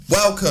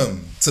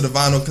Welcome to the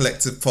Vinyl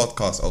Collective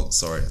podcast. Oh,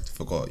 sorry, I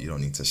forgot. You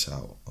don't need to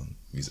shout on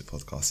music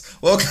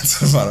podcasts. Welcome to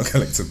the Vinyl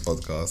Collective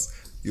podcast,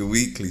 your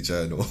weekly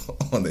journal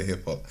on the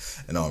hip hop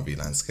and R&B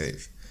landscape.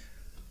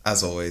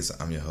 As always,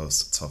 I'm your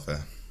host, Tope.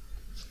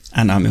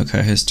 And I'm your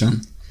co-host,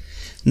 John.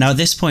 Now, at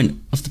this point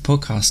of the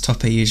podcast,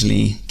 Tope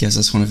usually gives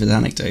us one of his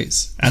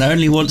anecdotes. And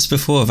only once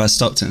before have I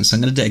stopped him, so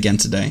I'm going to do it again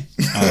today.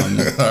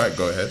 Alright,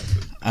 go ahead.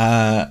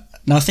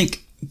 Now, I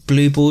think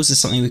blue balls is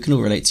something we can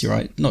all relate to,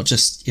 right? Not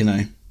just,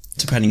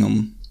 depending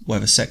on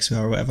whether sex we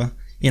are or whatever.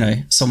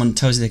 Someone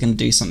tells you they're going to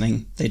do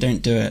something, they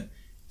don't do it.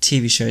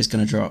 TV show is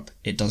going to drop,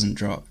 it doesn't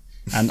drop.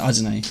 And I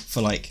don't know,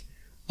 for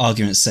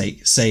argument's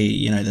sake,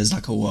 say, there's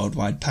a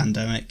worldwide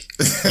pandemic.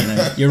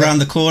 You're around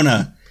the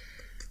corner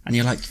and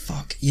you're like,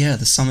 fuck, yeah,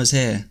 the summer's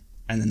here.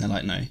 And then they're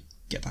like, no,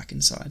 get back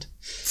inside.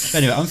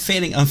 But anyway, I'm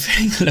feeling a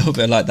little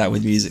bit like that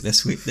with music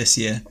this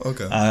year.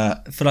 Okay.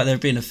 I feel like there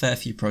have been a fair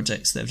few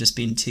projects that have just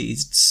been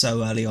teased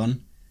so early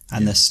on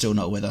and they're still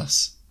not with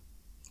us.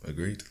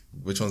 Agreed.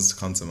 Which ones to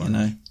come to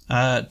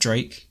mind?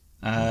 Drake.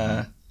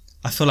 I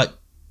feel like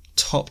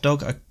Top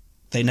Dog,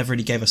 they never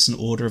really gave us an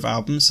order of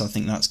albums, so I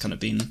think that's kind of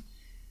been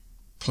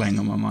playing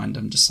on my mind.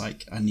 I'm just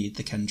like, I need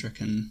the Kendrick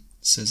and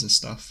SZA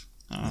stuff.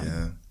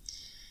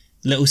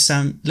 Little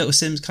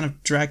Sim's kind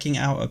of dragging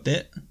out a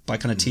bit by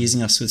kind of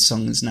teasing us with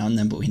songs now and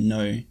then, but we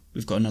know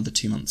we've got another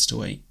 2 months to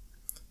wait.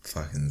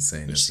 Fucking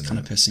insane, which is kind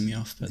of pissing me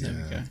off, but there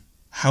we go.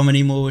 How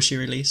many more will she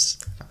release,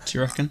 do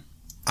you reckon?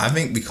 I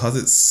think because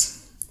it's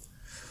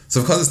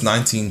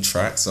 19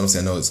 tracks,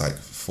 obviously I know it's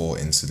 4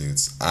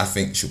 interludes, I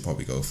think she'll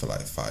probably go for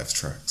 5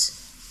 tracks.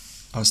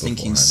 I was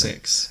thinking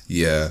 6.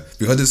 Yeah,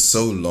 because it's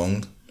so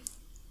long.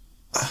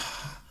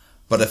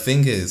 But the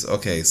thing is,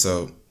 okay,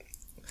 so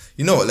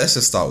you know what, let's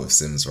just start with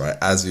Sims, right?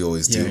 As we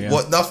always do. Yeah.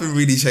 Nothing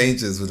really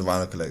changes with the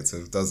Vinyl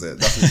Collective, does it?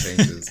 Nothing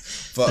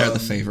changes. But they're the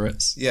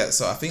favourites. Yeah,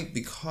 so I think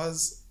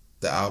because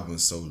the album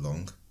is so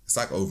long, it's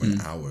over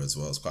an hour as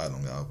well, it's quite a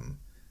long album.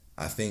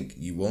 I think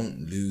you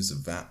won't lose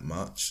that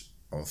much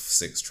of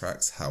 6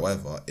 tracks.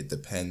 However, it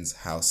depends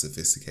how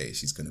sophisticated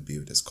she's going to be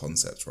with this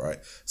concept, right?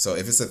 So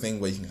if it's a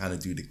thing where you can kind of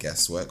do the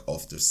guesswork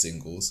of the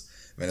singles,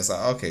 then it's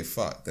okay,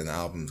 fuck, then the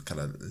album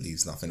kind of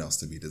leaves nothing else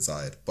to be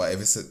desired. But if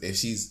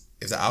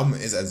the album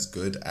is as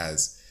good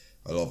as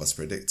a lot of us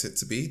predict it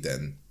to be,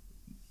 then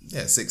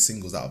 6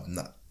 singles out of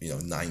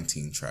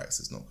 19 tracks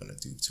is not going to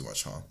do too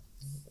much harm.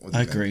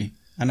 I agree.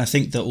 And I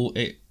think that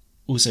it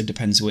also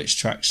depends which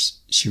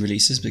tracks she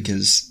releases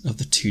because of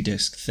the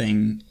 2-disc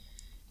thing.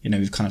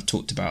 We've kind of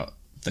talked about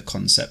the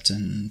concept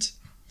and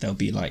there'll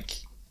be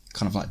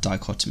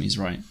dichotomies,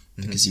 right?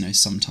 Because,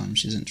 sometimes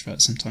she's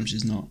introvert, sometimes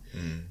she's not.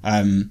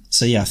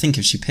 So yeah, I think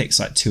if she picks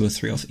 2 or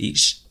 3 off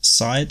each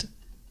side,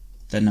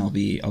 then I'll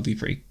be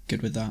pretty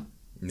good with that.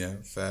 Yeah,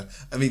 fair.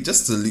 I mean,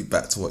 just to loop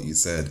back to what you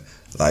said,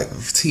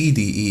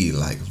 TDE,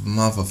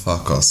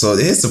 motherfucker. So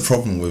here's the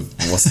problem with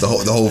what's the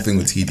whole thing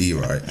with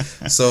TDE, right?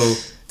 So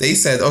they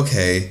said,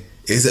 okay,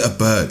 is it a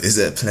bird? Is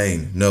it a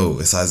plane? No,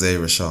 it's Isaiah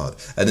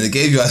Rashad. And then they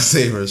gave you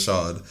Isaiah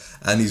Rashad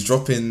and he's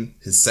dropping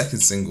his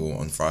 2nd single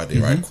on Friday,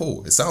 right?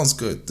 Cool. It sounds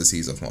good, the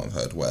teaser from what I've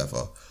heard,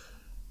 whatever.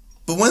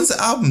 But when's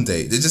the album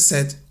date? They just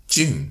said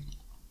June.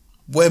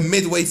 We're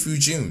midway through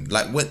June.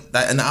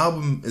 An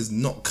album is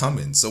not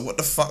coming. So what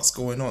the fuck's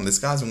going on? This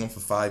guy's been on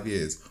for 5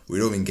 years. We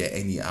don't even get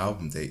any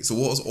album date. So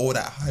what was all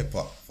that hype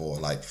up for?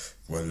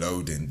 We're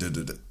loading,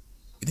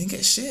 We didn't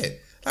get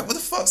shit. What the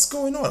fuck's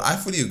going on? I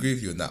fully agree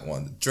with you on that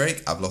one.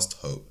 Drake, I've lost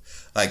hope.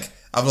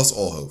 I've lost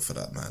all hope for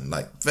that, man.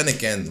 Then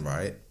again,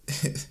 right?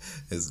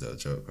 It's no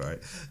joke, right?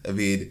 I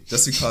mean,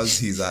 just because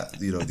he's at,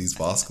 these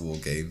basketball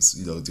games,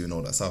 doing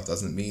all that stuff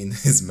doesn't mean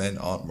his men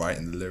aren't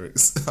writing the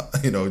lyrics,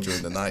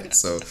 during the night.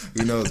 So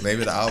who knows?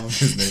 Maybe the album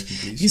is no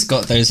completion. He's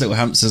got those little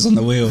hamsters on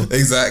the wheel.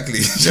 Exactly.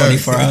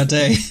 24-hour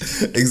day.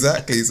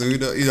 Exactly. So,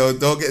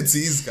 don't get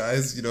teased,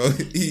 guys.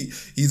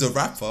 He's a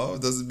rapper.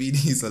 Doesn't mean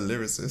he's a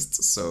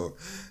lyricist. So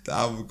the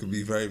album could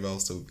be very well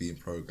still be in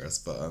progress.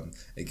 But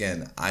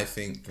again, I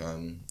think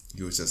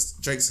Drake's a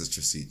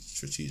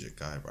strategic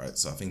guy, right?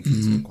 So I think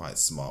he's been quite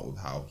smart with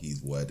how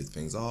he's worded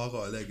things. I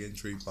got a leg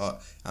injury,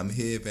 but I'm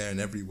here, there,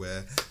 and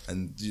everywhere.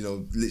 And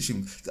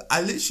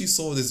I literally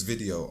saw this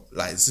video.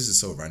 This is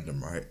so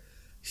random, right?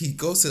 He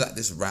goes to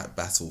this rap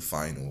battle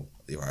final,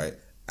 right?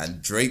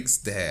 And Drake's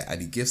there,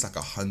 and he gives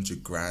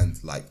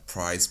 $100,000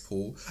 prize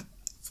pool.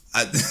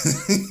 And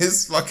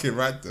it's fucking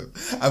random.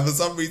 And for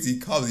some reason he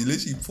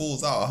literally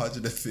pulls out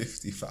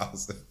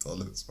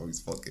 $150,000 from his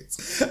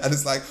pockets. And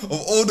it's of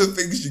all the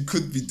things you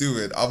could be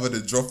doing other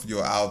than dropping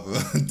your album,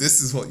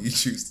 this is what you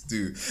choose to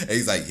do. And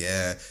he's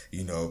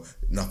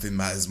nothing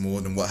matters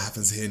more than what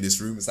happens here in this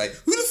room. It's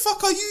who the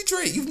fuck are you,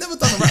 Drake? You've never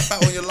done a rap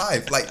battle in your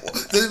life. What?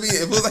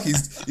 It feels like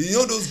he's,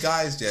 those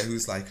guys,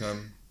 who's at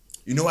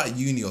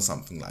uni or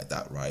something like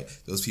that, right?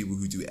 Those people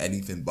who do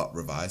anything but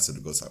revise, so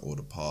they go to all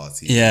the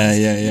parties. Yeah.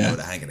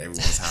 They hang at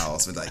everyone's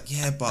house. And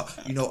but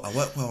I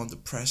work well under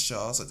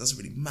pressure, so it doesn't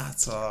really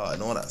matter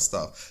and all that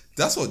stuff.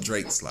 That's what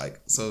Drake's like.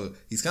 So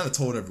he's kind of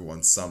told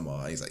everyone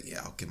summer. He's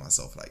I'll give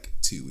myself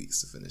 2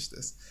 weeks to finish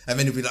this. And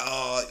then he'll be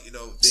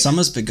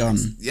summer's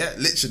begun. Yeah,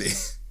 literally.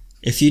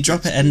 If you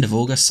drop it end of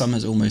August,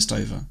 summer's almost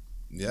over.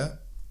 Yeah.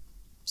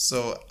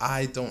 So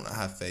I don't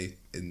have faith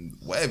in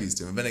whatever he's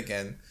doing. But then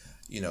again,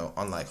 you know,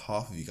 unlike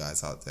half of you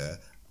guys out there,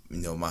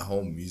 you know, my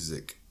whole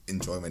music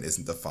enjoyment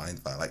isn't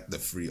defined by like the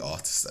 3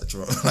 artists that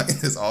drop. Like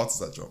there's artists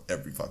that drop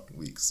every fucking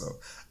week, so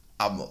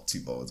I'm not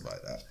too bothered by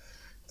that.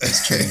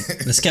 That's true.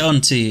 Let's get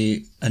on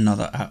to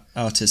another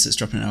artist that's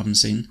dropping an album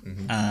soon.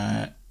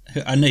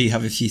 Who I know you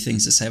have a few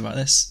things to say about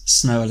this.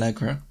 Snow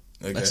Allegra.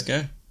 Okay. Let's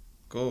go.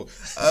 Cool.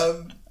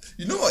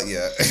 You know what?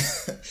 Yeah,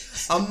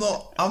 I'm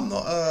not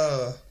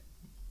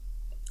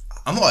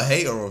a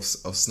hater of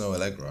Snow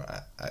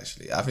Allegra,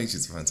 actually. I think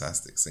she's a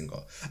fantastic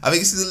singer. I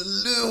think she's a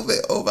little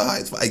bit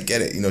overhyped, but I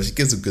get it. You know, she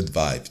gives a good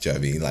vibe, do you know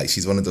what I mean? Like,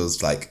 she's one of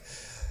those, like,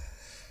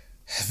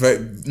 very,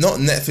 not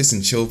Netflix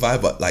and chill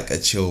vibe, but, like, a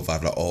chill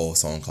vibe. Like, oh,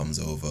 someone comes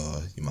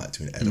over, you might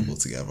do an edible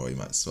together, or you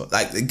might smoke.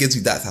 Like, it gives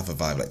you that type of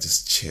vibe, like,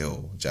 just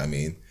chill, do you know what I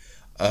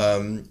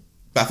mean?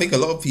 But I think a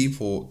lot of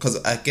people, because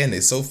again,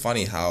 it's so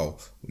funny how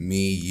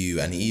me,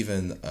 you, and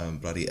even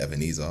bloody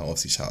Ebenezer,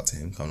 obviously shout out to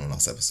him, coming on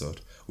last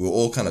episode, we were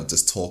all kind of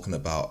just talking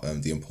about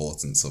the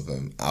importance of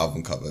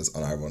album covers,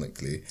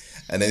 unironically.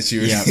 And then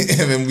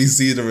and then we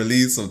see the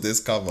release of this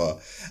cover,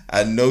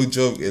 and no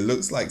joke, it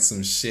looks like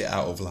some shit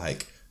out of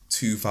like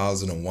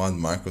 2001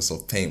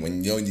 Microsoft Paint,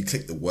 when you know, when you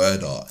click the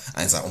word art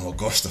and it's like, oh my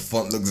gosh, the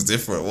font looks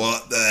different,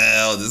 what the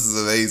hell, this is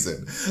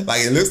amazing.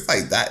 Like, it looks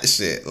like that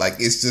shit. Like,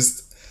 it's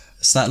just...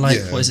 Is that like,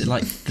 what is it,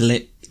 like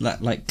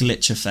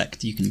glitch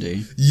effect you can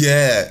do?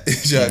 Yeah, do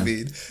you know what I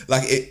mean?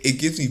 Like, it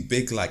gives me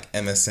big, like,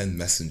 MSN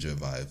Messenger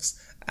vibes.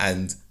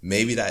 And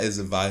maybe that is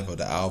a vibe of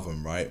the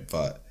album, right?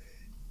 But,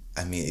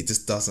 I mean, it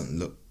just doesn't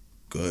look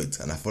good.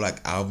 And I feel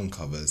like album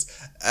covers,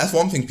 that's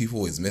one thing people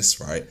always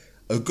miss, right?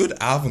 A good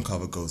album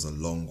cover goes a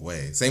long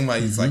way. Same way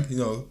it's like, you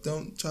know,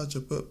 don't judge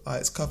a book by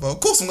its cover. Of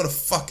course I'm going to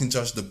fucking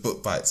judge the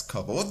book by its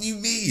cover. What do you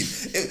mean?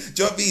 Do you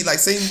know what I mean? Like,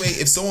 same way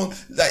if someone,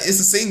 like, it's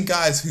the same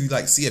guys who,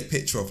 like, see a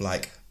picture of,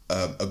 like,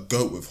 a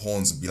goat with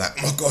horns and be like,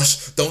 oh my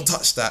gosh, don't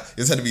touch that.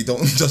 Instead of me,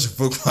 don't judge a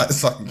book by its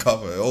fucking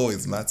cover. It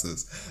always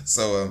matters.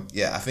 So,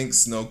 yeah, I think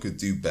Snow could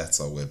do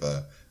better with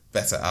a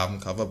better album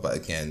cover, but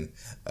again,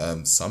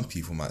 some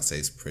people might say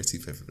it's pretty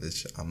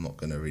privileged. I'm not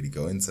gonna really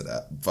go into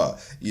that, but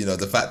you know,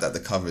 the fact that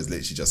the cover is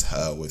literally just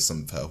her with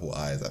some purple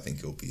eyes, I think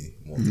it'll be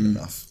more than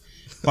enough.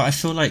 But I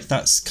feel like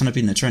that's kind of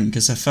been the trend,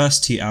 because her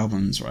first 2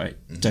 albums, right,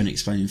 Don't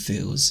Explain and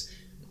Feels,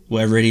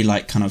 were really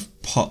like kind of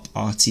pop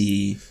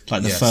arty.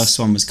 Like the first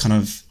one was kind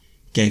of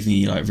gave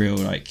me like real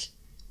like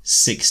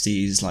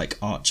 60s like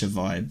Archer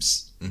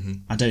vibes.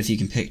 I don't know if you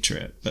can picture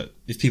it, but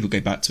if people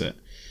go back to it,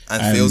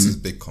 and Feels is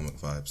big comic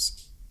vibes.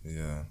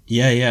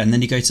 Yeah, and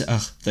then you go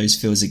to Those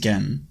Feels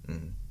Again,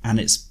 and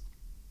it's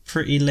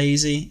pretty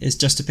lazy. It's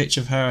just a picture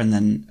of her, and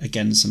then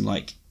again some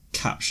like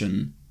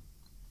caption.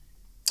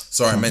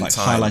 Sorry, I meant like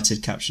time.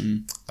 Highlighted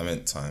caption. I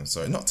meant time.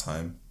 Sorry, not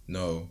time.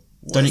 No.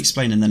 Don't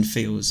Explain and then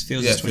Feels.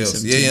 Feels is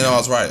 2017. Feels. Yeah, no, I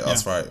was right. I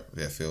was right.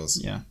 Yeah, Feels.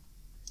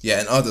 Yeah,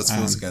 and others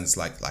Feels Against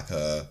like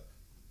a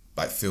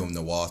like film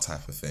noir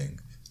type of thing.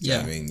 Do you know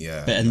what I mean?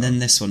 Yeah. But then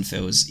this one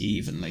feels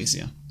even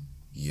lazier.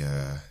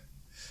 Yeah.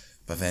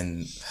 But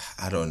then,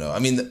 I don't know. I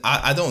mean,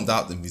 I don't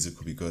doubt the music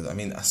will be good. I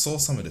mean, I saw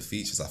some of the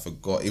features. I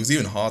forgot. It was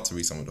even hard to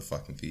read some of the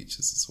fucking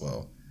features as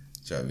well.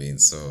 Do you know what I mean?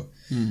 So,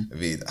 I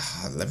mean,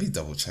 let me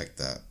double check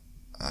that.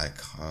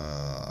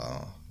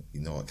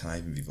 You know what? Can I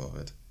even be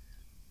bothered?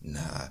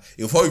 Nah.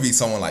 It'll probably be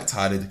someone like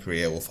Tyler, the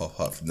Creator, will pop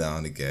up now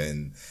and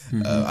again.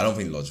 I don't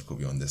think Logic will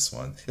be on this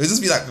one. It'll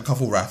just be like a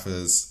couple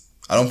rappers.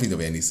 I don't think there'll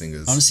be any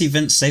singers. I want to see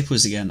Vince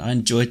Staples again. I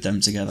enjoyed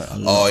them together a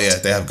lot. Oh, yeah.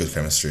 They have good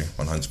chemistry.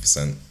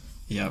 100%.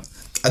 Yeah.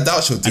 I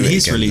doubt she'll do and it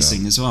he's again,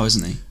 releasing though. as well,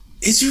 isn't he?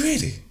 Is he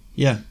really?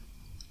 Yeah.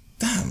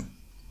 Damn.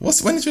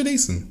 When is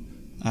releasing?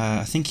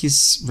 I think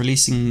he's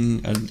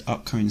releasing an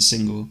upcoming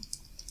single.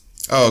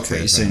 Oh, okay.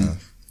 Pretty soon.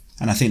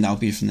 And I think that'll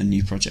be from the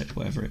new project,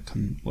 whatever it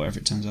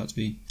turns out to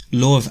be.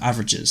 Law of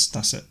Averages,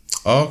 that's it.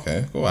 Oh,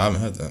 okay. Cool. I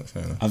haven't heard that.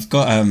 Fair enough. I've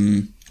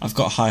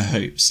got high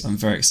hopes. I'm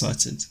very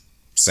excited.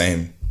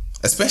 Same.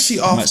 Especially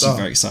after. I'm actually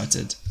very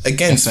excited.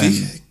 Again,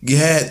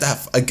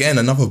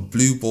 another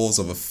blue balls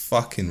of a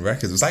fucking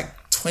record. It was like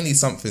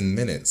 20-something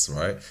minutes,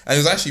 right? And it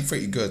was actually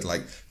pretty good.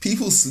 Like,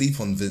 people sleep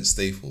on Vince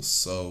Staples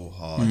so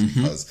hard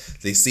because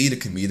they see the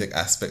comedic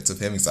aspect of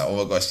him. It's like,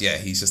 oh my gosh, yeah,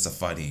 he's just a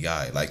funny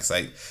guy. Like, it's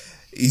like,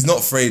 he's not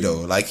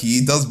Fredo. Like,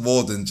 he does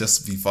more than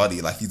just be funny.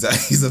 Like,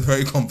 he's a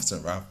very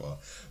competent rapper.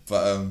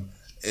 But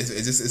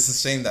it's a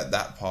shame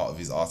that part of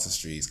his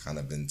artistry has kind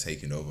of been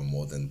taken over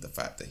more than the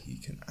fact that he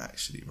can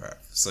actually rap.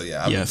 So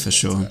yeah, for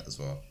sure. As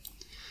well.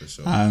 For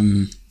sure.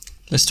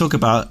 Let's talk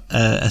about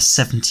a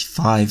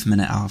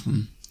 75-minute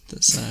album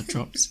that's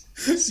dropped.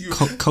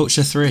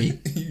 Culture 3.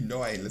 You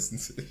know I ain't listened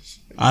to this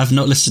shit. I've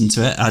not listened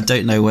to it. I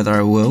don't know whether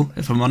I will,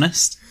 if I'm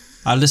honest.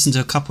 I listened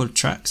to a couple of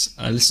tracks.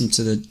 I listened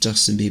to the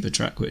Justin Bieber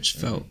track, which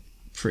felt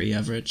pretty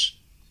average.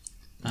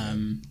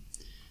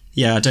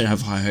 Yeah, I don't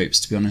have high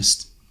hopes, to be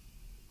honest.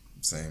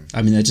 Same.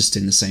 I mean, they're just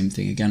doing the same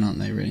thing again, aren't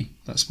they, really?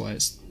 That's why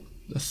it's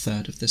a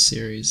third of the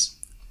series.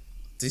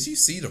 Did you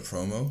see the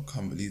promo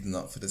leading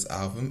up for this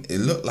album? It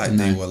looked like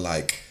they were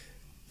like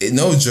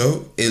no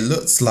joke, it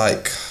looks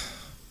like,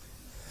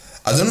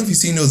 I don't know if you've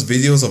seen those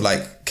videos of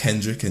like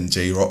Kendrick and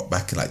J Rock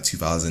back in like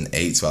 2008,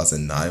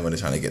 2009 when they're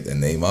trying to get their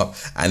name up,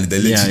 and they're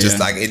literally just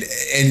like in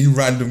any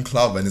random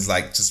club, and it's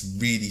like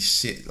just really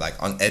shit, like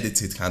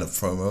unedited kind of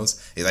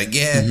promos. It's like,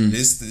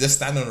 just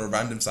stand on a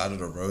random side of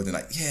the road and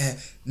like,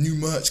 new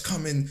merch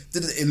coming.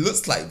 It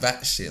looks like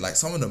that shit. Like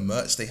some of the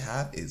merch they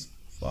have is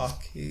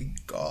fucking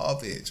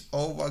garbage.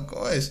 Oh my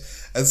gosh.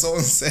 And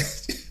someone said,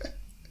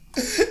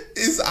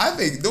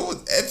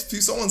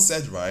 someone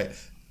said, right,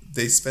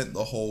 they spent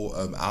the whole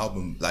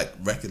album, like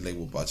record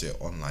label budget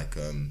on like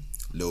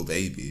Lil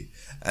Baby,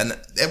 and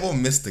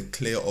everyone missed the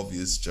clear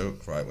obvious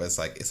joke, right, where it's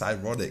like, it's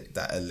ironic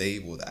that a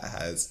label that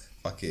has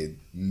fucking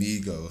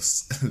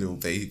Migos, Lil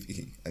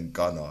Baby and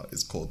Gunna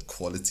is called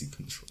Quality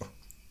Control.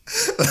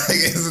 Like,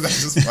 isn't that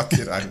just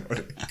fucking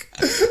ironic?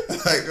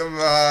 Like, oh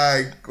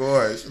my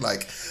gosh,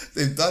 like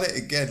they've done it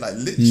again, like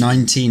literally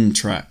 19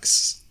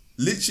 tracks,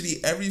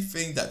 literally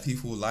everything that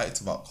people liked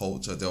about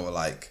Culture, they were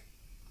like,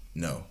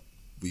 no,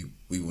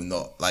 we will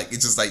not. Like,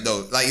 it's just like,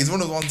 no, like it's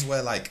one of the ones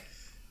where like,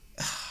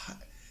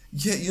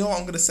 yeah, you know what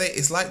I'm gonna say,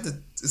 it's like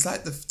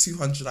the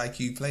 200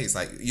 IQ plays,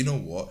 like, you know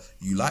what,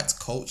 you liked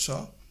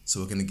Culture, so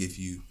we're gonna give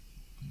you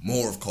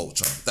more of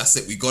Culture. That's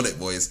it, we got it,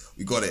 boys,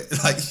 we got it.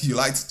 Like, you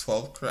liked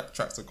 12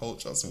 tracks of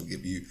Culture, so we'll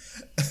give you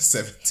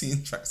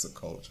 17 tracks of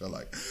Culture.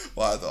 Like,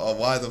 why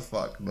the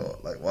fuck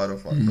not? Like, why the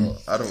fuck not?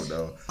 I don't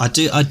know. I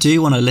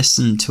do want to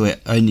listen to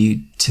it,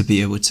 only to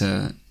be able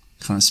to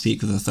kind of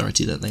speak with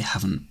authority that they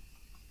haven't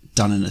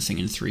done anything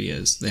in 3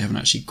 years. They haven't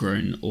actually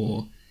grown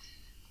or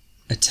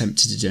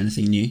attempted to do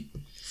anything new.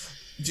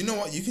 Do you know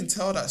what? You can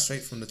tell that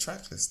straight from the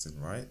track listing,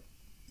 right?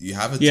 You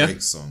have a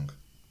Drake song,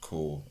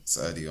 cool, it's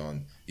early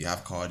on. You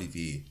have Cardi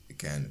B,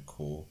 again,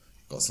 cool.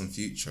 Got some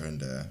Future in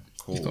there,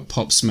 cool. You've got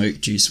Pop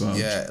Smoke, Juice WRLD,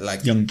 yeah,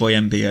 like Young Boy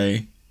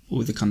NBA,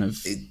 all the kind of,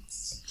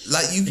 it's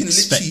like you can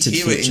literally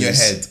hear features. it in your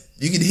head.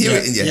 You can hear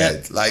it in your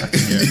head. Like, do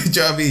you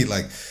know what I mean?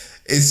 Like,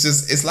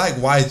 it's like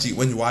YG,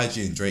 when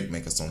YG and Drake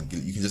make a song,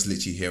 you can just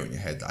literally hear it in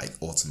your head, like,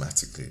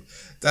 automatically.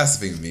 That's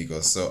the thing with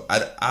Migos. So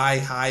I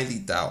highly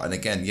doubt, and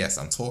again, yes,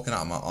 I'm talking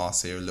out of my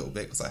arse here a little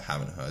bit because I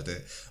haven't heard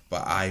it,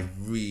 but I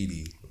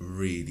really,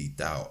 really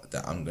doubt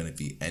that I'm going to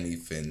be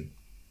anything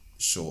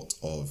short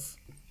of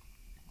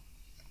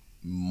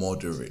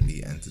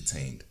moderately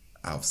entertained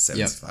out of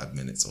 75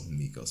 minutes of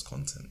Migos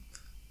content,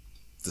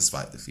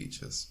 despite the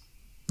features.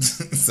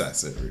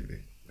 That's it, really.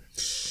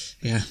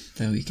 Yeah,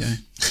 there we go.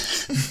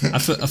 I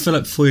feel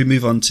like before we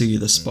move on to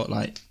the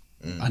spotlight,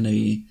 I know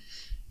you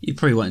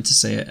probably wanted to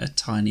say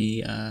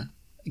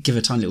give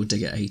a tiny little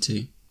dig at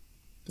A2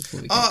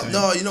 before we get going.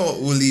 No, you know what,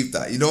 we'll leave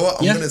that. You know what,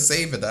 I'm going to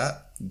savor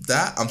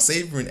that. I'm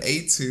savoring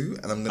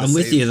A2, and I'm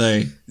with you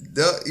though.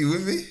 No, you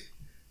with me?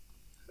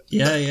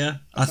 Yeah.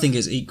 I think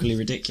it's equally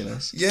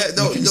ridiculous. Yeah,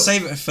 no. You can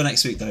save it for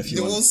next week though if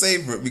you want. We'll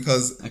savor it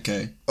because...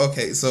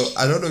 Okay, so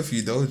I don't know if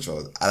you know,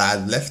 John, and I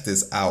left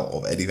this out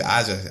of anything.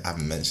 I just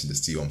haven't mentioned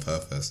this to you on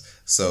purpose.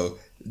 So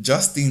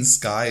Justine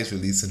Skye is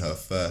releasing her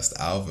first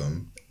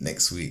album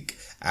next week,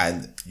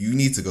 and you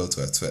need to go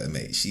to her Twitter,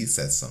 mate. She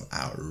said some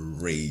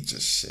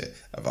outrageous shit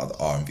about the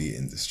R&B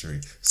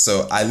industry.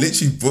 So I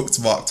literally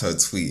bookmarked her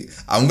tweet.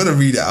 I'm going to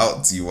read it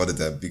out to you, one of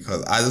them,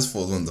 because I just thought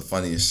it was one of the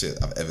funniest shit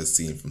I've ever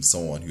seen from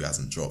someone who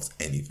hasn't dropped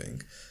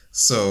anything.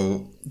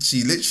 So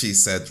she literally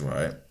said,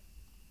 right,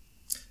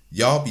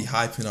 y'all be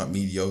hyping up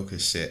mediocre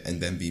shit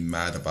and then be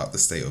mad about the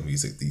state of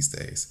music these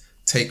days.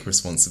 Take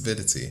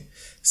responsibility.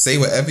 Say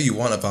whatever you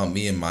want about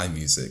me and my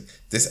music.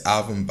 This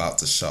album about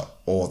to shut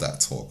all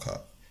that talk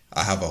up.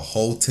 I have a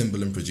whole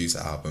Timbaland produced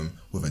album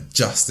with a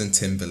Justin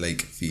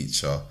Timberlake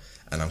feature,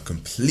 and I'm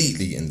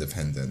completely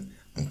independent.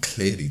 I'm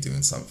clearly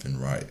doing something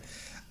right.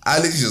 I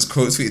literally just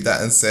quote tweeted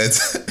that and said,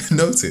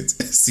 noted,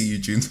 see you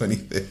June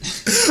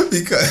 25th.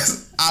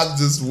 Because I'm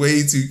just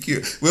way too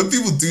cute. When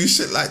people do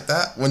shit like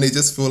that, when they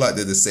just feel like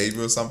they're the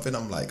savior or something,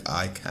 I'm like,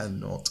 I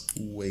cannot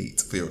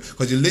wait for you.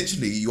 Because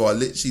you are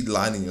literally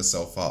lining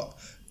yourself up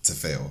to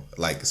fail,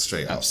 like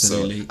straight up.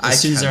 Absolutely. So as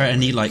soon as there are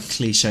any like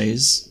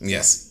cliches,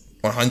 yes,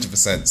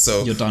 100%.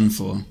 So you're done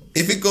for.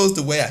 If it goes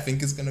the way I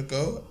think it's gonna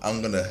go,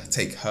 I'm gonna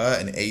take her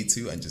and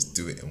A2 and just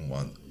do it in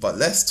one. But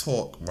let's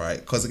talk,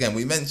 right? Because again,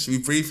 we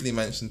briefly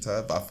mentioned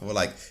her, but I feel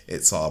like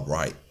it's all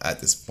right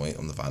at this point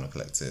on the Vinyl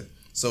Collective.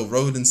 So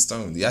Rolling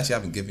Stone, you actually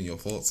haven't given your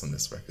thoughts on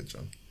this record,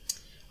 John.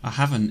 I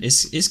haven't.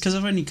 It's because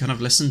I've only kind of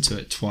listened to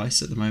it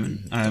twice at the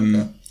moment.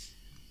 I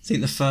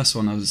think the first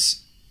one I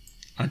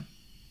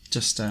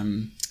just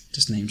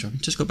name dropping.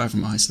 Just got back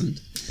from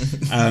Iceland,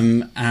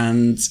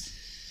 and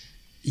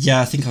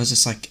yeah, I think I was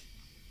just like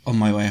on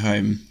my way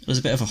home. It was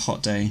a bit of a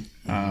hot day.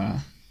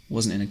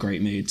 Wasn't in a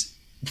great mood.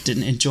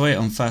 Didn't enjoy it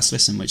on first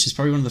listen, which is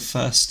probably one of the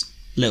first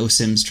Little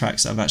Sims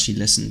tracks that I've actually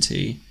listened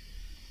to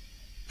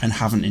and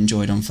haven't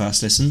enjoyed on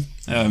first listen.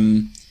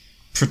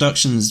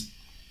 Production's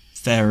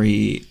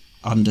very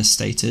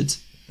understated.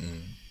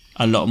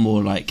 A lot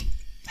more like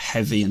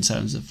heavy in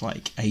terms of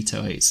like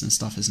 808s and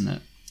stuff, isn't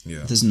it?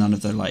 Yeah. There's none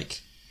of the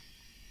like,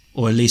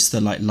 or at least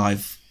the like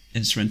live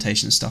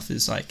instrumentation stuff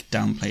is like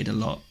downplayed a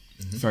lot.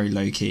 Very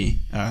low key.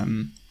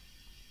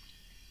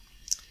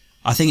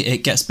 I think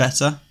it gets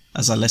better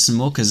as I listen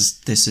more, because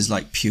this is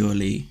like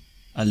purely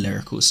a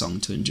lyrical song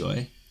to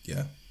enjoy.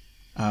 Yeah.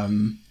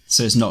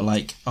 So it's not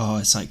like,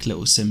 it's like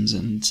Little Sims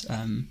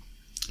and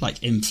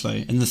like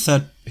Inflow. And the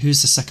third,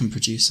 who's the second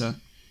producer?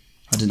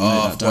 I didn't know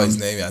that. I forgot his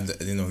name. I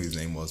didn't know who his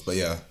name was, but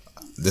yeah.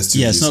 There's two.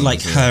 Yeah, it's not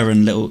like her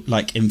and Little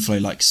like Inflow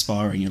like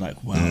sparring. You're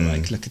like, wow,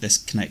 like look at this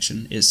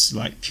connection. It's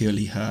like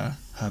purely her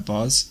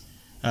bars.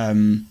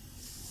 But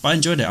I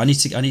enjoyed it. I need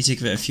to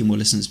give it a few more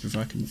listens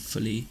before I can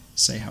fully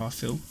say how I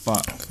feel.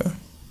 But okay.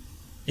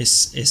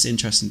 It's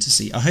interesting to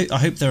see. I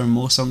hope there are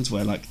more songs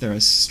where like there are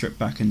stripped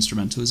back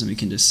instrumentals and we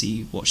can just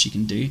see what she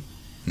can do.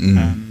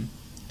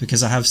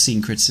 Because I have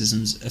seen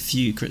a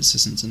few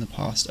criticisms in the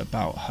past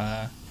about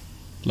her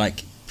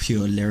like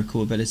pure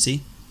lyrical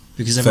ability,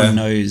 because everyone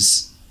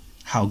knows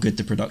how good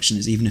the production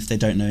is, even if they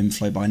don't know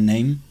Inflow by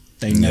name.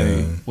 They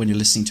know when you're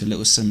listening to a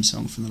Little Sim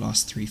song from the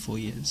last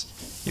 3-4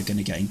 years, you're going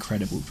to get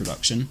incredible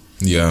production.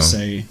 Yeah.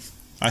 So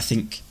I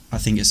think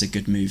it's a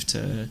good move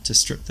to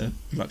strip the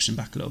production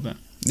back a little bit.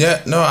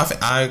 Yeah, no, I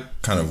think I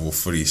kind of will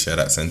fully share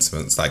that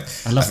sentiment. It's like,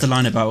 I love the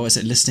line about, what was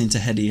it, listening to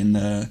Hedy in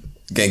the...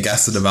 Getting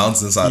gas to the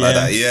mountains, like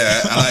that.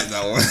 Yeah, I like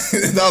that one.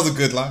 That was a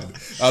good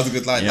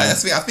line. Yeah.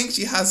 Like, I think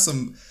she has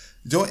some...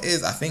 You know what it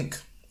is? I think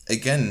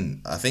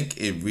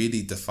it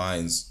really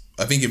defines...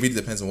 I think it really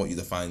depends on what you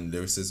define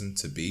lyricism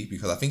to be,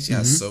 because I think she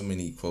has so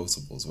many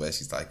quotables where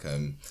she's like,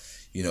 I'm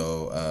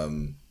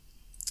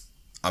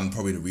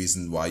probably the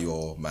reason why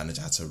your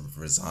manager had to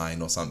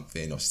resign or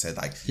something. Or she said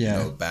like,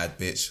 bad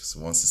bitch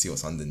wants to see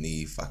what's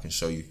underneath. I can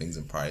show you things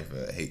in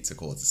private. Hate to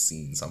cause a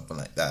scene, something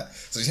like that.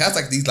 So she has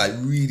like these like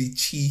really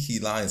cheeky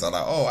lines. I'm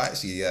like, oh,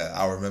 actually, yeah,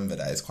 I'll remember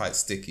that. It's quite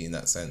sticky in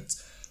that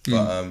sense.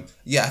 But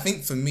I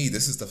think for me,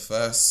 this is the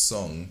first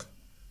song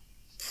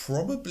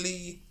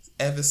probably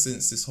ever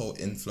since this whole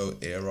Inflow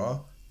era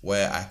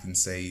where I can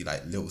say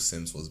like Little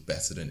Sims was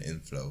better than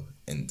Inflow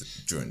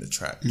during the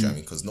track. Do you know what I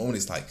mean? Because normally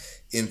it's like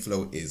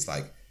Inflow is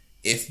like,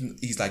 if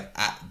he's like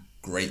at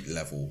great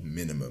level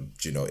minimum,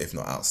 do you know, if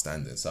not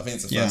outstanding. So I think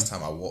it's the first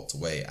time I walked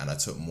away and I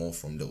took more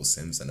from Little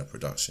Sims than the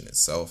production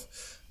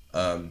itself.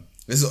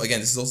 This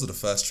is also the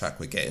first track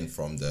we're getting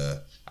from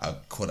I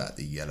call that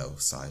the yellow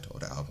side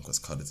of the album, because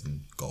Coloured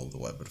in Gold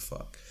or whatever the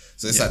fuck.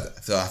 So it's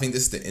so I think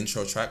this is the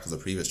intro track, because the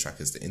previous track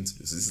is the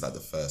interview. So this is like the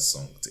first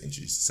song to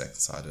introduce the second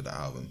side of the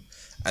album.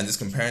 And just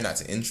comparing that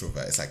to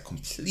Introvert, it's like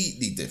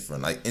completely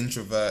different. Like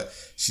Introvert,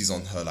 she's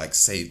on her like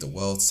save the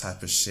world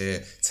type of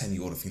shit, telling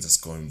you all the things that's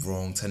going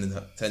wrong,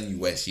 telling you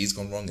where she's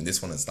gone wrong. And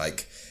this one is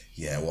like,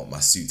 yeah, I want my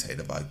suit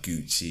tailored by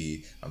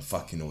Gucci. I'm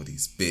fucking all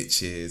these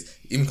bitches.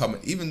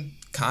 Even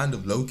kind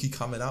of low-key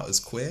coming out as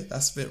queer.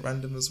 That's a bit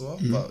random as well,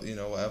 but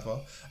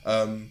whatever.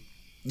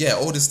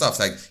 All this stuff,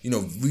 like,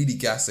 really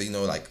gassy,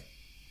 like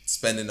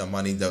spending her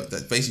money, that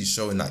basically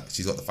showing like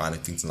she's got the finer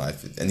things in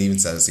life. And even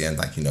says at the end,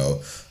 like,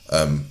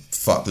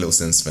 fuck Little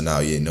Sims for now,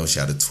 she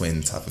had a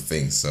twin type of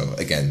thing. So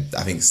again,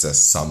 I think it's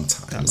just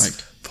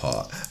sometimes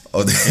part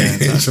of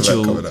the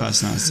dual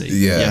personality.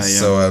 Yeah.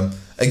 So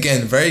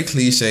again, very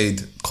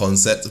cliched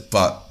concept,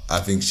 but I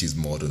think she's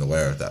more than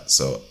aware of that.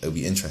 So it'll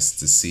be interesting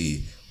to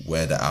see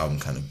where the album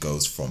kind of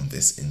goes from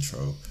this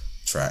intro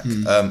track.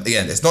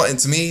 Again, it's not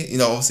into me,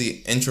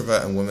 obviously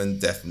Introvert and Women,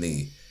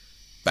 definitely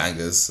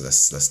bangers.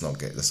 Let's not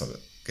get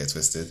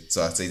twisted.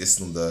 So I'd say this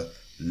is on the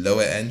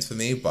lower end for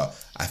me, but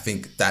I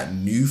think that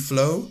new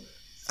flow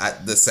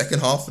at the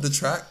second half of the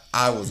track,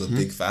 I was a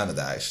big fan of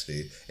that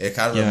actually. It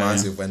kind of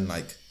reminds me of when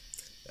like,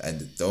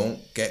 and don't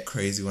get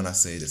crazy when I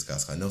say this,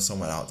 guys, 'cause I know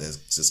someone out there's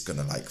just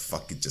gonna like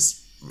fucking just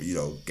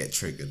get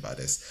triggered by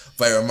this,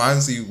 but it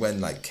reminds me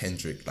when like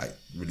Kendrick like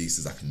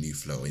releases like a new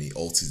flow and he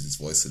alters his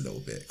voice a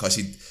little bit, because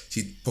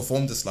she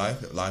performed this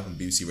live on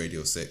BBC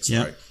Radio 6,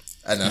 right?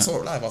 And I saw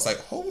it live. I was like,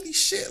 holy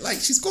shit! Like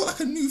she's got like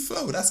a new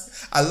flow.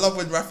 I love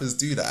when rappers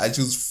do that. And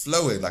she was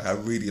flowing. Like I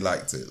really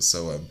liked it.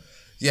 So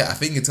I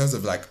think in terms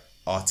of like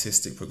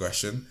artistic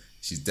progression,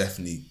 she's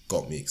definitely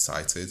got me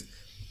excited.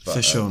 But,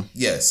 for sure.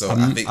 So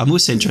I think I'm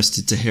also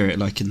interested to hear it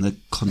like in the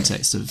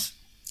context of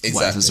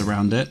whatever's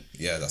around it.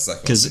 Yeah, that's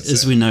like, because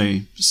as we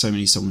know, so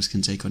many songs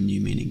can take on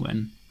new meaning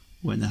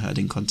when they're heard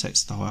in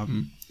context of the whole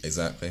album.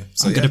 Exactly.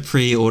 So I'm going to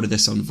pre-order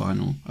this on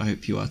vinyl. I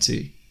hope you are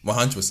too.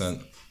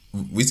 100%.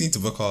 We need to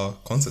book our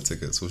concert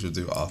tickets, which we'll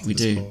do after we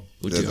this.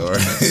 We'll do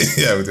it.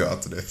 Yeah, we'll do it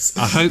after this.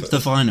 I hope the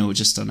vinyl,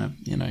 just on a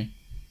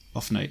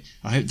off note,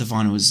 I hope the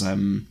vinyl is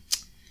kind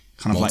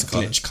of like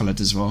glitch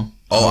coloured as well.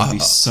 I'll be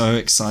so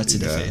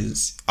excited if it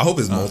is. I hope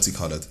it's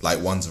multicolored,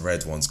 like one's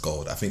red, one's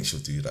gold. I think she'll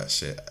do that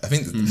shit. I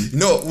think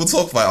we'll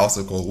talk about it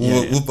after gold.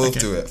 We'll both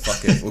do it.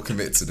 Fuck it, we'll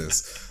commit to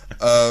this.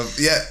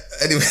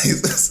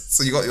 Anyways,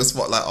 so you got your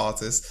spotlight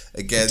artist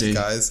again,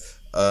 guys.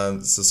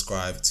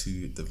 Subscribe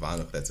to the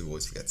Vinyl Collective. We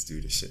always forget to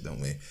do this shit, don't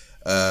we?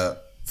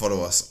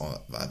 Follow us on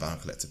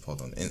Vinyl Collective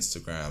Pod on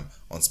Instagram.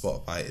 On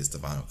Spotify is the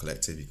Vinyl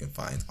Collective. You can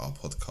find our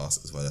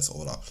podcast as well as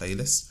all our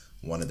playlists,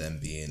 one of them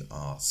being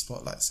our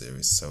Spotlight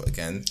series. So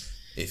again,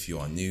 if you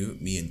are new,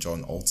 me and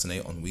John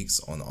alternate on weeks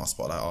on our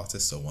Spotlight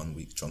artists. So one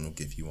week John will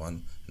give you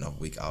one, another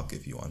week I'll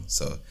give you one.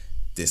 So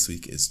this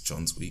week is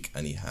John's week,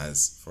 and he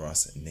has for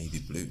us Navy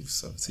Blue.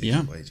 So take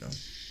it away, John.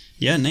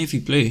 Yeah, Navy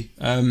Blue.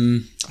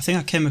 I think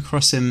I came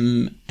across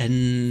him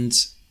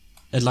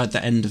at like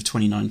the end of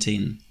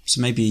 2019,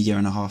 so maybe a year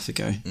and a half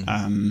ago.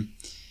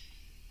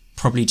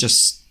 Probably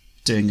just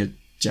doing a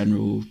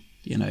general,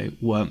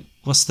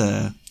 what's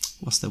the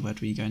word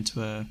where you go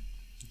into a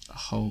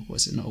hole?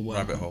 Was it not a worm?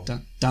 Rabbit hole.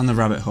 Down the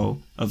rabbit hole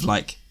of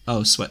like,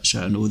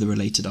 Sweatshirt and all the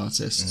related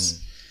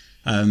artists.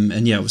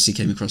 And yeah, obviously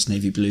came across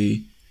Navy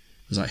Blue.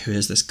 Was like, who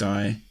is this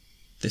guy?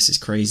 This is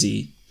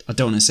crazy. I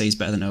don't want to say he's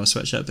better than Earl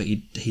Sweatshirt, but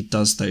he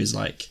does those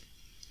like.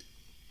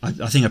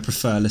 I think I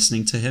prefer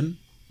listening to him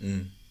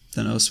than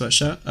Earl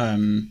Sweatshirt.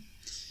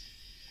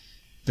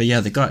 But yeah,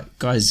 the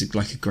guy's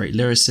like a great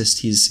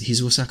lyricist.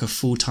 He's also like a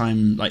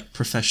full-time like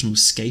professional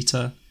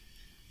skater.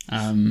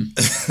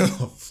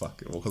 Oh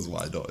fuck it! Because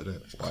why not?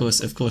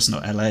 Of course,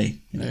 not LA.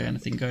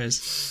 Anything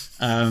goes.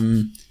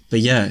 But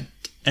yeah,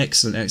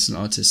 excellent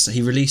artist. So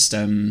he released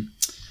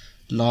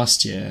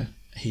last year.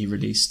 He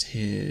released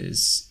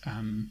his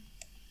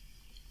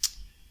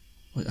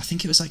I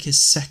think it was like his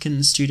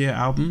second studio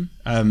album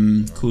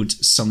called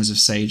Songs of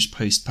Sage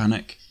Post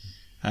Panic,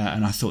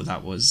 and I thought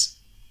that was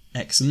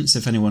excellent. So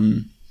if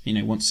anyone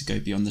wants to go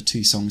beyond the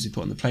 2 songs we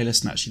put on the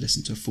playlist and actually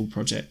listen to a full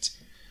project,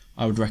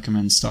 I would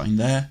recommend starting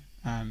there.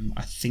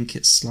 I think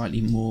it's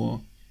slightly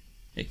more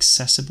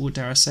accessible,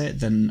 dare I say it,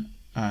 than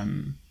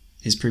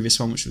his previous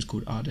one, which was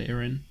called Arda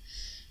Irin.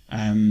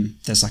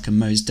 There's like a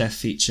Mos Def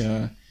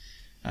feature,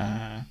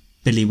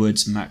 Billy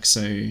Woods,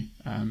 Maxo.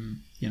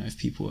 If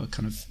people are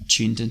kind of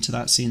tuned into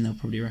that scene, they'll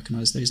probably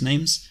recognise those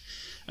names.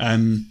 But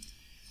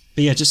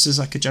yeah, just as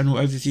like a general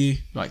overview,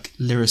 like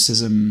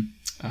lyricism,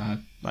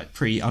 like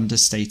pretty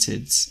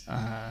understated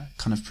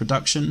kind of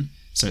production.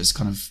 So it's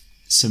kind of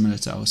similar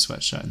to Earl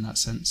Sweatshirt in that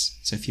sense.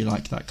 So if you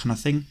like that kind of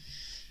thing,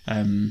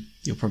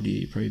 you'll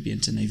probably be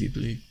into Navy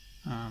Blue.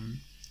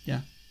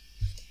 Yeah.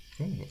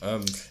 Cool.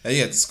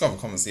 Discover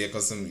comments here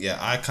because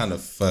I kind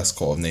of first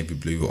caught of Navy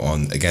Blue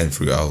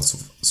through Earl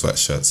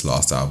Sweatshirt's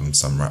last album,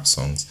 Some Rap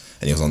Songs,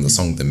 and he was on the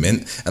song The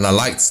Mint, and I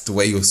liked the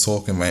way he was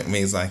talking. Right,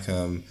 he's like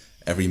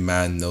every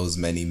man knows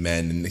many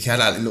men, and he had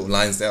like little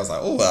lines there. I was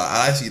like, oh,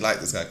 I actually like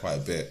this guy quite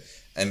a bit.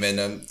 And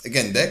then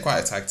again, they're quite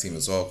a tag team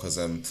as well because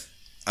I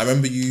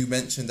remember you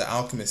mentioned the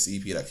Alchemist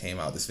EP that came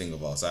out, this thing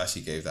of ours. I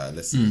actually gave that a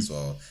listen as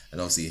well, and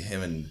obviously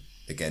him and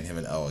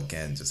Earl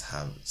again just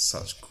have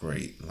such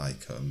great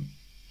like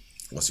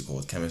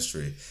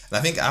chemistry. And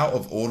I think out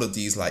of all of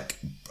these, like,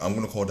 I'm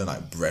gonna call them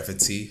like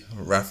brevity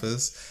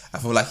rappers, I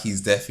feel like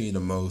he's definitely the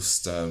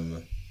most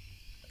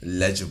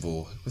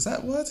legible. Was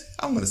that word?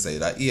 I'm gonna say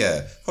that.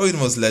 Yeah, probably the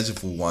most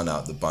legible one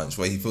out of the bunch,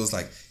 where he feels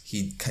like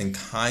he can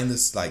kind of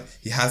like,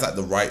 he has like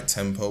the right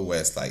tempo where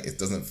it's like, it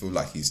doesn't feel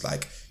like he's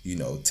like,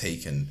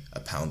 taking a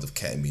pound of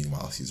ketamine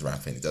while he's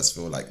rapping. It does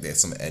feel like there's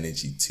some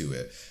energy to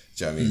it.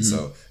 Do you know what I mean?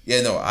 So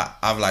yeah, no,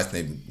 I've liked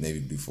Navy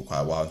Blue for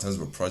quite a while in terms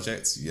of a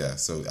project. Yeah,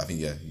 so I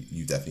think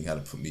you definitely kind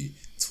of put me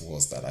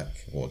towards that. I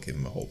won't give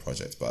him a whole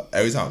project, but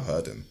every time I've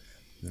heard him,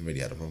 I never really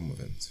had a problem with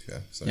him.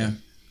 So yeah,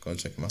 go and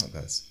check him out,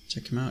 guys.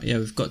 Check him out. Yeah,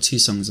 we've got 2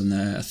 songs on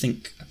there. I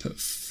think I put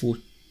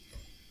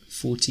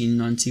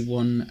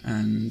 1491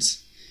 and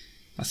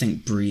I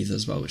think Breathe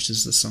as well, which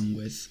is the song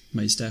with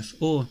Mos Def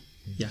or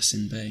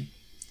Yasin Bey.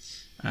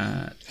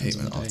 Hate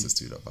when artists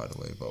do that, by the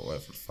way, but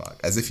whatever the fuck.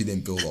 As if you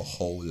didn't build a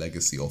whole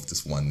legacy off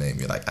this one name.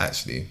 You're like,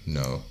 actually,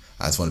 no,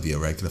 I just want to be a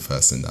regular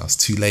person now. It's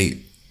too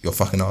late. You're a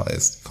fucking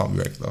artist. Can't be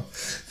regular.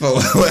 But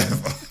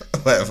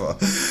whatever.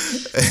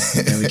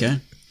 There we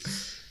go.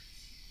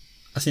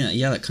 I think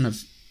that kind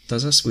of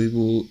does us. We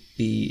will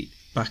be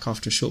back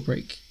after a short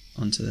break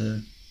onto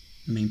the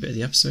main bit of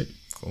the episode.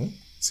 Cool.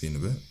 See you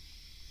in a bit.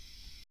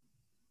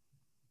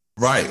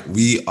 Right,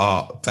 we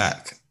are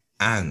back.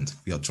 And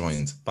we are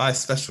joined by a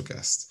special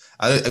guest.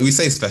 We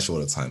say special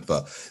all the time,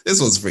 but this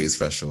one's pretty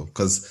special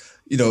because,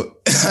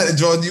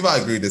 John, you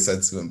might agree with this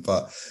sentiment,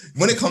 but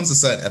when it comes to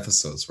certain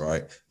episodes,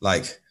 right,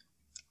 like,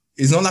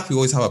 it's not like we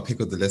always have a pick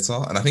of the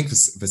litter. And I think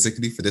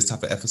particularly for this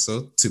type of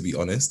episode, to be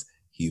honest,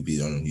 he'd be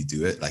the one who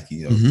do it. Like,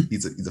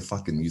 he's a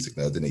fucking music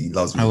nerd, and he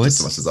loves music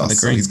just as much as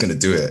us, so he's going to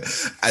do it.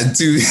 And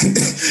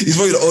he's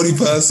probably the only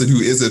person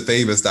who isn't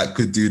famous that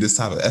could do this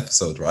type of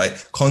episode, right?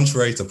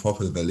 Contrary to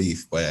popular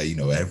belief where,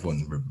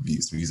 everyone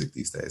reviews music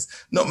these days.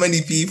 Not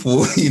many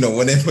people,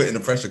 when they're put in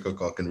a pressure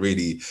cooker can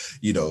really,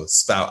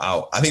 spout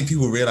out. I think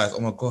people realize,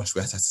 oh my gosh,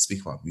 we have to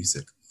speak about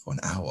music for an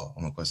hour.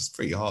 Oh my gosh, it's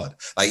pretty hard.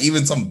 Like,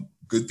 even some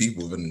good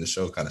people within the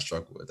show kind of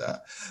struggle with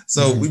that.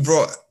 So we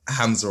brought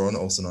Hamza on,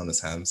 also known as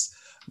Hams.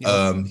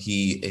 Yeah.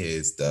 He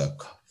is the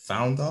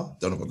founder,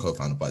 don't know about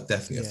co-founder, but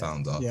definitely a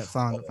founder. Yeah,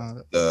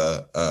 founder.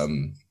 The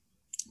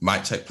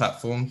Mic Check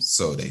platform.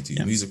 So they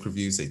do music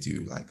reviews, they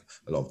do like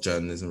a lot of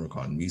journalism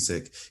regarding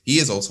music. He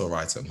is also a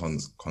writer and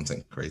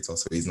content creator,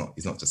 so he's not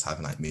just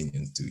having like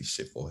minions do his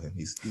shit for him.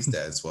 He's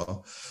there as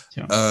well.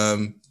 Yeah.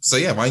 So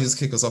yeah, why don't you just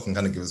kick us off and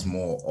kind of give us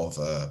more of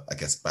a, I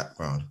guess,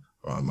 background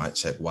around Mic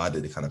Check? Why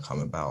did it kind of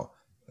come about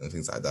and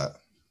things like that?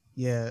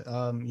 Yeah.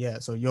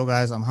 So yo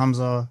guys, I'm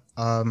Hamza.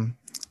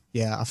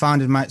 I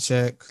founded Mic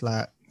Check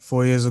like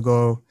 4 years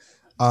ago.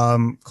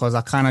 because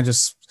I kind of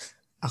just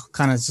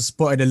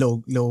spotted a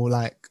little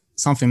like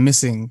something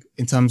missing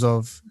in terms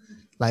of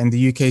like in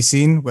the UK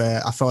scene,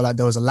 where I felt like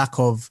there was a lack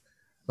of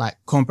like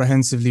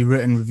comprehensively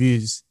written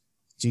reviews.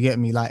 Do you get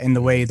me? Like in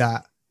the way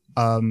that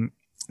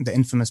the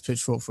infamous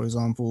Pitchfork, for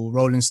example,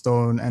 Rolling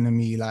Stone,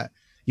 Enemy, like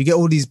you get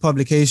all these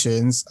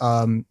publications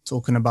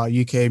talking about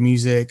UK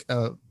music,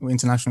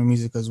 international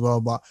music as well.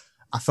 But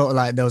I felt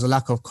like there was a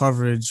lack of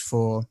coverage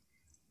for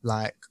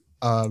like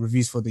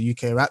reviews for the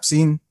UK rap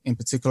scene in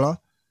particular,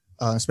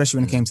 especially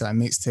when it came to like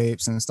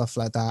mixtapes and stuff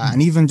like that.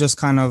 And even just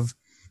kind of,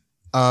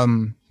 I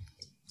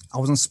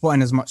wasn't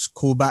spotting as much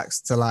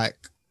callbacks to like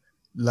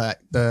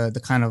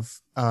the kind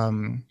of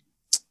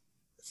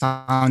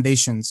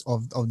foundations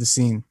of the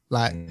scene.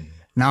 Like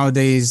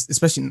nowadays,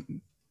 especially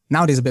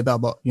nowadays a bit better,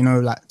 but you know,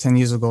 like 10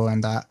 years ago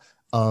and that,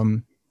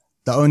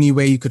 the only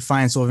way you could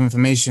find sort of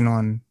information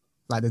on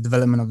like the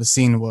development of the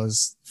scene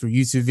was through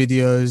YouTube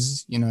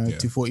videos, you know,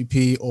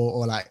 240p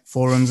or like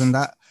forums and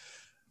that.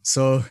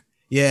 So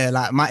yeah,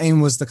 like my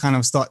aim was to kind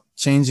of start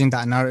changing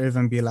that narrative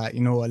and be like,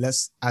 you know what,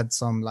 let's add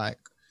some like,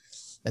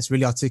 let's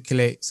really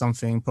articulate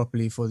something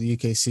properly for the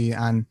UK scene.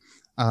 And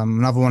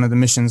another one of the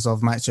missions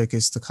of Mic Check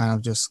is to kind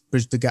of just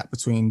bridge the gap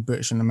between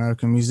British and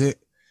American music.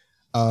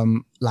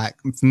 Like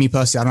for me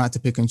personally, I don't have to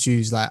pick and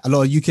choose. Like a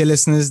lot of UK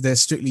listeners, they're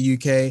strictly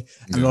UK,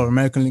 and a lot of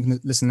American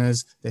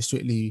listeners, they're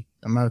strictly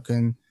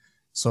American.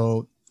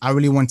 So I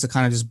really want to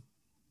kind of just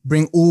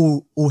bring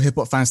all hip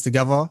hop fans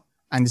together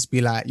and just be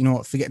like, you know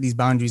what, forget these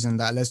boundaries and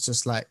that. Let's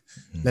just like,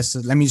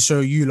 let me show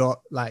you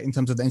lot, like in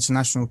terms of the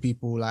international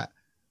people, like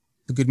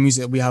the good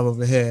music we have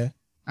over here,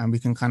 and we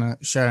can kind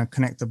of share and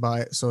connect about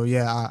it. So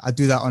yeah, I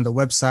do that on the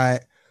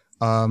website,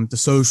 the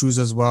socials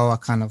as well. I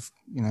kind of,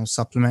 you know,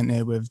 supplement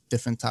it with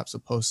different types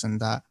of posts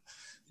and that.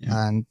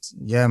 Yeah. And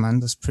yeah,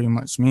 man, that's pretty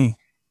much me.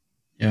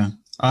 Yeah.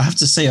 I have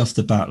to say off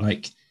the bat,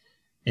 like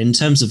in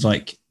terms of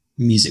like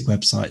music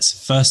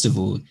websites, first of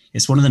all,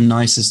 it's one of the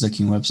nicest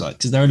looking websites,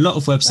 because there are a lot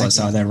of websites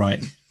out there,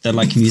 right, that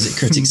like music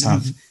critics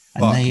have.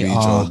 And they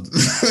are,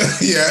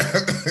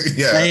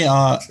 they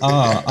are.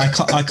 I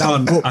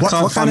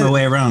can't find my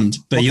way around.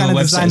 But your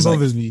website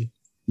bothers me.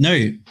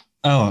 No,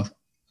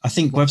 I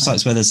think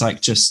websites where there's like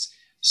just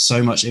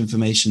so much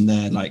information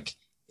there, like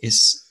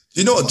it's.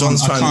 You know what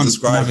John's trying to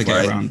describe,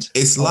 right? Around.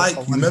 It's like,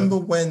 remember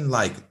when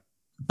like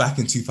back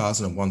in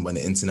 2001 when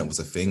the internet was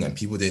a thing and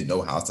people didn't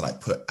know how to like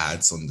put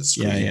ads on the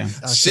screen,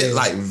 shit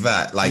like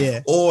that,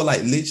 like or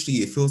like literally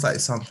it feels like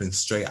something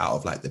straight out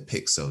of like the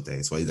Pixel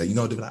days where, like, you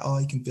know, they're like, oh,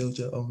 you can build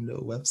your own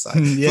little website.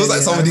 It feels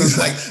like some of these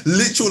like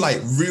literal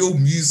like real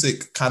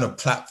music kind of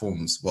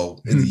platforms,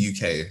 well, in the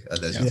UK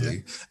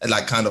allegedly, and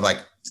like kind of like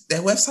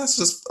their websites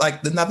just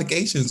like the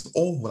navigation's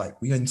all like,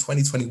 we are in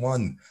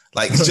 2021,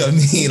 like, you know what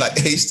I mean? Like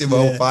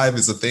HTML5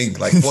 is a thing.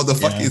 Like, what the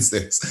fuck is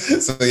this?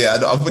 So yeah,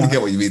 I really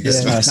get what you mean.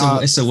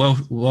 It's a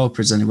well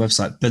presented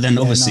website, but then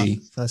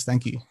obviously first,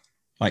 thank you.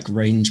 Like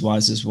range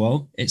wise as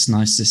well, it's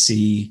nice to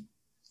see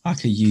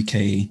like a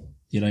UK,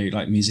 you know,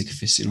 like music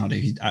aficionado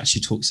who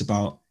actually talks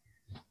about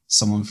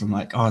someone from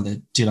like,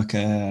 they do like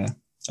a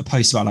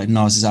post about like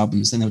Nas's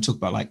albums, then they'll talk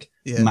about like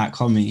Matt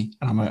Comey,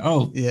 and I'm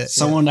like,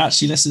 someone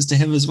actually listens to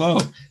him as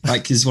well.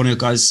 Like, is one of your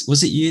guys,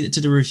 was it you that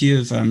did a review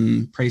of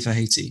Pray for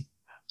Haiti?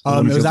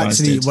 It was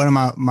actually one of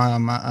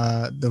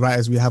my the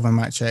writers we have on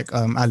Mic Check,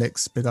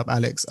 Alex, big up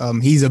Alex.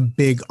 He's a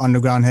big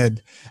underground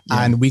head,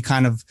 and we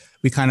kind of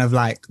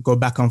like go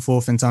back and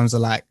forth in terms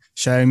of like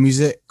sharing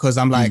music, because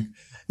I'm like,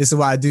 this is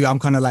what I do. I'm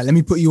kind of like, let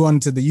me put you on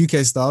to the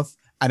UK stuff,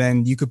 and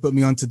then you could put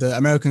me onto the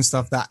American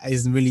stuff that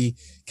isn't really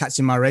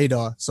catching my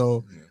radar.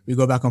 So we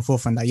go back and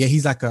forth on that. Yeah,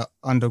 he's like a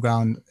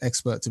underground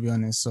expert, to be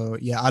honest. So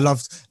yeah,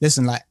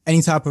 listen, like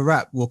any type of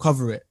rap, we'll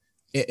cover it.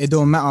 It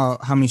don't matter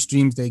how many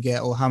streams they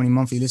get or how many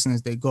monthly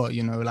listeners they got,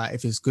 you know, like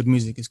if it's good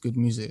music, it's good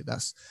music.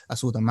 That's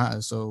all that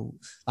matters. So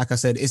like I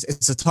said,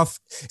 it's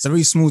a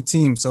really small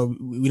team. So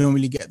we don't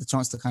really get the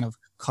chance to kind of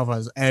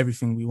cover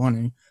everything we want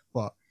to,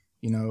 but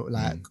you know,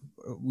 like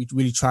we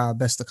really try our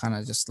best to kind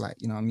of just like,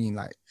 you know what I mean?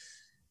 Like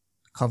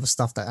cover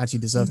stuff that actually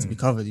deserve to be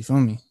covered. You feel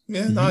me?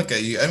 Yeah, no, I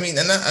get you. I mean,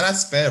 and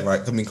that's fair,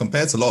 right? I mean,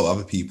 compared to a lot of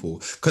other people,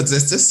 because there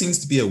just seems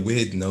to be a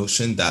weird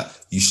notion that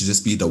you should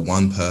just be the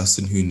one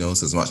person who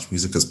knows as much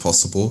music as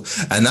possible.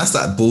 And that's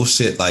that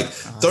bullshit. Like,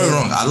 don't get me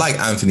wrong, I like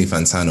Anthony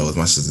Fantano as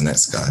much as the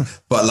next guy.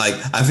 But like,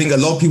 I think a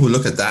lot of people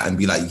look at that and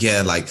be like,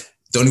 yeah, like,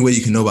 the only way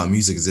you can know about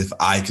music is if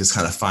I just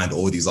kind of find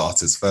all these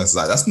artists first.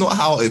 Like, that's not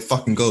how it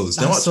fucking goes.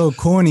 That's so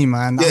corny,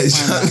 man.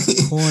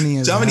 Corny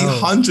as hell. How many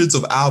hundreds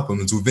of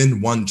albums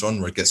within one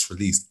genre gets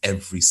released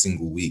every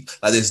single week?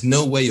 Like, there's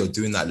no way you're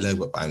doing that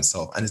legwork by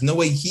himself, and there's no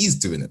way he's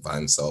doing it by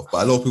himself.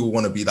 But a lot of people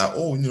want to be like,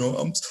 oh, you know,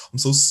 I'm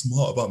so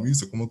smart about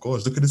music. Oh my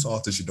gosh, look at this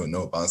artist you don't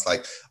know about. It's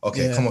like,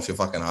 okay, come off your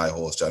fucking high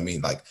horse. Do you know what I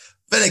mean? Like,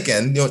 then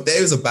again, you know,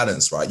 there is a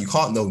balance, right? You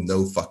can't know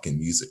no fucking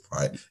music,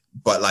 right?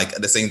 But like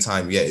at the same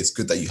time, yeah, it's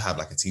good that you have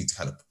like a team to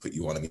kind of put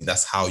you on. I mean,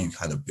 that's how you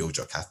kind of build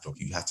your catalog.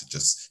 You have to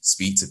just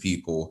speak to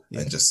people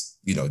and just,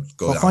 you know,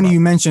 go. Well, funny you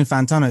mentioned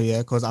Fantano,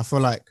 because I feel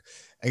like,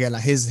 again,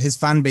 like his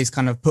fan base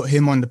kind of put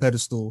him on the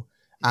pedestal,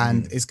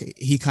 and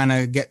he kind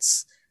of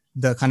gets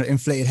the kind of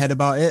inflated head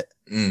about it.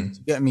 You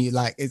get me?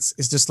 Like it's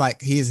just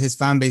like his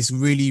fan base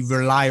really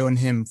rely on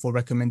him for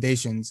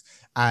recommendations,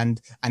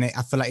 and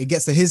I feel like it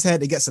gets to his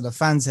head, it gets to the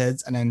fans'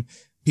 heads, and then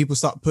people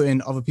start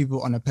putting other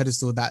people on a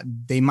pedestal that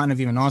they might not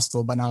have even asked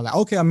for, but now like,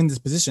 okay, I'm in this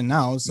position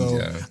now, so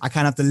I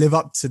kind of have to live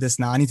up to this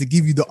now. I need to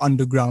give you the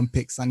underground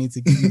picks. I need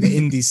to give you the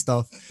indie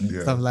stuff,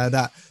 stuff like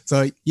that.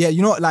 So yeah,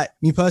 you know, like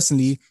me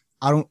personally,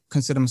 I don't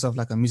consider myself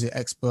like a music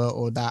expert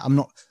or that. I'm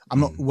not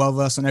well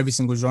versed on every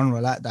single genre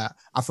like that.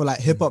 I feel like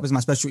hip hop is my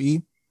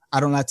specialty. I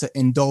don't like to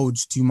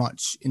indulge too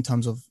much in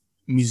terms of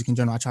music in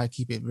general. I try to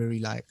keep it very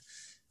like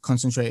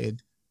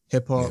concentrated.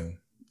 Hip hop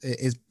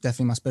is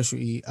definitely my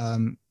specialty.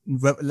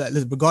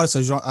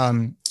 Regardless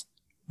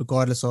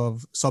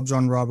of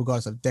subgenre,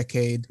 regardless of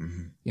decade,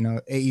 you know,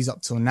 80s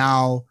up till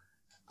now,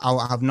 I'll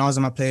have Nas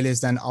on my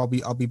playlist, then I'll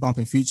be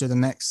bumping Future the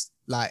next.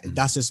 Like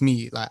that's just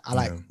me. Like I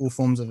like all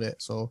forms of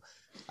it. So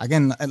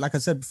again, like I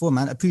said before,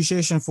 man,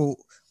 appreciation for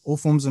all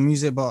forms of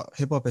music, but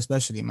hip hop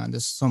especially, man.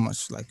 There's so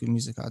much like good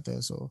music out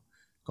there, so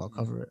gotta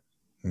cover it.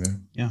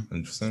 Yeah,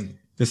 100%.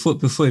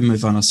 Before we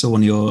move on, I saw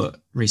one of your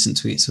recent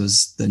tweets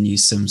was the new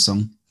Sim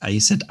song. You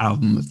said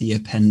album of the year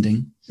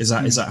pending. Is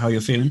that how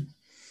you're feeling?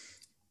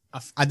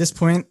 At this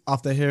point,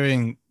 after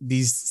hearing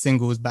these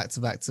singles back to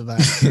back to back,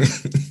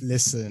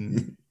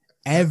 listen,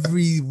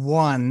 every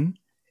one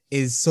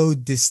is so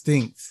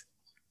distinct.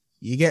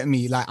 You get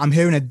me? Like I'm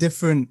hearing a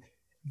different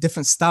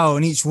style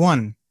in each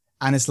one,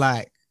 and it's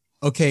like,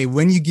 okay,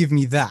 when you give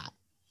me that,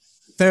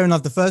 fair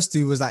enough. The first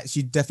two was like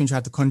she definitely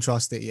tried to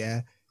contrast it,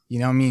 yeah. You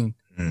know what I mean?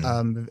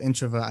 With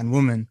introvert and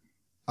woman.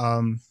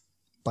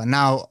 But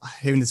now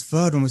hearing this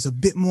third one was a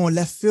bit more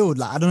left field.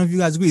 Like I don't know if you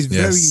guys agree.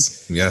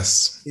 It's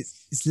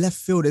it's left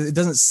field. It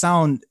doesn't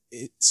sound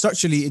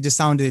structurally. It just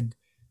sounded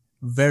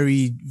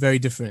very, very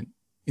different.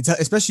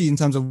 Especially in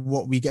terms of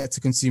what we get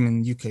to consume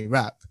in UK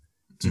rap.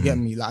 Do you get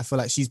me? Like I feel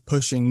like she's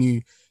pushing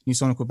new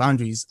sonical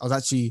boundaries. I was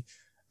actually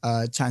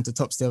chatting to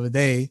Tops the other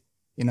day.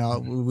 You know,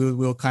 we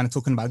were kind of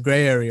talking about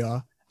Grey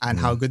Area and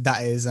how good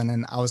that is, and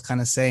then I was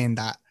kind of saying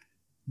that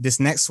this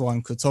next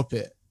one could top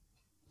it.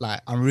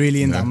 Like I'm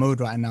really in that mode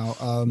right now.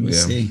 We'll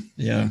see.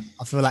 Yeah,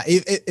 I feel like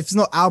if it's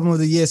not album of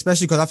the year,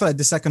 especially because I feel like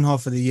the second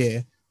half of the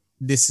year,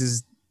 this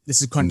is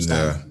crunch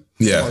time.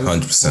 Yeah,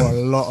 100%. For a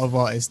lot of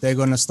artists, they're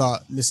gonna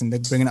start. Listen, they're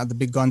bringing out the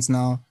big guns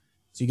now.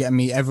 So you get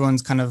me?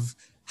 Everyone's kind of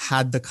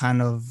had the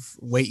kind of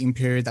waiting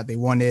period that they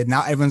wanted.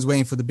 Now everyone's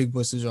waiting for the big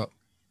boys to drop.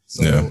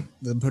 So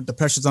the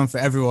pressure's on for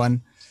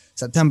everyone.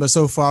 September's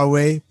so far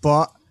away,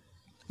 but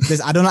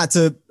I don't like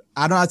to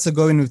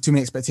go in with too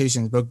many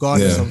expectations,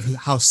 regardless of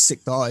how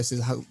sick the artist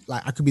is. How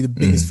like I could be the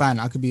biggest fan,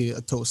 I could be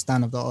a total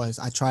stan of the artist.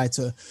 I try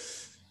to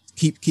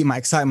keep my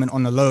excitement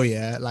on the low,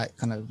 like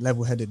kind of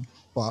level-headed.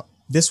 But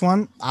this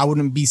one, I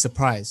wouldn't be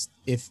surprised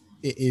if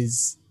it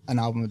is an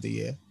album of the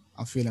year.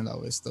 I'm feeling that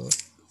way still.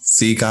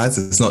 See, guys,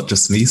 it's not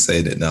just me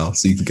saying it now,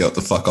 so you can get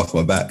the fuck off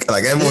my back.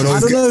 Like everyone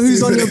else. I don't know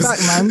who's on your back,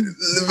 man.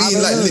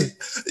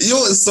 You know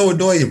what's so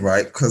annoying,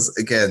 right? Because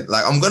again,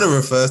 like I'm gonna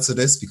refer to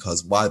this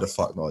because why the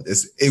fuck not?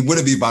 It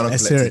wouldn't be Vinyl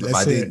Collective if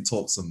I didn't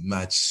talk some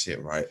mad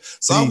shit, right?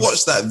 So I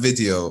watched that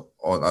video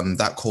on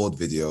that Chord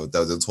video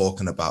that they're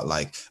talking about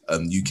like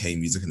UK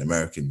music and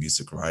American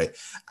music, right?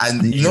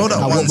 And you know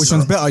that one. Which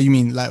one's better? You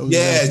mean like? And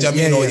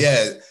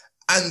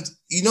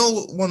you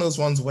know one of those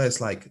ones where it's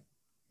like.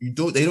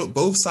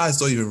 Both sides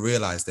don't even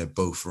realize they're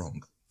both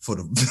wrong for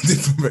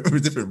the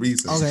different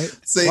reasons. Okay.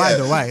 So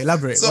why?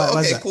 Elaborate. So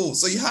why cool.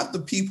 So you have the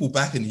people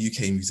back in the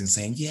UK music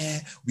saying, yeah,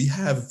 we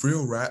have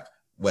real rap,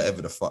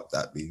 whatever the fuck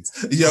that means.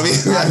 You know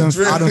what I mean?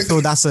 I don't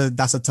feel that's a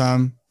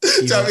term. Do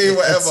you know what I mean?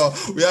 Whatever.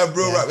 We have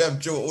real rap, we have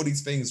drill, all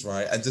these things,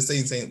 right? And just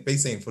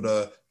saying for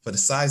the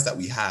size that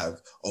we have,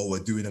 we're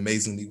doing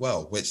amazingly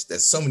well, which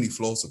there's so many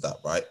flaws with that,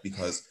 right?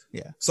 Because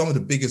some of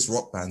the biggest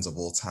rock bands of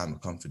all time have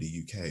come from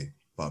the UK.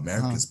 But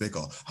America's bigger.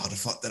 How the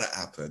fuck did that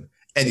happen?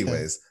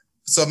 Anyways,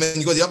 so I mean,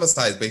 you got the other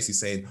side basically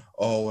saying,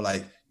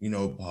 but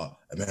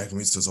American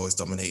music is always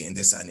dominating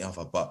this and the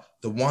other. But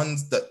the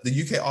ones that the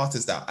UK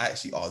artists that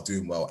actually are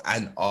doing well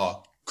and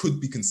could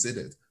be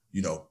considered,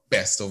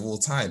 best of all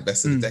time,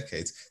 best of the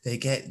decades, they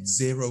get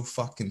zero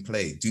fucking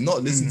play. Do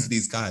not listen to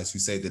these guys who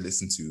say they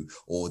listen to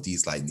all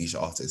these like niche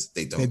artists.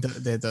 They don't.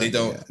 They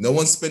don't. Yeah. No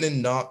one's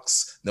spinning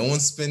Nux. No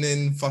one's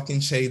spinning fucking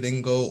Shay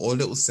Lingo or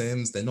Little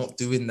Sims. They're not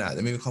doing that.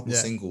 They made a couple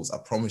singles, I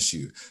promise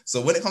you.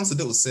 So when it comes to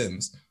Little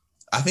Sims,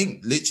 I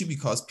think literally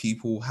because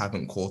people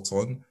haven't caught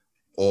on,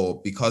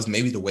 or because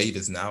maybe the wave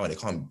is now and they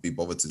can't be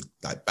bothered to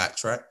like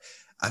backtrack.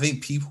 I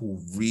think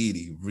people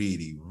really,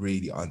 really,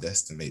 really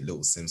underestimate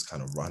Little Sim's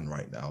kind of run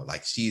right now.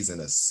 Like she's in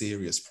a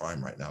serious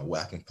prime right now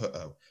where I can put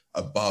her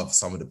above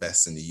some of the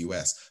best in the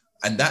US.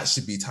 And that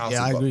should be touted.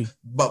 Yeah, I agree.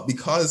 But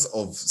because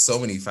of so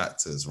many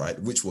factors, right,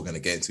 which we're going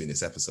to get into in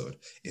this episode,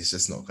 it's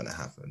just not going to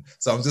happen.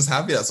 So I'm just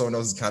happy that someone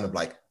else is kind of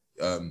like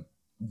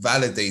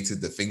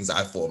validated the things that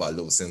I thought about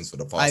Little Sims for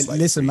the past.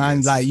 Listen,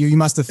 man, like you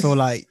must have felt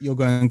like you're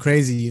going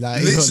crazy.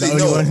 Like literally,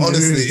 no,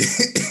 honestly,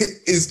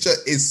 it's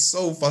is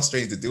so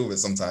frustrating to deal with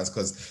sometimes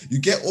because you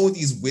get all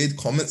these weird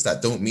comments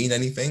that don't mean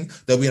anything.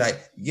 They'll be like,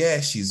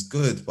 yeah, she's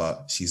good,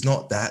 but she's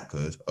not that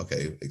good.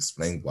 Okay,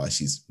 explain why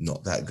she's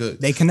not that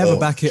good. They can never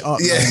back it up.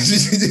 Yeah,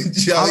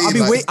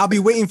 I'll be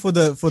waiting for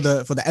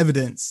the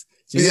evidence.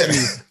 Do you get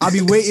me? I'll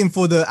be waiting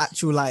for the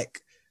actual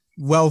like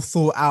well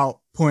thought out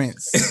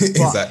points.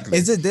 Exactly.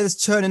 Is it they're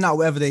just churning out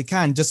whatever they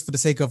can just for the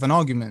sake of an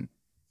argument?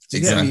 Do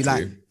you get me?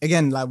 Like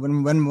again, like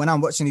when I'm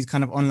watching these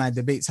kind of online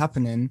debates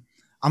happening,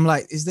 I'm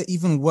like, is that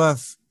even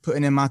worth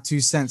putting in my 2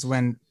 cents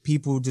when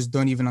people just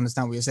don't even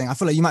understand what you're saying? I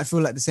feel like you might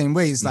feel like the same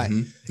way. It's like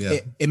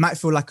it might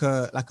feel like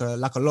a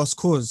lost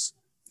cause.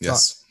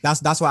 Yes. But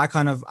that's why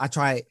I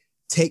try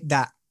take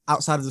that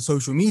outside of the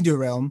social media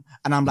realm,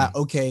 and I'm like,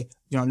 okay,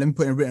 let me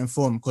put it in written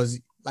form, because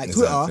like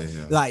Twitter,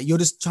 like you're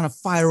just trying to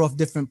fire off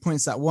different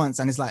points at once,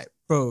 and it's like,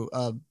 bro,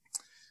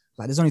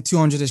 like there's only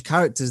 200-ish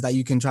characters that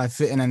you can try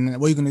fit in, and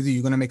what you're gonna do,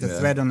 you're gonna make a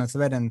thread on a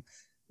thread and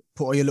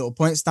put all your little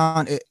points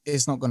down.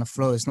 It's not gonna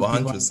flow. It's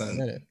not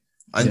 100%.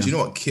 And you know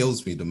what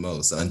kills me the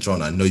most? And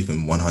John, I know you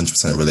can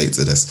 100% relate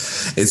to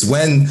this. It's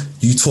when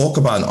you talk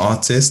about an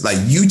artist, like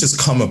you just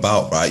come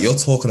about, right? You're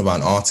talking about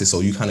an artist,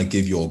 or you kind of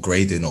give your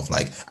grading of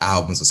like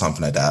albums or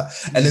something like that.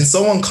 And then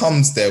someone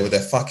comes there with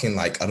their fucking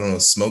like, I don't know,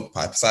 smoke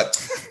pipe. It's like,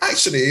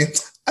 actually,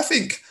 I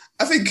think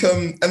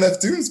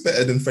MF Doom's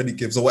better than Freddie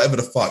Gibbs or whatever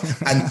the fuck.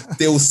 And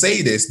they'll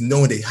say this,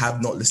 no, they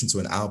have not listened to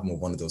an album of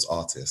one of those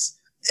artists.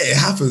 It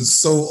happens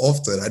so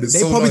often. And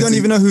they probably don't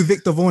even know who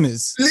Victor Vaughn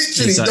is.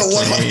 Literally,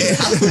 it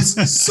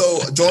happens so.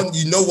 John,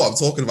 you know what I'm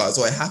talking about.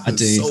 So it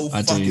happens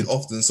fucking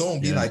often. Someone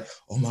will be like,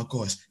 "Oh my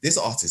gosh, this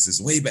artist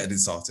is way better than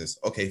this artist."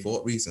 Okay, for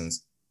what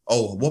reasons?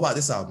 Oh, what about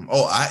this album?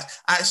 Oh, I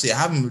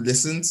haven't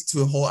listened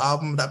to a whole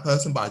album of that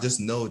person, but I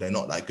just know they're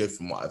not that good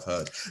from what I've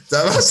heard.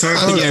 I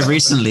saw a video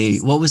recently.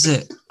 What was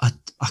it? I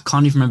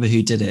can't even remember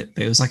who did it,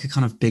 but it was like a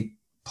kind of big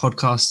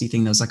podcasty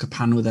thing. There was like a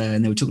panel there,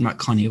 and they were talking about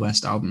Kanye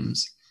West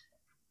albums.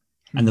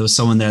 And there was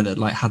someone there that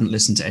like hadn't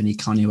listened to any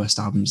Kanye West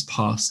albums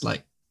past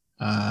like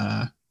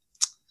what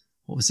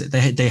was it?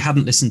 They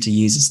hadn't listened to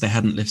Yeezus. They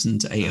hadn't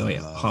listened to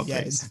 808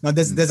 Heartbreaks. Yeah, no,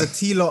 there's a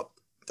T-Lop,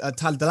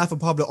 The Life of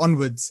Pablo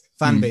Onwards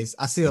fan base.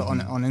 I see it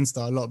on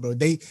Insta a lot, bro.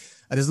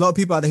 There's a lot of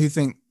people out there who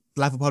think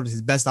The Life of Pablo is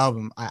his best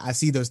album. I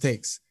see those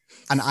takes,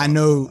 and I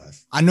know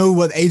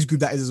what age group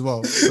that is as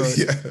well. So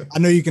I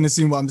know you can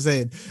assume what I'm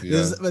saying.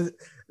 Yeah.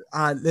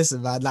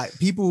 Listen, man. Like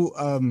people,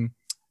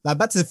 like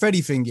back to the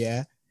Freddie thing,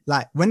 yeah.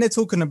 Like when they're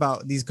talking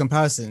about these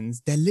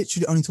comparisons, they're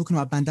literally only talking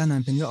about Bandana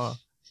and Pinata.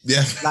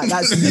 Yeah, like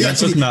that's they're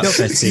talking about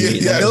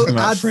Fetty. They're talking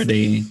about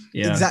Freddie.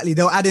 Yeah, exactly.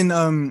 They'll add in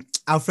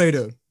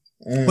Alfredo,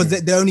 but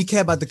they only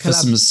care about the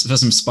collab for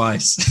some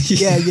spice.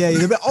 yeah.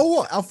 They'll be, oh,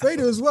 what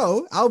Alfredo as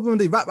well?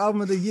 Rap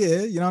album of the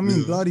year. You know what I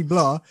mean? Blah de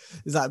blah.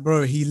 It's like,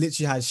 bro, he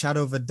literally had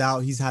Shadow of a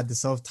Doubt. He's had the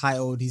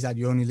self-titled. He's had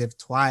You Only Live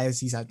Twice.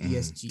 He's had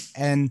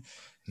ESGN.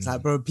 It's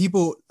like, bro,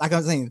 people, like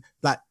I'm saying,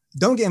 like,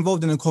 don't get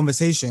involved in a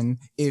conversation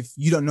if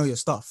you don't know your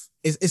stuff.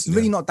 It's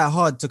really not that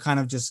hard to kind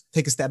of just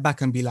take a step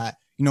back and be like,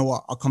 you know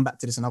what, I'll come back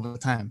to this another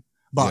time.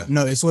 But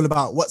no, it's all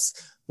about what's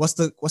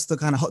the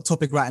kind of hot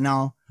topic right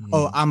now.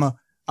 Oh, I'm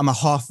a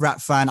half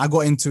rap fan. I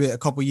got into it a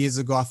couple years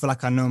ago. I feel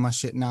like I know my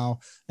shit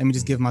now. Let me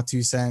just give my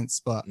 2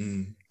 cents. But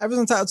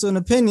everyone's entitled to an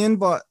opinion,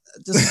 but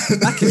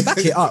just back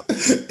it up.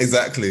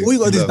 Exactly. All you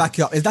gotta do is back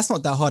it up. That's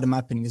not that hard in my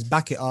opinion. Is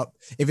back it up.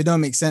 If it don't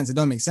make sense, it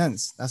don't make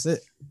sense. That's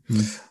it.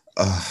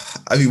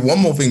 I mean, one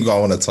more thing I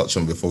want to touch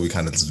on before we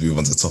kind of just move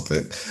on to the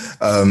topic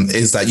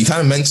is that you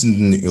kind of mentioned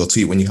in your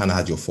tweet when you kind of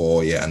had your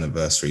 4-year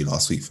anniversary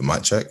last week for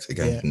Mic Check.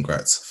 Again,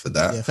 congrats for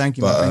that. Yeah, thank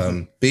you.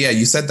 But yeah,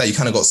 you said that you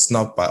kind of got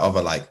snubbed by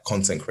other like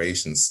content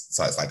creation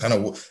sites. Like, kind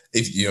of,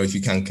 if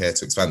you can care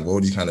to expand, what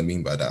would you kind of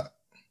mean by that?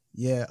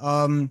 Yeah,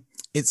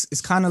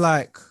 it's kind of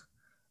like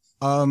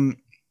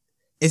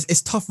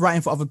it's tough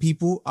writing for other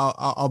people.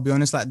 I'll be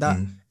honest like that.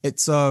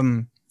 It's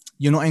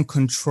you're not in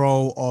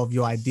control of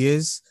your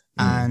ideas.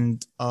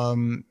 And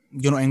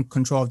you're not in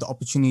control of the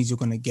opportunities you're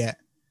going to get.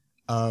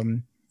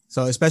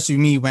 So especially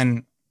me,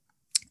 when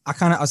I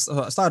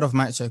started off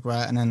Mic Check,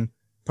 right? And then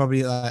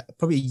probably a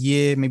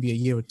year, maybe a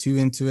year or two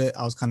into it,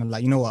 I was kind of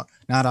like, you know what?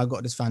 Now that I've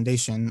got this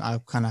foundation, I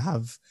kind of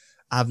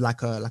have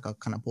like a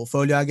kind of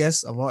portfolio, I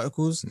guess, of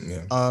articles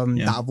that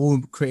I've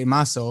all created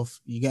myself.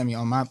 You get me,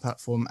 on my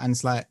platform. And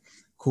it's like,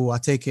 cool, I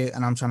take it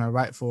and I'm trying to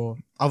write for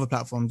other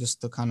platforms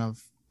just to kind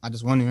of, I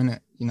just want to,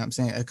 innit? You know what I'm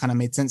saying? It kind of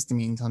made sense to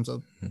me in terms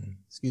of,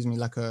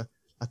 like a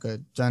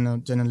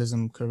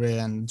journalism career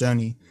and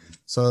journey.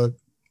 So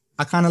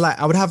I kind of like,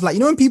 I would have like, you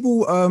know, when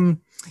people,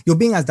 you're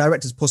being as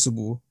direct as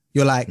possible.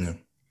 You're like,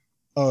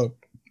 oh,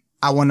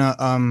 I want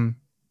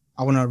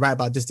to write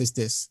about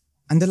this.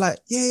 And they're like,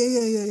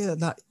 yeah.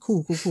 Like,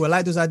 cool. I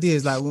like those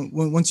ideas. Like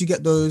once you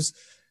get those,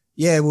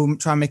 we'll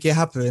try and make it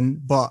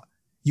happen. But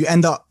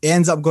it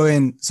ends up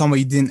going somewhere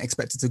you didn't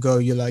expect it to go.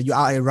 You're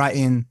out here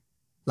writing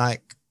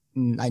like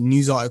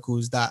news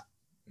articles that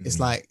it's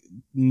like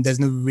there's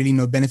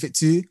no benefit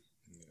to,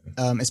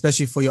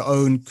 especially for your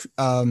own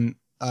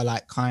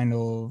like kind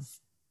of.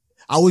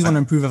 I always want to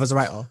improve as a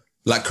writer.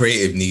 Like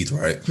creative need,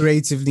 right?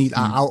 Creative need.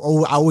 I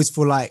always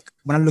feel like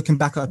when I'm looking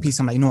back at a piece,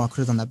 I'm like, I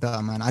could have done that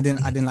better, man. I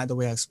didn't like the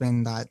way I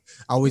explained that.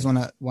 I always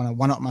wanna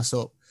one up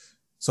myself.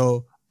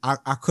 So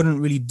I couldn't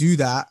really do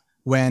that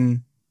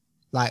when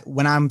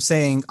I'm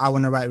saying I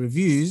want to write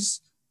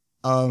reviews,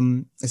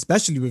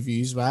 especially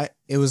reviews, right?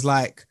 It was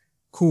like,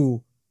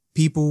 cool.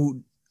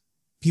 People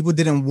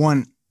didn't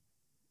want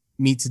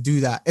me to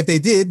do that. If they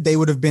did, they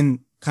would have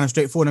been kind of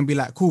straightforward and be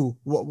like, cool,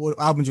 what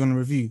album do you want to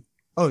review?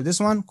 Oh, this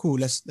one? Cool,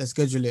 let's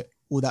schedule it,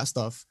 all that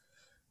stuff.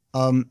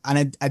 And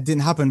it didn't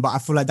happen, but I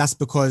feel like that's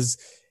because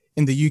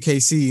in the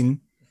UK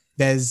scene,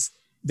 there's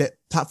that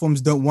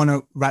platforms don't want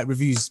to write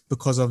reviews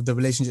because of the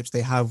relationships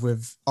they have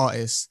with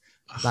artists.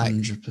 Like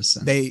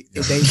 100%.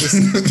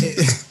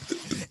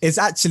 It's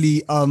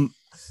actually I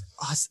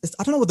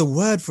don't know what the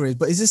word for it is,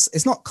 but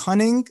it's not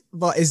cunning,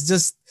 but it's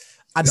just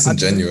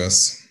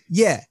Disingenuous.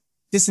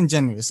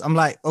 Disingenuous. I'm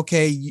like,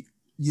 okay,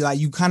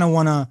 you kind of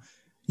wanna,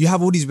 you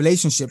have all these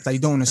relationships that you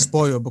don't want to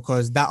spoil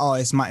because that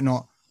artist might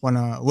not want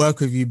to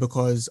work with you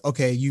because,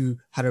 okay, you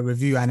had a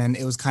review and then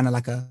it was kind of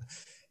like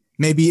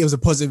maybe it was a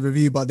positive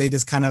review, but they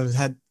just kind of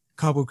had a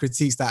couple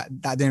critiques that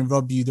didn't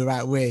rub you the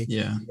right way.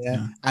 Yeah.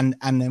 And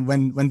then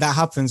when that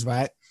happens,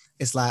 right,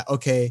 it's like,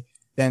 okay,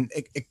 then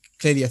it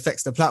clearly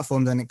affects the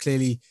platform, then it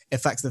clearly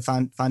affects the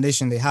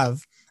foundation they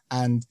have.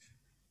 And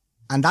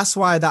that's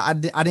why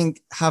that I didn't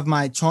have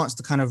my chance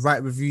to kind of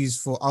write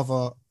reviews for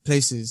other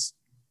places.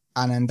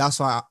 And then that's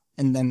why,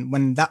 and then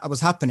when that was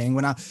happening,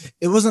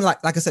 it wasn't like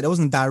I said, it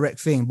wasn't a direct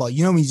thing, but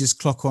when you just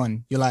clock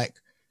on, you're like,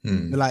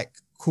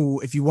 cool.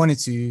 If you wanted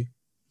to,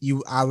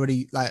 I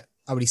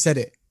already said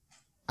it.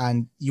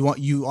 And you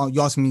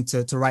asked me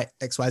to write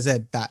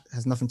XYZ that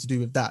has nothing to do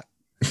with that.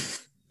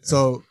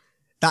 So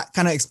that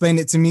kind of explained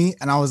it to me.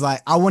 And I was like,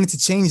 I wanted to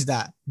change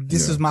that.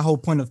 This was my whole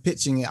point of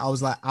pitching it. I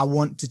was like, I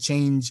want to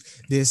change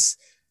this.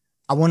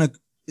 I want to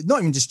not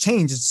even just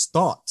change, just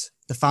start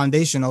the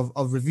foundation of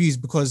reviews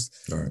because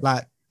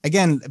like,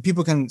 again,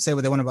 people can say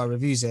what they want about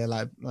reviews here,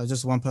 like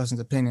just one person's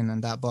opinion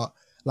and that. But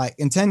like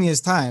in 10 years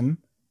time,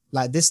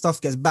 like this stuff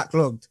gets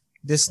backlogged.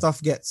 This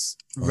stuff gets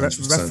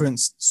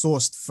referenced,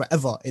 sourced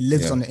forever. It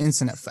lives on the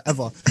internet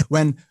forever.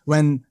 When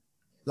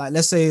like,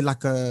 let's say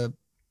like I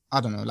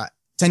don't know, like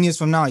 10 years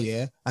from now,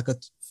 like a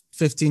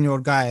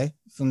 15-year-old guy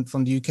from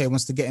the UK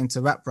wants to get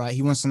into rap, right?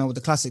 He wants to know what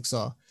the classics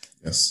are.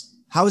 Yes.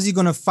 How is he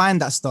going to find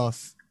that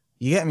stuff?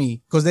 You get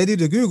me? Because they do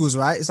the Googles,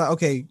 right? It's like,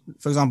 okay,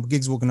 for example,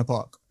 Gigs Walk in the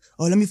Park.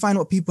 Oh, let me find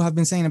what people have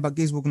been saying about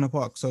Gigs Walk in the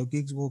Park. So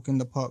Gigs Walk in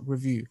the Park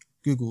review,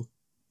 Google,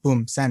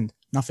 boom, send,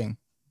 nothing.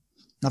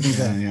 Nothing's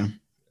there. Yeah.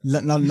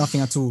 Nothing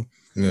at all.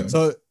 Yeah.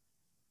 So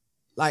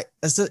like,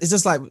 it's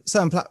just like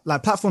certain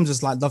platforms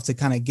just like love to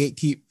kind of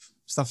gatekeep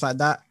stuff like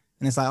that.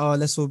 And it's like, oh,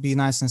 let's all be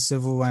nice and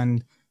civil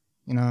and,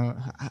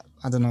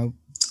 I don't know,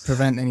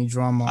 prevent any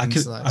drama. I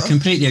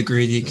completely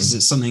agree with you because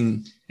it's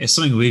something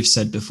we've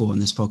said before in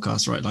this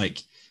podcast, right?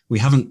 Like we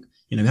haven't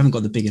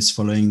got the biggest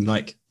following,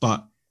 like,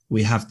 but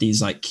we have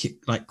these like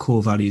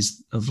core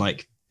values of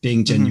like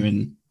being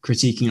genuine,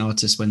 critiquing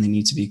artists when they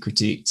need to be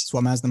critiqued. It's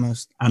what matters the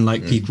most. And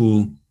like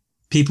people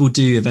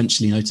do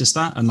eventually notice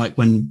that. And like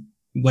when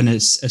a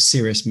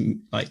serious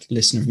like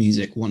listener of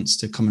music wants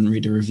to come and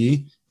read a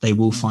review, they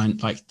will find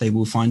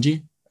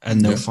you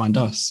and they'll find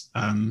us.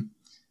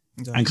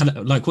 Exactly. And kind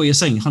of like what you're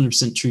saying,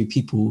 100% true.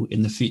 People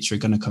in the future are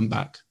going to come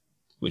back,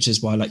 which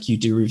is why like you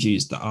do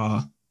reviews that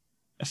are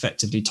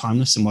effectively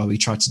timeless and why we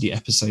try to do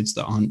episodes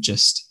that aren't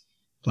just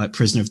like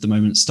prisoner of the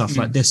moment stuff.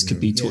 Like this could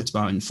be talked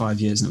about in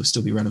 5 years and it will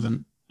still be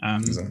relevant.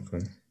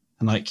 Exactly.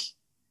 And like,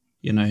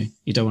 you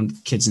don't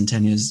want kids in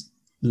 10 years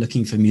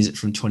looking for music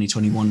from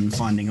 2021 and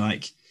finding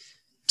like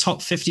top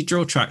 50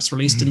 drill tracks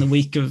released in the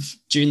week of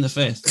June the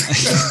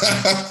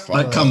 5th.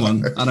 Like, come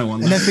on, I don't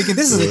want that. And they're thinking,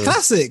 this is a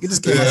classic. It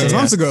just came out 6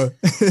 months ago.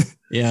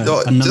 Yeah,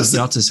 and none of the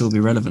artists will be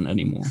relevant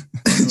anymore.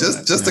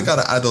 just to kind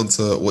of add on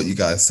to what you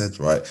guys said,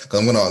 right? Because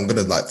I'm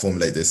gonna like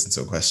formulate this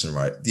into a question,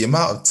 right? The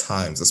amount of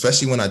times,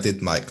 especially when I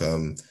did like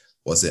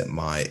was it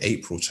my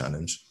April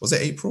challenge? Was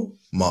it April?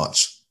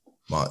 March.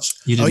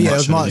 You did it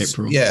was March.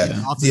 April. Yeah.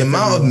 The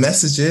amount of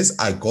messages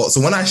I got.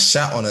 So when I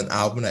shat on an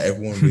album that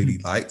everyone really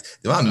liked,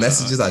 the amount of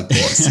messages I got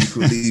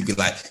secretly be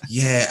like,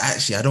 yeah,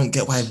 actually, I don't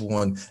get why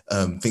everyone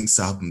thinks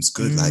the album's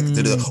good. Like,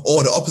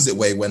 or the opposite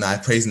way, when I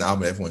praise an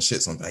album, everyone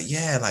shits on. Like,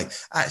 yeah, like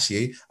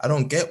actually, I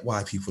don't get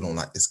why people don't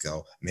like this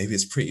girl. Maybe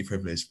it's pretty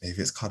privilege. Maybe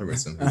it's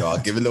colorism. I'll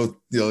give a little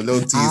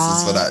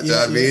teasers for that. Do you know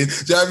what I mean?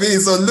 Do you know what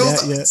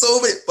I mean? So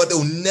so many, but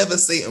they'll never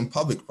say it in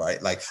public,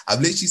 right? Like I've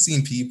literally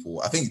seen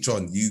people. I think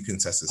John, you can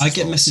test this. I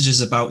get messages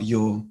about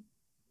your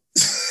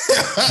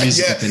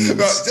music opinions.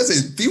 Bro,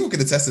 just people can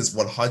attest this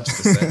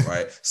 100%,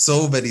 right?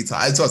 So many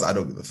times. I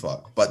don't give a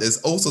fuck. But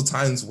there's also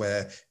times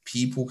where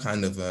people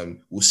kind of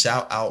will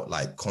shout out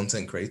like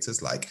content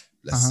creators, like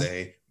let's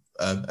say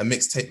a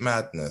mixtape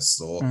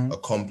madness or a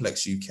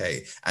complex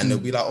UK, and they'll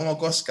be like, oh my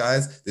gosh,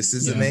 guys, this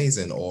is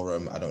amazing. Or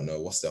I don't know,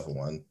 what's the other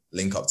one?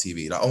 Link Up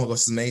TV, like, oh my gosh,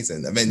 it's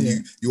amazing. And then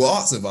you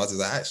ask them about it,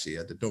 like, actually,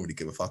 I don't really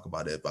give a fuck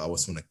about it, but I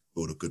just want to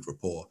build a good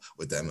rapport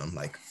with them. I'm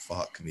like,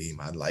 fuck me,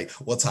 man. Like,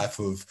 what type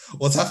of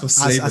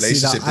slave relationship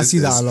is this? I see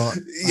that a lot.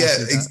 Yeah,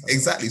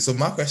 exactly. So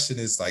my question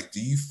is, like, do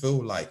you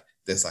feel like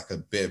there's like a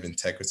bit of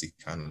integrity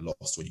kind of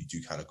lost when you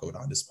do kind of go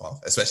down this path,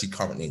 especially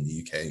currently in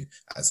the UK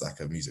as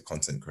like a music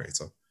content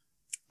creator?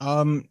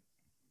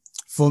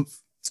 For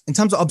in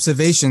terms of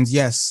observations,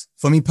 yes.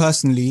 For me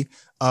personally,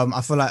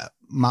 I feel like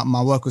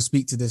my work will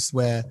speak to this,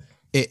 where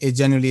it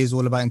generally is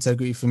all about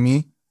integrity for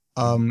me.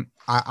 I'm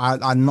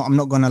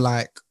not gonna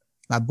like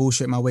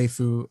bullshit my way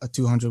through a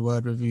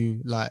 200-word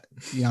review, like,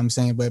 you know what I'm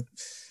saying, where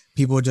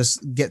people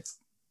just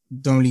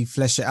don't really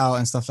flesh it out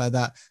and stuff like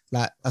that.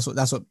 Like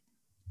that's what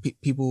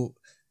people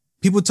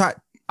try.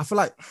 I feel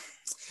like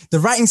the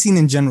writing scene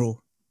in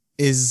general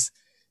is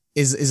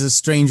a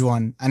strange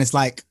one, and it's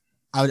like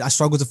I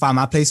struggle to find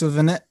my place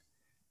within it,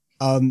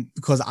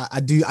 because I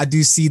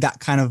do see that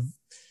kind of,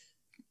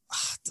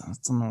 I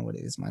don't know what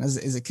it is, man.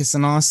 Is it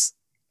kissing ass?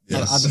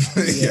 Yes.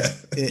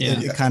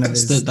 It kind of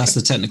is. That's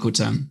the technical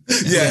term.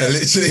 Yeah,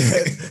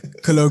 literally.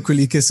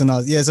 Colloquially kissing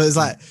us. Yeah, so it's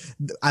like,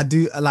 I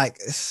do like,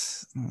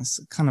 it's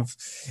kind of,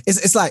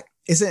 it's like,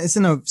 it's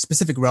in a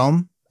specific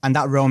realm, and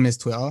that realm is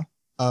Twitter.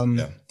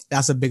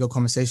 That's a bigger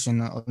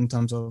conversation in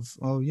terms of,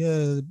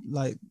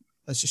 like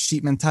a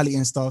sheep mentality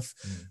and stuff.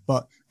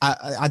 But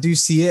I do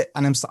see it,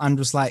 and I'm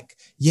just like,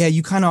 yeah,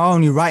 you kind of are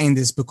only writing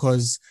this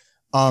because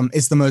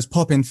it's the most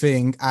popping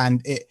thing,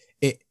 and it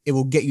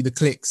will get you the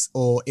clicks,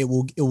 or it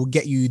will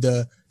get you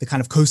the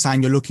kind of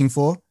cosign you're looking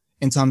for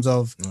in terms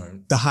of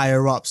the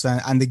higher ups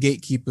and the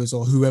gatekeepers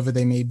or whoever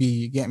they may be.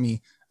 You get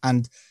me?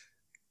 And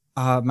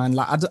man,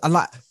 like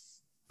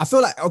I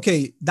feel like,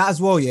 okay, that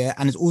as well, yeah.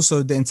 And it's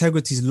also the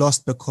integrity is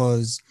lost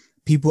because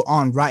people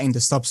aren't writing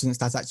the substance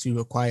that's actually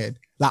required.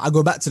 Like, I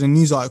go back to the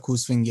news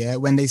articles thing, yeah.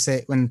 When there's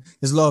a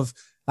lot of,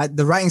 like,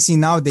 the writing scene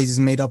nowadays is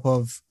made up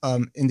of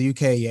in the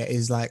UK, yeah,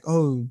 is like,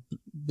 oh,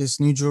 this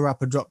new drill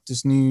rapper dropped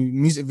this new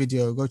music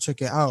video, go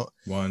check it out.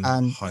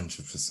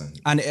 100%.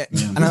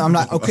 And I'm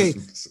like, okay,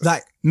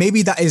 like,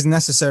 maybe that is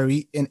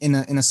necessary in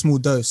a small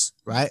dose,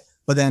 right?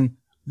 But then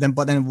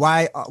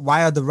why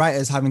are the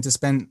writers having to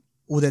spend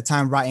all their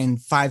time writing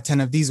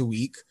 5-10 of these a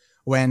week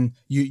when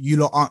you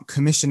lot aren't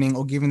commissioning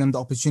or giving them the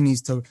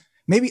opportunities to?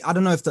 Maybe, I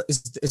don't know if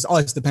it's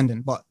artist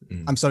dependent, but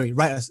I'm sorry,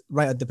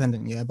 writer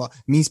dependent, yeah. But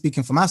me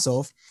speaking for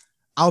myself,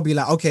 I'll be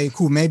like, okay,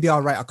 cool, maybe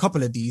I'll write a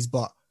couple of these,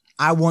 but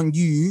I want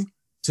you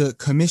to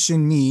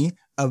commission me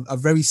a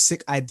very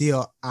sick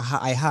idea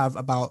I have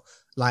about,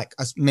 like,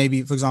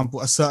 maybe, for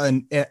example, a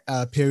certain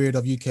period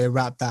of UK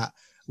rap that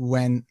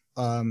when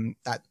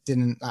that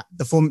didn't, like,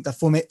 the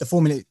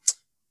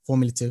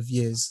formative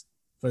years,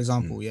 for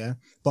example, yeah.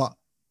 But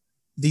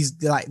these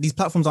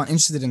platforms aren't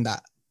interested in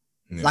that.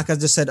 Yeah. Like I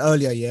just said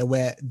earlier, yeah,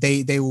 where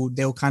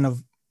they'll kind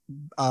of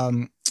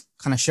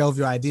shelve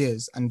your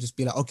ideas and just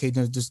be like, okay,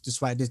 no,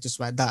 just write this, just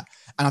write that.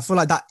 And I feel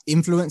like that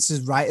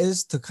influences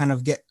writers to kind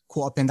of get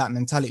caught up in that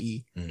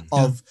mentality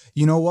of,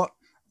 you know what,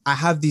 I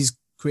have these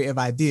creative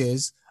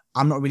ideas,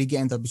 I'm not really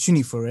getting the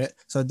opportunity for it.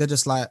 So they're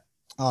just like,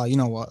 oh, you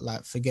know what,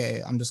 like, forget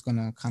it. I'm just going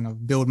to kind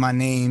of build my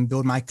name,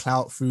 build my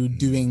clout through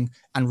doing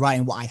and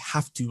writing what I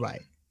have to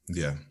write.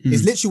 Yeah.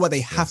 It's literally what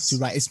they have to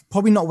write. It's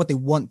probably not what they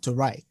want to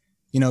write.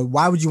 You know,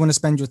 why would you want to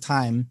spend your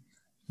time,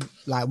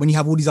 like, when you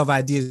have all these other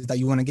ideas that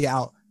you want to get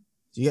out?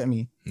 Do you get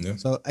me? Yeah.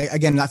 So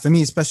again, like, for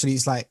me especially,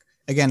 it's like,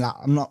 again, like,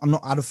 I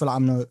don't feel like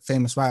I'm no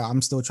famous writer.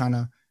 I'm still trying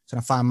to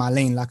find my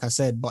lane, like I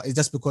said. But it's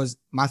just because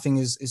my thing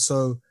is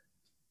so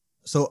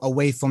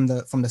away from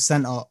the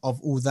center of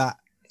all that,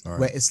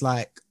 where it's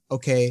like,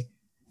 okay,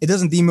 it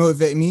doesn't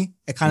demotivate me.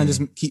 It kind of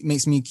just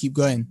makes me keep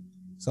going.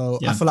 So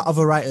I feel like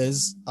other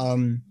writers,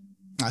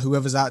 like,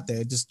 whoever's out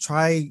there, just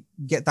try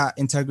get that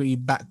integrity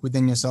back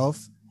within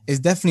yourself. It's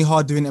definitely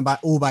hard doing it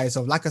all by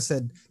yourself. Like I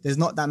said, there's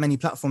not that many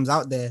platforms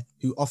out there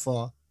who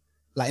offer,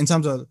 like, in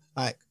terms of,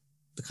 like,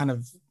 the kind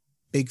of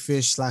big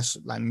fish /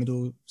 like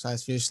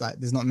middle-sized fish, like,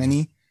 there's not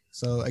many.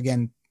 So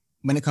again,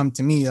 when it comes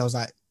to me, I was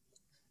like,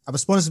 a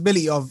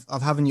responsibility of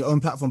having your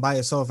own platform by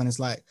yourself, and it's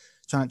like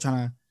trying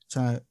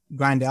to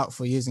grind it out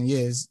for years and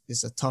years.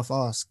 It's a tough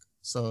ask.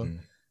 So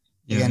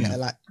again,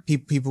 like,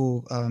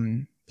 people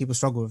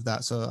struggle with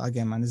that. So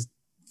again, man, there's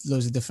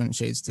loads of different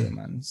shades to it,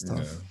 man. It's tough.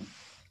 Yeah.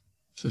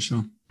 For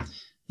sure.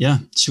 Yeah.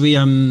 Should we,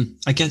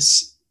 I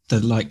guess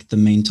the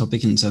main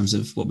topic in terms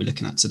of what we're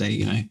looking at today,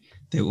 you know,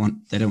 they don't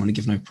want to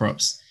give no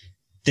props.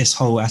 This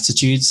whole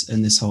attitudes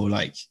and this whole,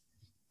 like,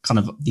 kind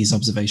of these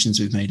observations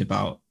we've made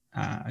about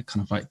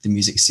kind of like the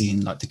music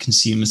scene, like the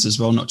consumers as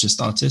well, not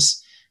just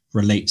artists,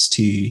 relates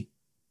to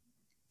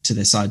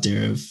this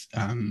idea of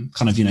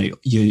kind of, you know,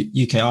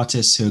 UK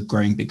artists who are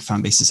growing big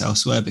fan bases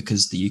elsewhere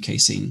because the UK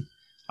scene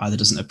either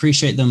doesn't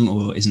appreciate them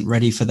or isn't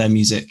ready for their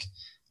music.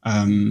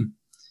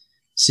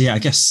 So yeah, I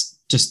guess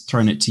just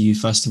throwing it to you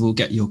first of all,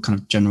 get your kind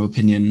of general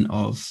opinion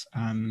of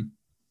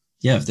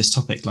of this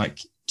topic. Like,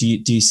 do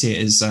you see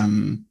it as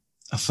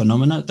a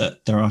phenomena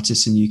that there are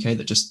artists in the UK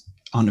that just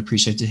aren't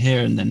appreciated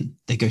here, and then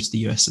they go to the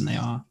US and they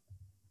are.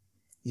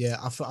 Yeah,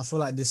 I feel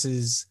like this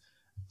is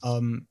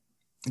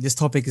this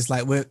topic is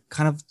like we're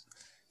kind of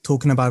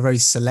talking about a very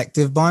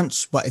selective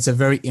bunch, but it's a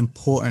very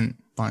important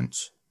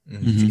bunch.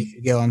 Mm-hmm. If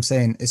you get what I'm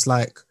saying, it's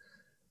like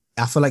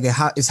I feel like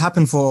it's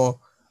happened for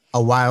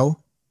a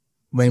while.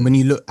 When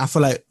you look, I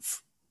feel like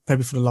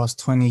probably for the last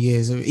 20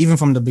 years, even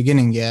from the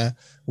beginning, yeah,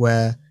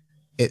 where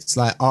it's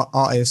like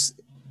artists,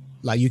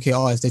 like UK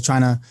artists,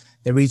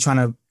 they're really trying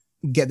to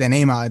get their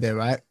name out of there,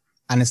 right?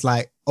 And it's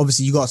like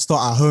obviously you got to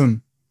start at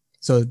home,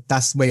 so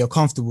that's where you're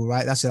comfortable,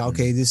 right? That's it.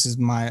 Okay, this is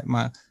my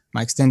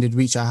extended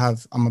reach.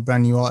 I'm a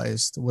brand new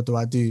artist. What do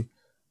I do?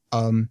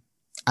 And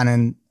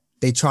then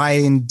they try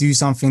and do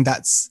something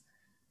that's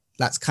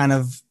kind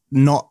of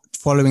not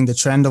following the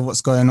trend of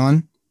what's going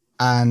on,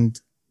 and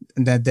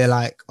then they're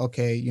like,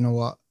 okay, you know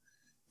what?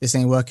 This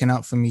ain't working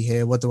out for me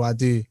here. What do I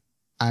do?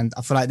 And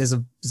I feel like there's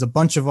a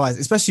bunch of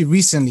artists, especially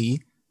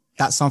recently,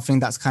 that's something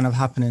that's kind of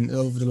happening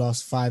over the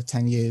last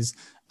 5-10 years.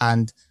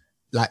 And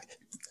like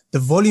the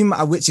volume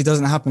at which it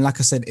doesn't happen, like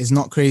I said, is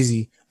not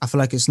crazy. I feel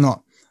like it's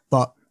not,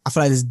 but I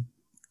feel like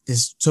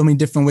there's so many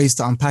different ways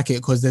to unpack it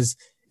because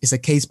it's a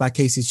case by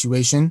case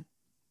situation.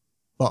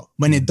 But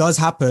when it does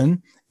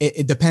happen,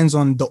 it depends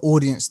on the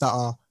audience that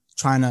are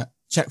trying to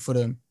check for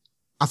them.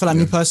 I feel like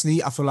me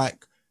personally, I feel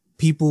like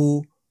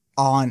people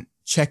aren't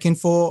checking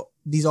for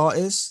these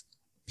artists.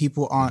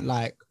 People aren't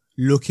like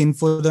looking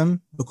for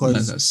them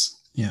because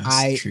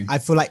I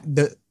feel like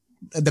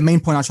the main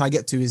point I try to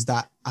get to is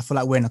that I feel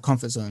like we're in a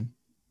comfort zone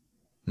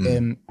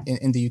in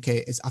the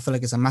UK. I feel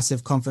like it's a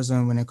massive comfort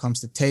zone when it comes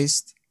to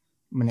taste,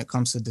 when it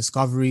comes to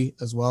discovery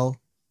as well.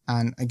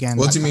 And again,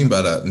 what do you mean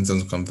by that in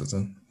terms of comfort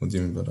zone? What do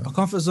you mean by that? A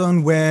comfort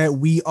zone where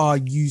we are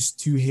used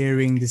to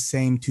hearing the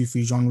same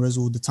 2-3 genres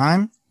all the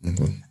time.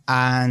 Mm-hmm.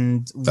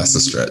 And that's a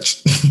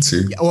stretch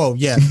too. Yeah, well,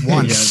 yeah,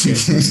 one.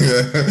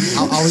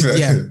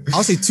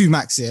 I'll say 2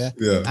 max. Yeah.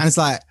 And it's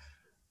like,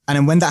 and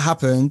then when that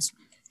happens,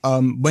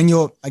 when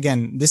you're,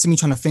 again, this is me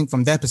trying to think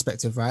from their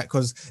perspective, right?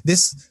 Because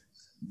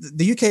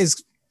the UK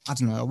is, I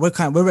don't know, we're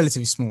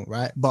relatively small,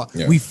 right? But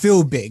we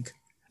feel big.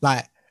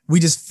 Like we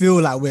just feel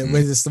like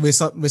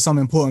we're some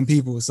important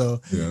people.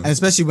 So, and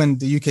especially when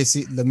the UK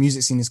the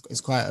music scene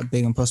is quite a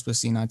big and prosperous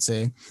scene, I'd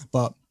say.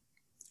 But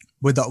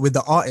with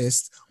the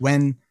artists,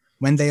 when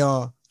they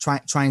are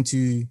trying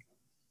to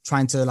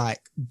like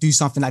do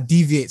something that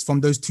deviates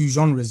from those 2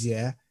 genres,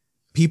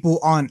 people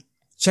aren't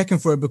checking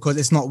for it because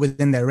it's not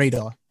within their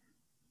radar.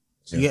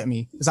 So you get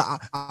me? It's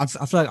like I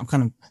feel like I'm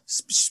kind of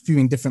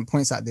spewing different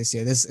points at this.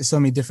 There's so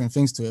many different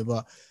things to it,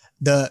 but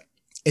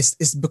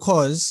it's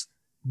because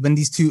when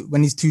these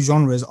two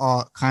genres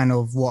are kind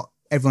of what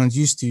everyone's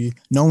used to,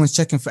 no one's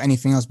checking for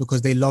anything else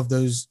because they love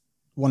those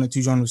 1 or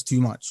 2 genres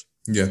too much.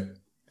 Yeah,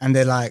 and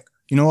they're like,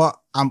 you know what?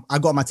 I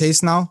got my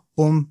taste now.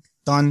 Boom,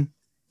 done,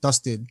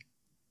 dusted.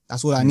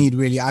 That's all I need,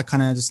 really. I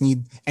kind of just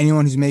need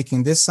anyone who's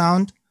making this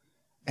sound,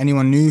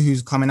 anyone new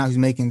who's coming out who's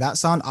making that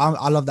sound.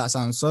 I love that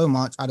sound so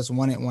much. I just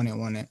want it.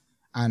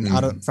 And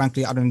I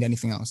don't need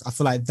anything else. I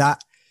feel like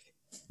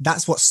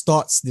that's what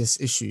starts this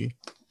issue.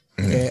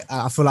 Okay?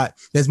 I feel like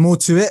there's more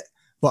to it,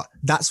 but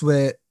that's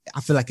where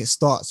I feel like it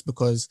starts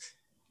because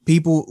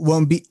these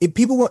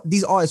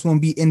artists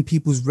won't be in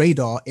people's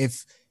radar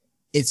if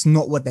it's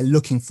not what they're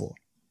looking for.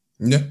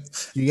 Yeah,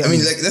 I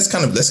mean, like, let's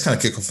kind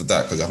of kick off with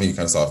that because I think you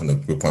kind of start from a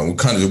good point.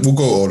 We'll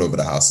go all over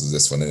the house with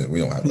this one, and we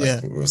don't have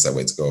like a set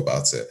way to go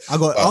about it. I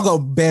got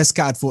bare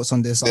scattered thoughts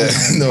on this.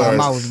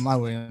 My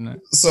way.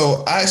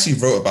 So I actually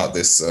wrote about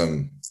this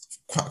a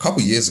couple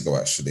of years ago,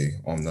 actually,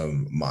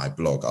 on my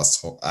blog.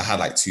 I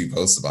had like 2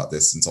 posts about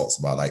this and talks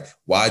about like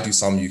why do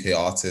some UK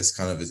artists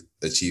kind of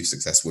achieve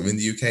success within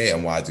the UK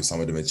and why do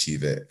some of them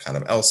achieve it kind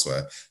of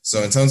elsewhere.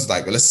 So in terms of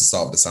like, let's just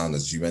start with the sound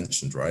as you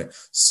mentioned, right?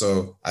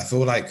 So I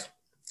feel like,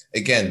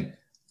 again,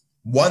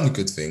 one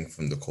good thing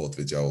from the Chord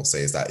video I will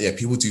say is that,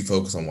 people do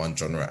focus on one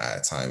genre at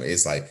a time.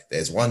 It's like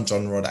there's one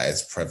genre that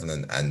is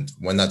prevalent, and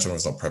when that genre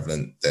is not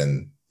prevalent,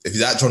 then if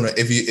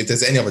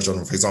there's any other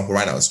genre, for example,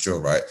 right now it's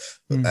drill, right?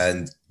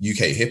 And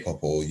UK hip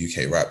hop or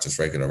UK rap, just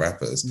regular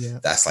rappers,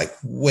 that's like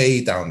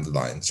way down the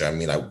line. Do you know what I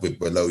mean? Like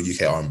we're below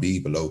UK R&B,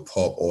 below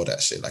pop, all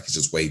that shit. Like it's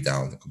just way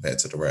down compared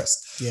to the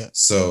rest. Yeah.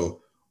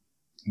 So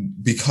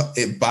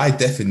by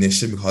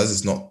definition, because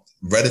it's not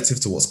relative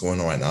to what's going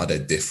on right now, they're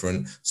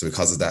different. So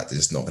because of that, they're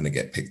just not going to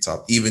get picked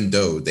up, even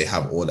though they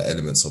have all the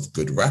elements of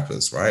good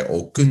rappers, right?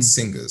 Or good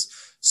singers.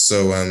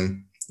 So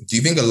do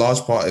you think a large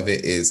part of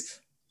it is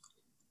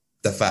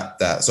the fact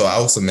that, so I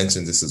also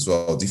mentioned this as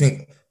well,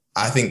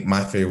 I think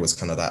my theory was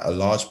kind of that a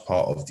large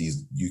part of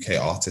these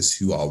UK artists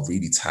who are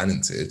really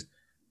talented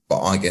but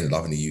aren't getting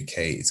love in the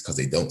UK is because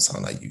they don't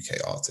sound like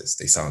UK artists.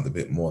 They sound a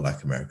bit more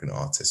like American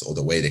artists, or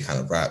the way they kind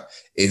of rap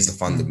is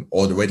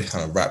or the way they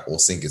kind of rap or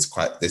sing is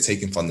they're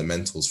taking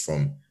fundamentals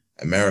from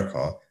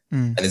America.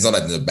 And it's not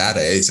like they're bad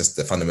at it, it's just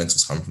the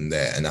fundamentals come from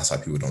there, and that's why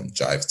people don't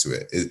jive to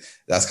it.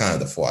 That's kind of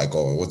the thought I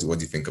go. What do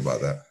you think about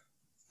that?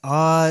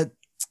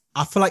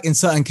 I feel like in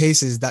certain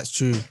cases that's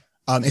true,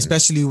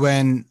 especially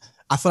when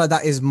I feel like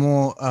that is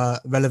more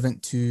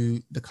relevant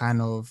to the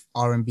kind of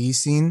R&B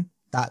scene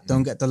that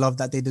don't get the love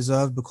that they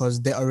deserve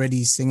because they're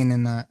already singing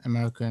in an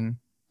American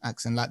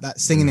accent. Like that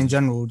singing in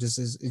general just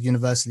is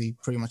universally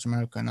pretty much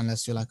American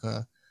unless you're like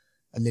a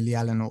Lily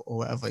Allen or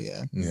whatever,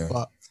 yeah.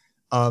 But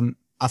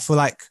I feel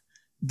like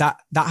that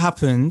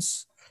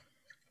happens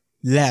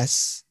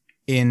less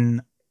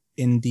in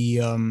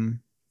the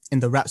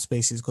rap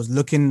spaces because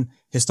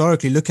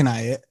historically looking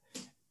at it,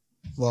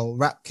 well,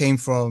 rap came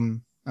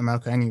from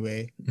America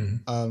anyway.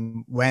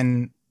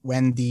 When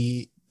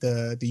the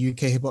UK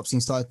hip hop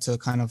scene started to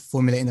kind of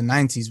formulate in the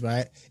 90s,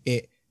 right?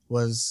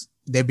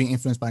 They're being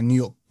influenced by New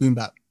York boom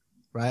bap,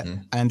 right?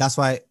 And that's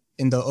why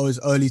in those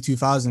early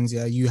 2000s,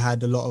 yeah, you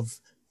had a lot of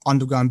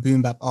underground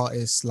boom bap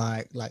artists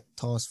like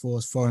Task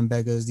Force, Foreign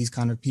Beggars, these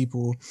kind of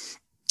people,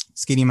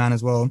 Skinny Man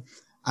as well,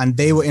 and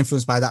they were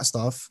influenced by that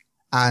stuff.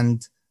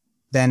 And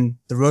then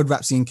the road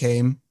rap scene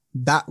came.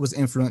 That was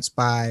influenced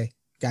by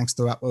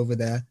gangster rap over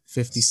there,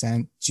 50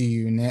 Cent, G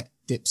Unit,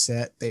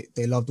 Dipset.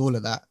 They loved all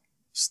of that,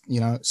 you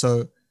know.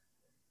 So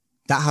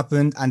that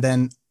happened, and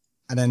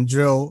then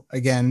drill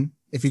again.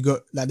 If you go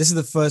like these are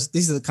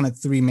the kind of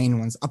three main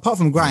ones, apart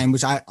from grime,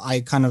 which I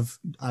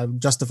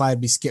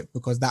justifiably skipped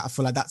because I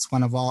feel like that's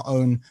one of our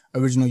own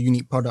original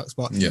unique products.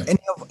 But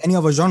any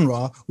other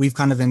genre we've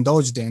kind of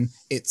indulged in,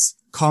 it's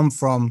come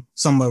from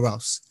somewhere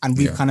else, and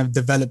we've kind of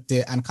developed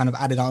it and kind of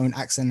added our own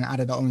accent and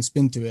added our own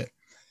spin to it.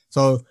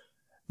 So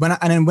when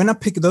I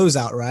pick those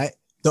out, right,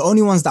 the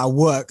only ones that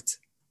worked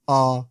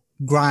are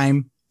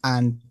grime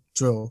and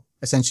drill.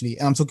 Essentially,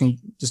 and I'm talking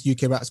just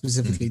UK rap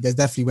specifically. There's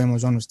definitely way more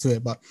genres to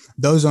it, but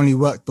those only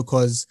worked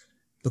because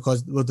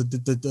well,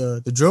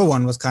 the drill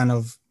one was kind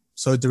of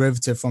so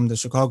derivative from the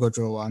Chicago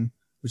drill one,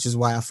 which is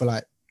why I feel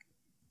like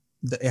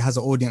it has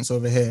an audience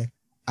over here.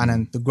 And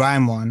then the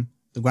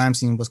grime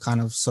scene was kind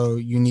of so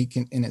unique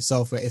in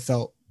itself, where it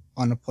felt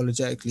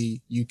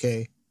unapologetically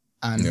UK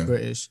and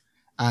British.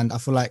 And I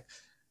feel like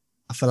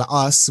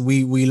us,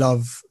 we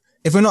love,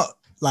 if we're not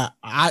like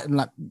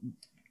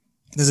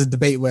there's a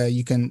debate where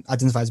you can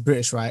identify as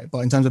British, right? But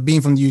in terms of being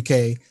from the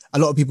UK, a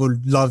lot of people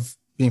love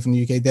being from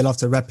the UK. They love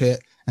to rep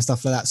it and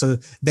stuff like that. So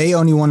they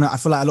only want to, I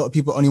feel like a lot of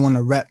people only want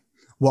to rep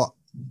what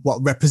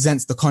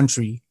represents the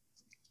country.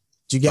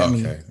 Do you get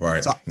me?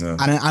 Right. So,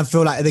 and I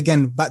feel like,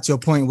 again, back to your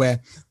point where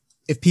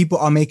if people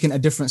are making a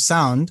different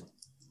sound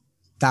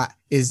that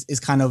is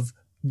kind of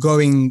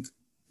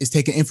is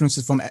taking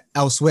influences from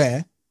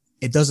elsewhere,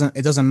 it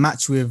doesn't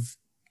match with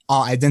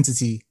our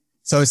identity.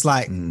 So it's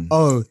like,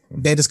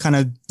 they're just kind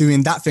of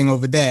doing that thing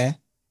over there,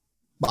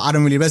 but I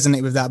don't really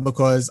resonate with that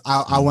because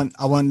I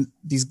want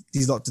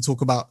these lot to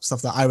talk about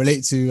stuff that I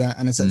relate to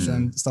and etc.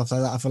 and stuff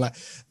like that. I feel like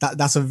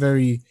that's a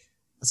very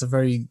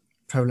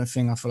prevalent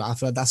thing. I feel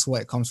like that's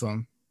where it comes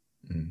from.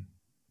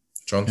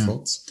 John,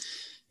 thoughts?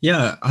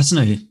 Yeah, I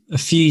don't know.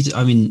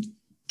 I mean,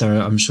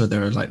 I'm sure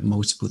there are like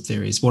multiple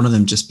theories. One of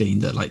them just being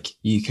that like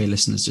UK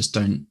listeners just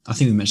don't, I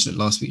think we mentioned it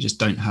last week, just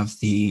don't have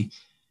the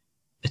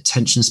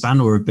attention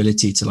span or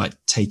ability to like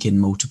take in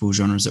multiple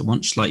genres at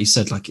once. Like you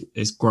said, like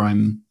it's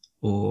grime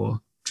or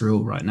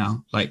drill right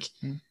now, like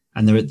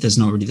and there's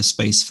not really the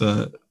space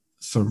for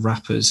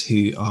rappers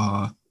who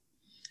are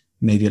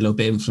maybe a little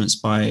bit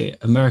influenced by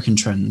American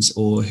trends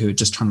or who are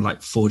just trying to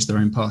like forge their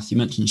own path. You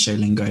mentioned Shay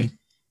Lingo,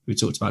 we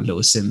talked about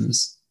Little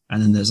Sims,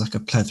 and then there's like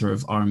a plethora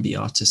of R&B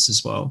artists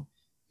as well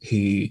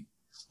who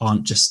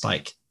aren't just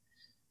like,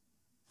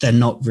 they're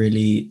not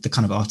really the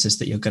kind of artists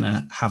that you're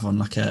gonna have on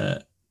like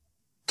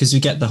because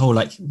you get the whole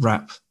like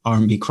rap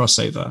R&B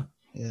crossover,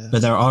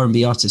 but there are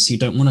R&B artists who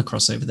don't want to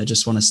cross over. They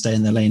just want to stay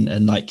in their lane.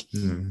 And like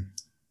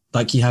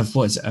you have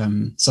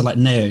so like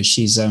Neo,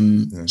 she's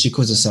she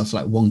calls herself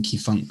like wonky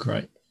funk,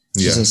 right?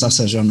 That's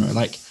her genre.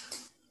 Like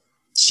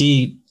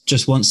she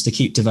just wants to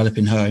keep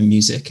developing her own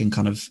music and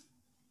kind of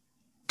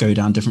go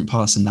down different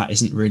paths, and that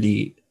isn't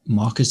really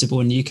marketable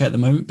in the UK at the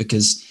moment,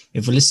 because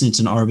if we're listening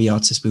to an R&B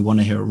artist, we want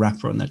to hear a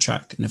rapper on their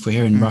track, and if we're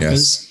hearing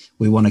rappers,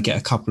 we want to get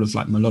a couple of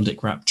like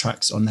melodic rap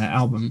tracks on their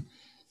album.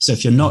 So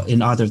if you're not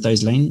in either of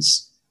those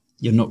lanes,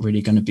 you're not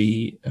really going to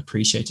be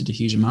appreciated a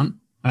huge amount.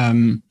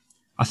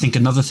 I think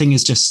another thing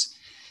is just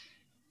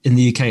in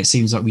the UK, it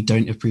seems like we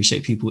don't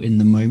appreciate people in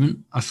the moment.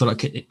 I feel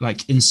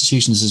like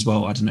institutions as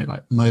well, I don't know,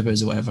 like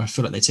MOBOs or whatever, I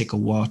feel like they take a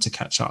while to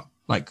catch up.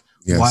 Like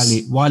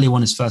Wiley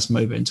won his first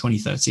MOBO in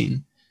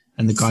 2013,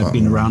 and the guy had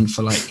been around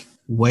for like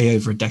way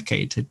over a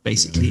decade had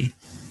basically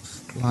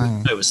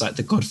it was like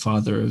the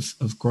godfather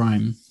of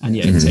grime, and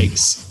yet it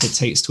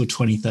takes till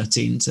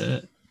 2013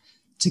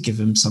 to give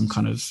him some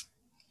kind of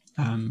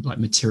like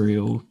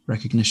material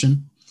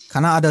recognition.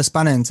 Can I add a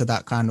spanner into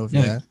that kind of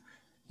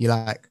you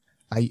like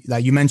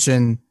you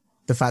mentioned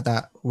the fact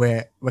that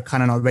we're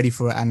kind of not ready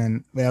for it, and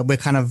then we're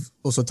kind of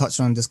also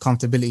touching on this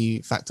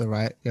comfortability factor,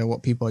 right? Yeah,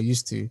 what people are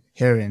used to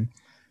hearing.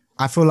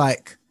 I feel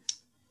like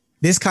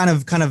this kind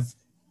of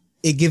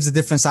it gives a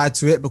different side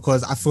to it,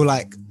 because I feel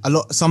like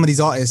some of these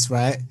artists,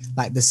 right,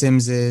 like the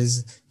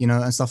Simses, you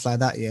know, and stuff like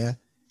that, yeah,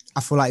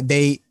 I feel like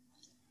they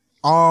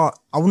are,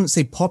 I wouldn't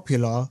say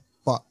popular,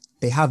 but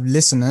they have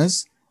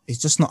listeners. It's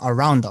just not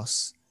around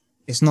us.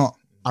 It's not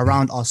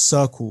around our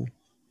circle.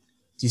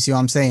 Do you see what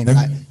I'm saying?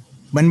 Like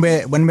when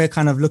we're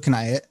kind of looking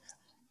at it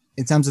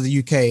in terms of the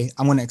UK,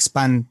 I'm gonna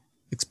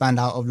expand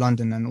out of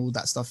London and all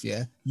that stuff.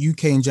 Yeah,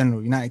 UK in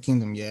general, United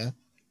Kingdom. Yeah,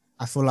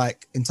 I feel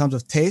like in terms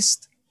of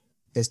taste,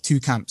 there's two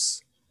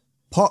camps: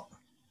 pop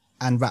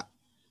and rap.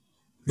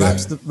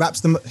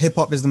 The hip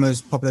hop is the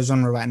most popular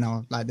genre right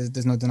now. Like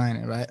there's no denying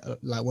it, right?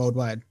 Like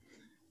worldwide.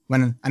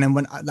 When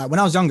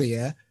I was younger,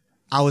 yeah,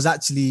 I was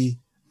actually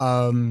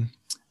I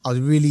was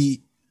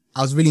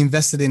really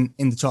invested in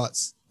the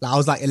charts. Like I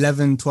was like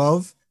 11,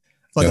 12.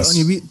 But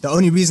the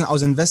only reason I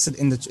was invested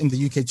in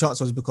the UK charts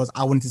was because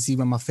I wanted to see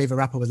when my favorite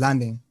rapper was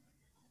landing.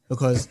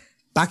 Because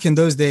back in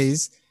those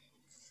days,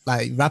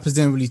 like rappers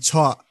didn't really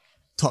chart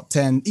top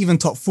 10, even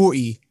top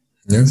 40.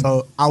 Yeah.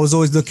 So I was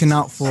always looking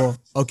out for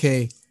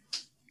okay,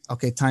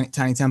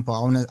 Tiny Temper. I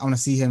wanna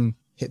see him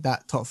hit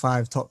that top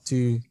 5, top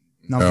 2,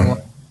 number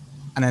 1.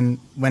 And then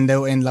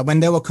when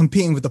they were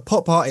competing with the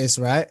pop artists,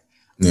 right?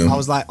 Yeah. I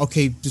was like,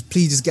 okay,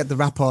 please get the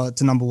rapper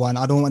to number 1.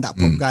 I don't want that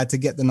pop guy to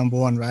get the number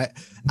 1, right?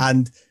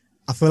 And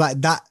I feel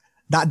like that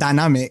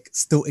dynamic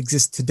still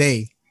exists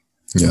today.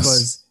 Yes.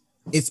 Because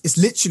it's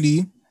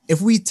literally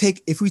if we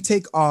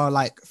take our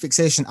like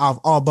fixation out of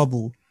our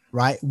bubble,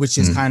 right, which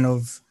is kind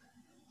of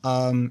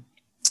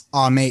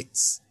our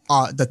mates,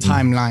 the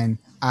timeline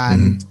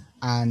and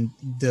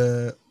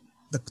the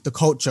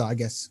culture, I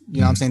guess,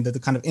 you know what I'm saying, the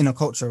kind of inner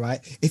culture, right?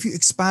 If you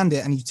expand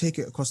it and you take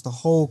it across the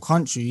whole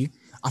country,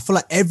 I feel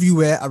like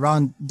everywhere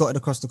around, dotted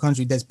across the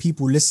country, there's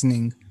people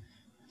listening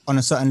on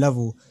a certain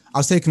level. I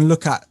was taking a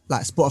look at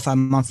like Spotify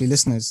monthly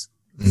listeners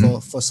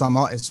for some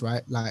artists,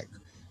 right? Like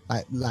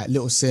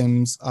Little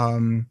Sims,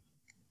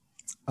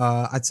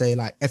 I'd say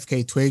like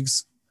FK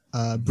Twigs,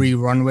 Bree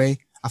Runway.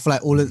 I feel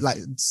like all of like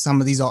some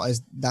of these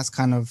artists, that's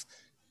kind of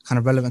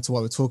relevant to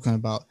what we're talking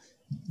about.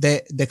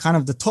 They're kind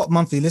of the top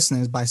monthly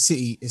listeners by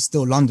city is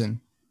still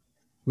London,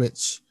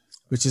 which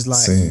is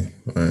like,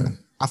 right.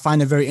 I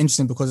find it very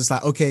interesting because it's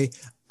like, okay,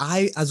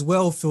 I as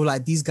well feel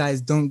like these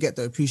guys don't get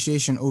the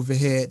appreciation over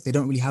here. They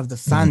don't really have the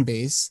fan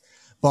base,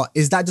 but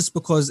is that just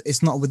because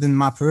it's not within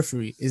my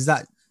periphery? Is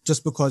that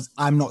just because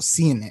I'm not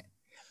seeing it?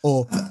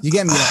 Or you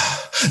get me?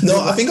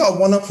 No, I think I'll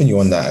one up on you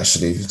on that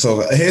actually.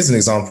 So here's an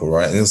example,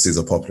 right? And this is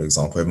a popular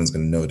example. Everyone's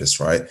going to know this,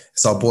 right?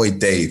 It's our boy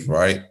Dave,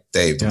 right?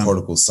 Dave, the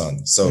prodigal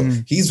son. So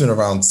he's been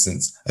around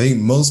since, I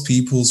think most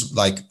people's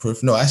like,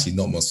 no, actually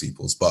not most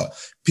people's, but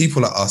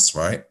people like us,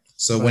 right?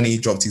 So when he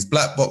dropped his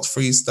Black Box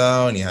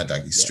freestyle and he had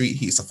like his street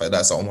heat, stuff like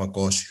that. So, oh my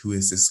gosh, who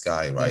is this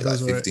guy, right? Like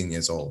 15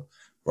 years old,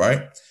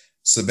 right?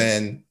 So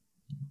then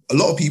a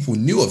lot of people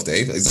knew of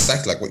Dave,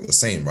 exactly like what you're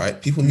saying,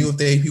 right? People knew of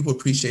Dave, people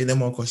appreciated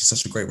him. Oh gosh, he's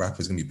such a great rapper,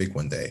 he's gonna be big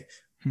one day.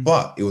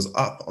 But it was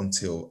up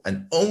until,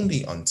 and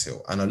only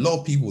until, and a lot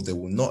of people, they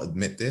will not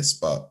admit this,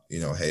 but you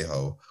know, hey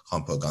ho,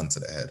 can't put a gun to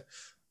their head.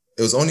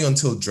 It was only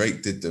until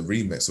Drake did the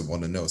remix of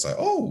Wanna Know. It's like,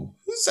 oh,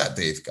 who's that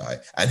Dave guy?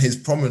 And his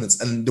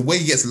prominence and the way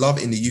he gets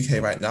love in the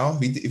UK right now,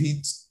 if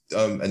he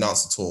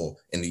announced a tour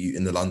in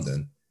the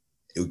London,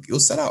 it'll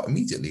sell out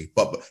immediately.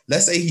 But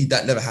let's say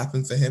that never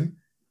happened for him.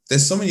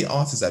 There's so many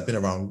artists that have been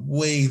around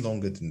way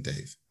longer than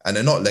Dave, and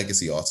they're not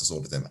legacy artists, all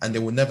of them, and they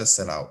will never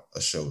sell out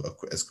a show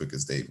as quick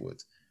as Dave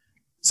would.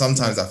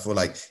 Sometimes I feel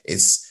like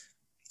it's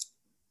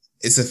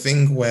a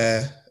thing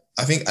where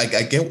I think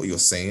I get what you're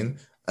saying,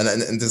 and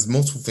there's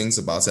multiple things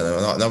about it. And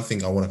another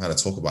thing I want to kind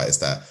of talk about is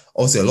that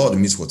obviously a lot of the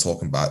music we're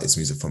talking about is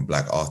music from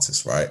Black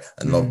artists, right?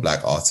 And a lot of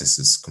Black artists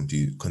is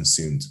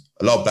consumed.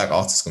 A lot of Black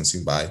artists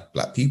consumed by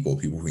Black people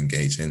who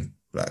engage in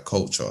Black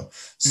culture.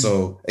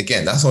 So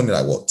again, that's only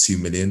like what 2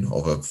 million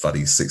of a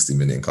bloody 60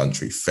 million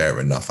country. Fair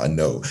enough. I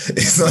know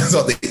it's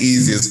not the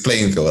easiest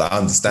playing field. I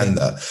understand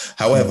that.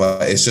 However,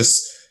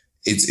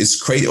 it's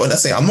crazy. When I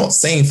say, I'm not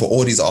saying for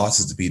all these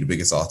artists to be the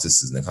biggest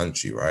artists in the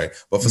country, right?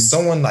 But for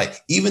someone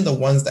like even the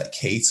ones that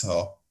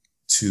cater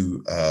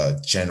to a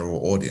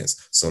general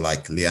audience, so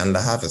like Leanne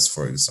LaHavis,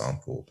 for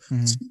example,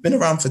 she's been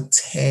around for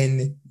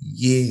 10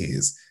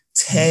 years.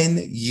 10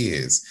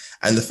 years.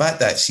 And the fact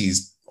that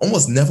she's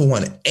almost never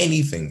won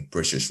anything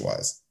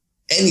British-wise,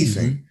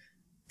 anything,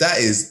 that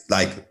is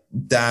like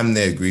damn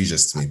near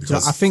egregious to me.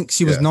 Because I think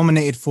she was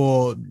nominated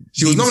for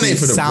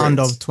the Sound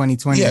of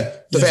 2020.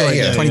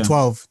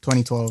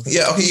 2012.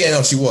 Yeah, okay, yeah,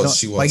 no, she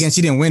was. But again,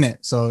 she didn't win it.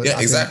 So yeah,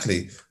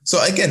 exactly. So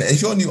again,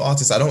 if you're a new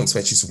artist, I don't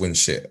expect you to win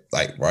shit,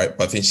 like, right?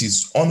 But I think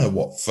she's on her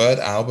third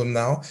album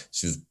now.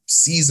 She's a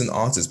seasoned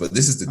artist, but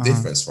this is the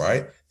difference,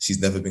 right?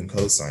 She's never been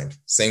co-signed.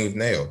 Same with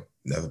Nail,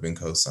 never been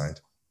co-signed.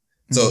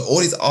 So all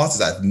these artists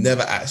that have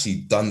never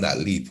actually done that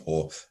leap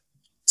or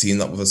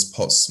teamed up with us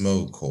Pop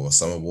Smoke or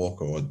Summer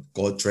Walker or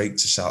got Drake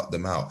to shout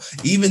them out.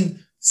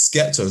 Even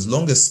Skepta, as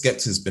long as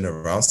Skepta's been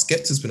around,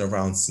 Skepta's been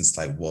around since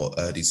like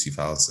early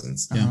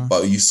 2000s. Yeah.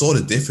 But you saw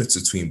the difference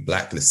between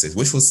Blacklisted,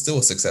 which was still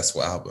a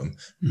successful album,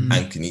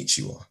 and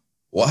Konnichiwa.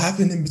 What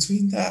happened in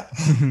between that?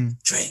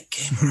 Drake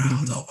came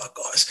around. Oh my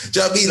gosh. Do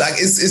you know what I mean? Like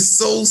it's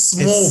so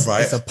small,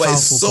 right? But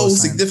it's so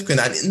significant.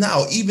 And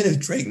now, even if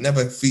Drake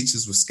never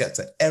features with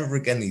Skepta ever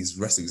again in his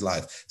rest of his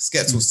life,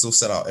 Skepta will still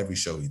sell out every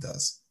show he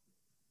does.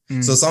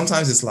 So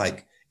sometimes it's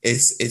like,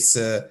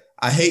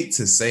 I hate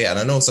to say it, and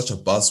I know it's such a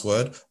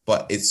buzzword,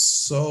 but it's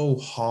so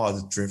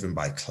hard driven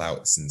by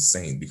clout. It's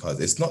insane because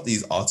it's not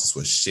these artists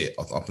were shit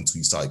up until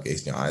you started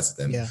gazing your eyes at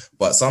them. Yeah.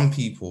 But some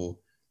people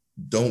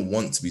don't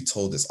want to be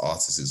told this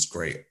artist is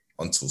great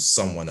until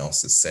someone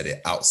else has said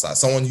it outside.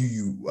 Someone who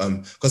you,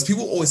 because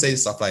people always say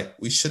stuff like,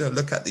 we shouldn't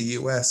look at the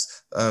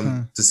US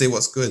to say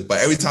what's good. But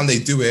every time they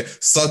do it,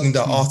 suddenly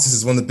the artist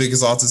is one of the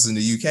biggest artists in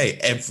the UK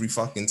every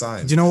fucking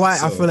time. Do you know why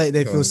I feel like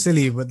they feel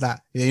silly with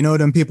that? You know,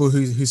 them people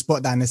who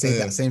spot that and they say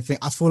that same thing.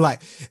 I feel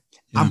like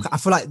I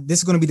feel like this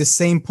is going to be the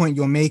same point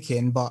you're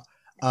making, but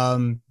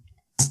I'm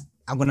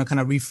going to kind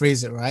of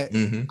rephrase it, right?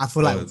 I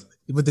feel like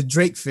with the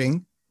Drake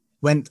thing,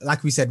 when,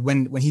 like we said,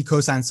 when he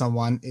co-signed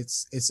someone,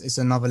 it's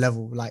another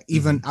level. Like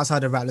even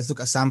outside of rap, let's look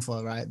at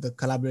Sampha, right? The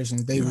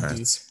collaborations they would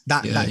do.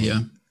 That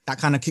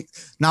kind of kick.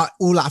 Now,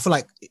 I feel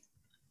like a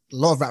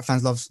lot of rap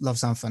fans love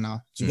Sampha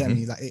now. Do you get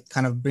me? Like it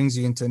kind of brings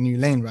you into a new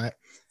lane, right?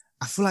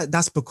 I feel like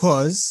that's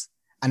because,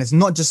 and it's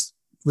not just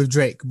with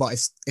Drake, but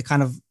it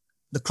kind of,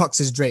 the crux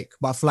is Drake.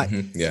 But I feel like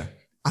I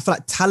feel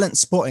like talent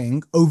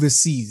spotting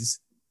overseas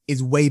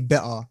is way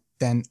better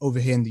than over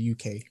here in the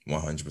UK.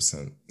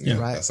 100%. Yeah,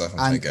 right. That's what I'm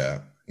trying to get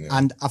at. Yeah.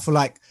 And I feel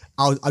like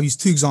I'll use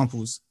two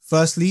examples.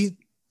 Firstly,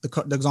 the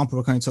example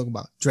we're going to talk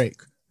about,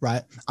 Drake,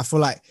 right? I feel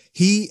like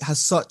he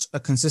has such a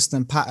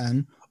consistent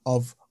pattern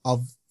of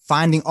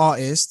finding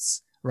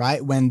artists,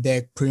 right, when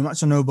they're pretty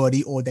much a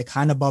nobody or they're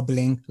kind of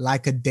bubbling,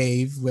 like a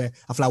Dave, where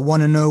I feel like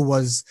Wanna Know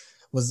was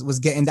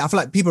getting that. I feel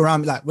like people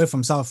around me, like we're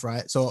from South,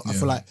 right? So I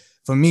feel like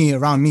for me,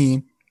 around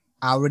me,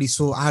 I already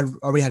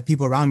had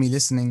people around me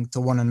listening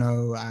to Wanna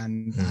Know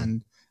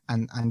and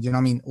you know what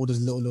I mean, all those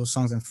little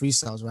songs and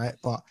freestyles, right?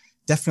 But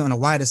definitely on a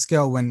wider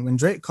scale, when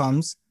Drake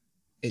comes,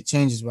 it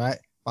changes, right?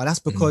 But that's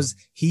because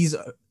he's,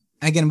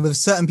 again, with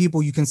certain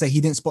people, you can say he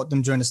didn't spot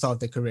them during the start of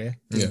their career.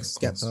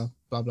 Skepta,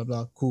 blah, blah,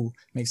 blah. Cool.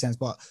 Makes sense.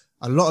 But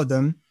a lot of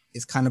them,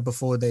 it's kind of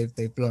before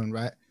they've blown,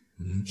 right?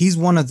 He's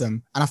one of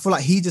them. And I feel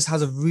like he just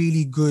has a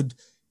really good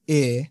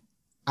ear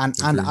and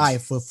eye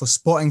for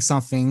spotting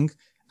something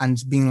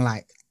and being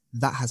like,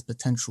 that has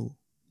potential.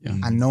 Yeah.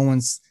 And no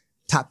one's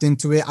tapped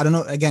into it. I don't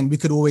know. Again,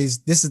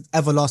 this is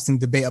everlasting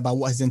debate about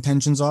what his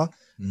intentions are.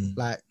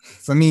 Like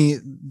for me,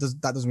 that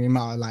doesn't really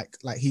matter. Like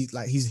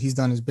he's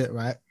done his bit,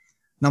 right?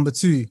 Number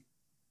two,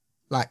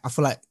 like I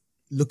feel like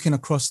looking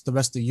across the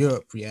rest of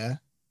Europe, yeah,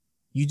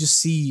 you just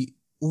see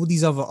all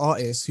these other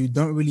artists who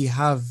don't really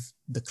have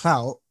the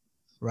clout,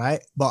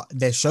 right? But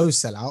their shows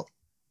sell out.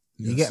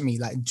 You get me?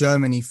 Like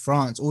Germany,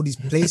 France, all these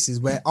places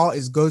where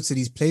artists go to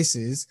these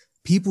places,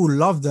 people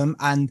love them.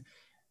 And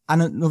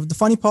the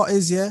funny part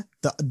is, the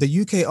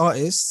UK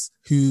artists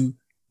who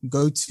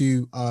go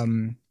to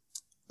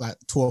like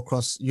tour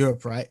across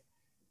Europe, right?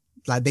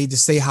 Like they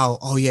just say how,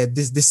 oh yeah,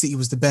 this city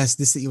was the best,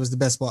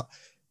 but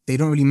they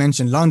don't really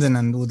mention London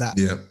and all that.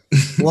 Yeah.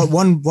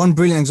 one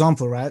brilliant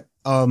example, right?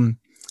 I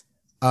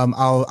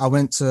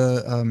went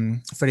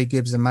to Freddie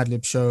Gibbs and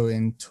Madlib show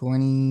in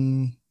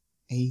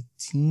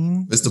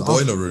 2018. It's the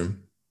Boiler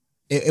Room.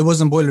 It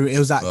wasn't Boiler Room. It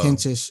was at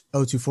Kentish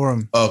O2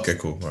 Forum. Oh, okay,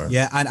 cool. All right.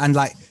 Yeah, and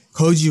like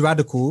Koji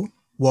Radical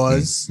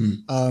was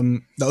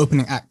the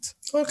opening act.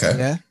 Okay.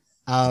 Yeah.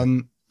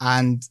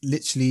 And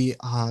literally,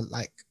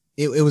 like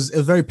it was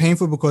very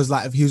painful because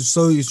like he was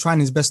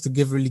trying his best to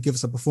give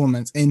us a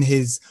performance in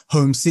his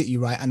home city,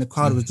 right? And the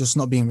crowd was just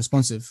not being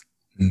responsive,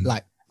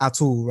 like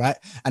at all, right?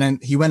 And then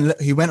he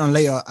went on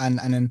later, and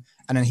then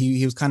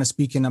he was kind of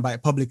speaking about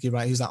it publicly,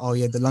 right? He was like, oh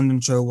yeah, the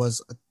London show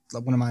was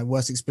like one of my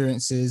worst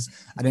experiences.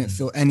 I didn't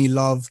feel any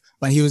love.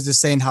 But he was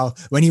just saying how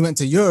when he went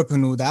to Europe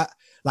and all that,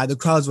 like the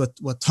crowds were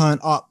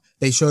turned up.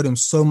 They showed him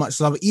so much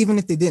love. Even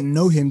if they didn't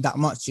know him that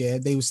much,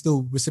 they were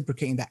still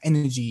reciprocating that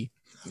energy.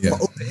 Yeah.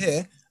 But over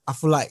here, I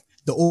feel like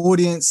the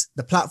audience,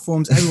 the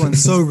platforms,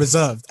 everyone's so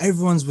reserved.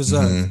 Everyone's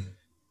reserved.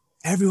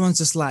 Everyone's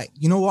just like,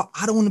 you know what?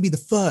 I don't want to be the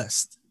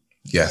first.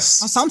 Yes.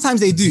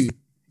 Sometimes they do.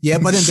 Yeah,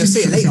 but then they'll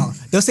say it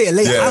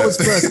later. Yeah. I was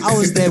first. I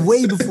was there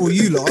way before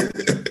you lot.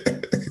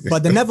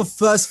 But they're never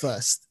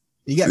first.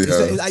 You get me?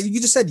 So,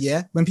 you just said,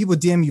 when people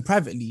DM you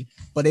privately,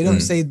 but they don't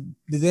say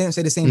the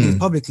same things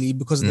publicly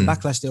because of the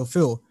backlash they'll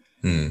feel.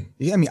 You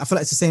get me? I feel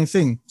like it's the same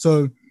thing.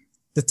 So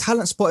the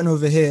talent spotting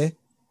over here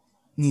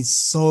needs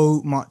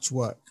so much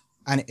work.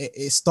 And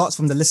it starts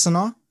from the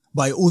listener,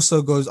 but it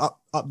also goes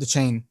up the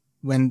chain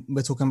when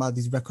we're talking about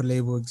these record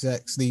label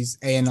execs, these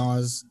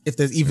A&Rs. If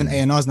there's even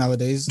A&Rs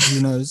nowadays,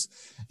 who knows?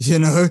 You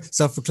know,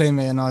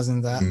 self-proclaimed A&Rs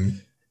and that.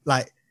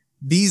 Like,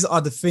 these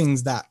are the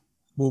things that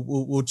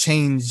will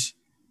change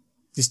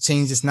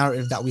this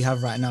narrative that we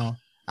have right now.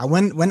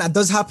 And when that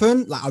does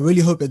happen, like I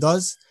really hope it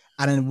does.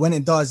 And then when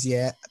it does,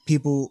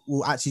 people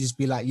will actually just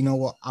be like, you know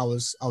what, I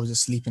was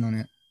just sleeping on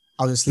it.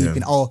 I was just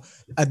sleeping. Or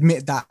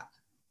admit that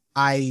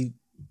I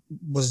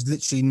was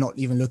literally not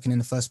even looking in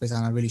the first place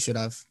and I really should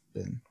have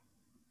been.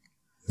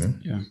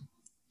 Yeah.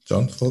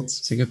 John, thoughts?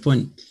 It's a good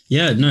point.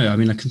 Yeah, no, I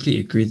mean, I completely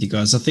agree with you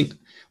guys. I think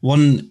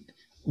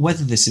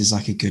whether this is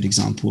like a good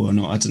example or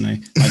not, I don't know.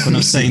 Like when I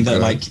was saying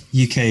that like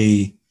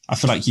I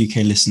feel like UK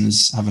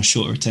listeners have a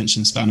shorter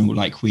attention span, or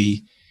like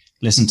we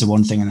listen to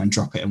one thing and then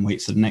drop it and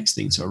wait for the next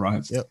thing to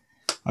arrive. Yep.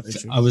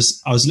 I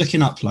was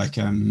looking up like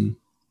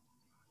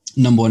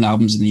number one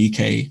albums in the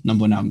UK,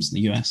 number one albums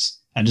in the US,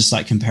 and just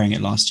like comparing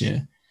it last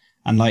year,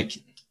 and like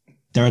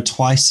there are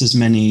twice as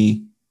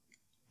many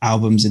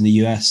albums in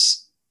the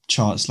US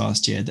charts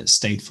last year that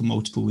stayed for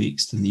multiple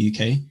weeks than the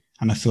UK,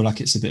 and I feel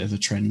like it's a bit of a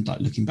trend, like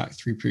looking back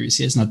through previous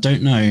years. And I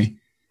don't know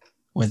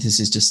whether this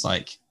is just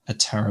like a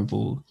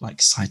terrible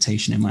like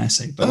citation in my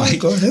essay, but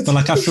like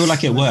I feel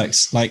like it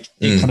works. Like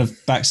it kind of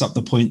backs up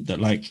the point that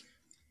like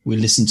we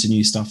listen to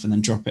new stuff and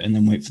then drop it and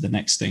then wait for the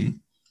next thing.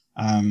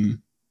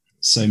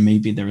 So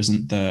maybe there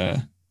isn't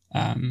the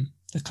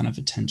kind of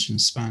attention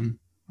span.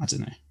 I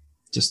don't know.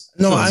 Just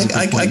no, I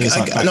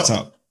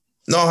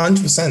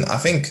 100%. I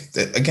think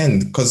that, again,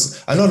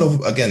 because I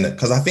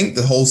think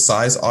the whole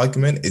size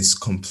argument is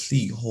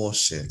complete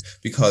horseshit.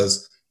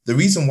 Because the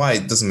reason why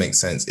it doesn't make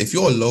sense, if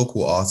you're a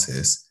local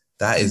artist,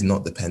 that is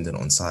not dependent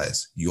on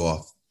size. You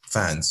are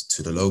fans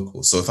to the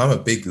local. So if I'm a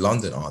big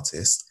London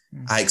artist,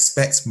 I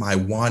expect my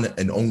one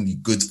and only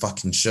good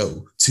fucking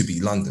show to be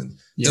London.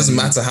 It doesn't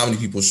matter how many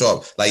people show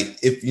up. Like,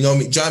 if you know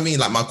me, do you know what I mean?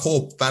 Like, my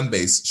core fan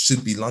base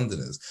should be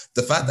Londoners.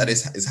 The fact that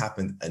it's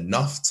happened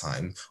enough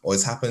time, or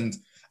it's happened,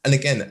 and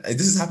again,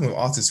 this has happened with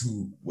artists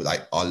who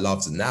like are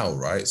loved now,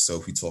 right? So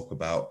if we talk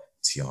about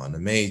Tiana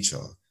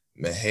Major,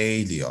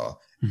 Mahalia,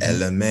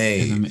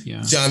 LMA. Do you know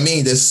what I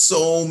mean? There's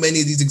so many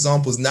of these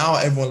examples. Now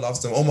everyone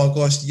loves them. Oh my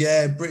gosh,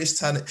 yeah, British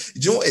talent.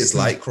 Do you know what it's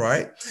like,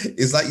 right?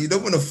 It's like, you know,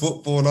 when a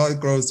footballer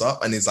grows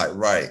up and it's like,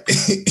 right,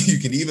 you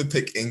can either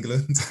pick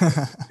England,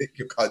 pick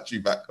your country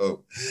back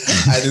home.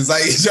 And it's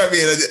like, you know what I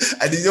mean?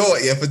 And you know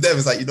what? Yeah, for them,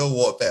 it's like, you know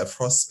what? Better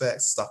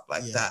prospects, stuff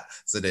like that.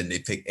 So then they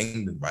pick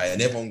England, right?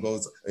 And everyone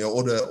goes, you know,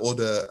 all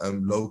the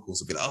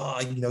locals will be like,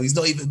 oh, you know, he's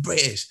not even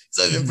British. He's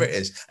not even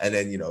British. And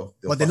then, you know.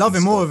 But they love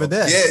him more over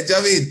there. Yeah, do you know what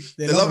I mean?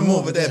 They love him more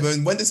over there.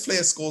 But when this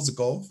player scores a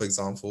goal, for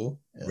example,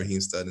 Raheem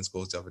Sterling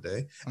scores the other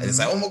day, and it's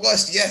like, oh my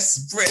gosh, yes,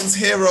 Britain's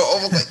hero.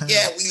 Oh my god,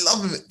 yeah, we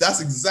love him.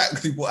 That's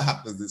exactly what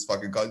happens in this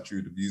fucking country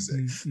with the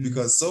music.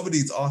 Because some of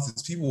these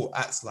artists, people will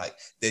act like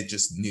they're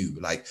just new.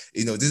 Like,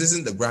 you know, this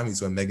isn't the Grammys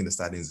where Megan Thee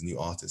Stallion's a new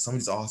artist. Some of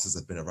these artists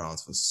have been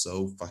around for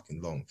so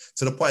fucking long.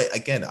 To the point,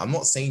 again, I'm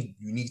not saying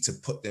you need to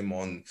put them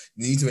on,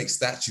 you need to make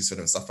statues for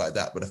them, stuff like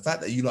that. But the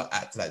fact that you lot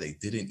act like they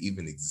didn't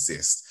even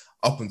exist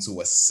up until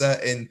a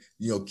certain,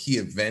 you know, key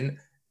event,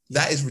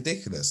 that is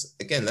ridiculous.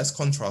 Again, let's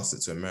contrast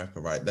it to America,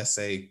 right? Let's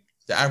say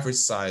the average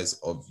size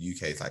of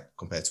UK is like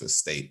compared to a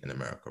state in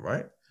America,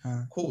 right?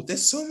 Cool.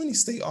 There's so many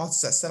state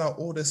artists that sell out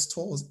all their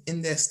tours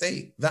in their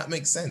state. That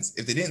makes sense.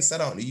 If they didn't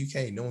sell out in the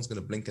UK, no one's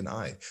going to blink an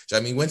eye. Do you know what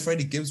I mean? When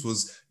Freddie Gibbs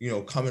was, you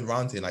know, coming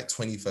around here like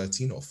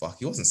 2013 or fuck,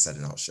 he wasn't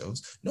selling out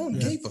shows. No one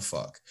gave a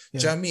fuck. Do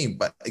you know what I mean?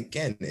 But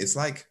again, it's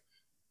like,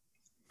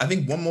 I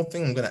think one more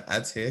thing I'm going to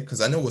add here, because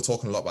I know we're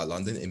talking a lot about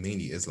London. It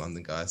mainly is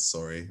London, guys.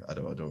 Sorry, I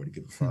don't really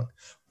give a fuck.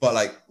 But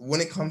like,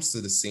 when it comes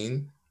to the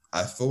scene,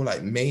 I feel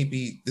like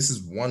maybe this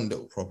is one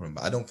little problem,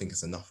 but I don't think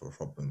it's enough of a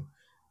problem.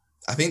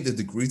 I think the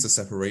degrees of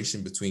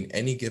separation between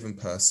any given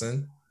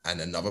person and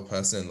another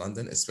person in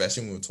London,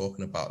 especially when we're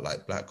talking about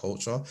like Black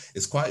culture,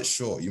 is quite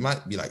short. You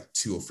might be like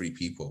 2 or 3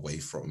 people away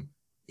from,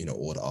 you know,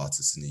 all the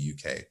artists in the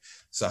UK.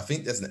 So I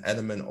think there's an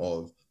element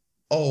of,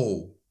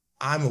 oh,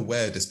 I'm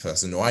aware of this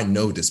person, or I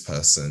know this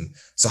person.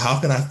 So how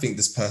can I think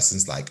this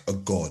person's like a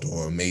god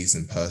or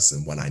amazing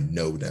person when I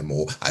know them,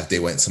 or if they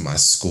went to my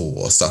school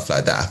or stuff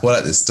like that? I feel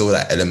like there's still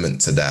that element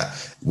to that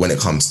when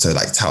it comes to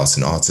like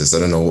touting artists. I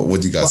don't know.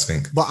 What do you guys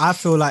think? But I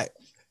feel like,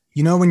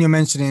 you know, when you're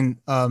mentioning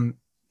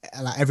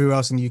like everywhere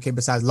else in the UK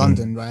besides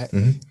London, right?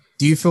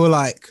 Do you feel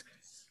like,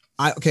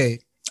 I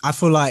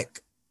feel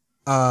like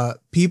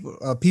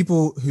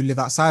people who live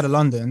outside of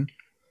London,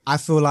 I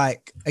feel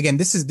like, again,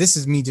 this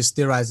is me just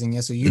theorizing.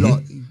 Yeah, so you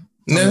lot,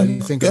 you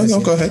think of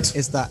this, go ahead.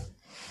 Is that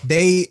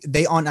they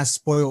aren't as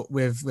spoiled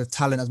with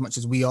talent as much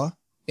as we are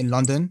in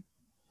London.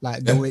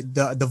 Like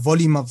the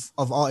volume of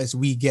artists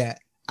we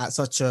get at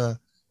such a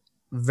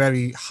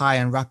very high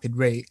and rapid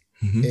rate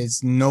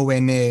is nowhere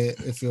near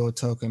if you're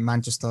talking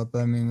Manchester,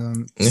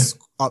 Birmingham,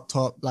 up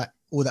top, like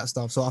all that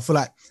stuff. So I feel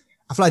like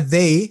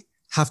they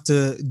have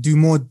to do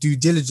more due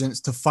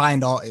diligence to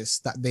find artists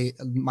that they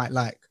might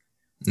like.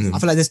 I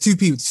feel like there's two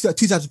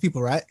types of people,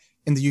 right?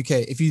 In the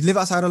UK. If you live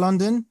outside of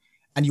London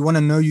and you want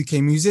to know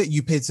UK music,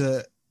 you pay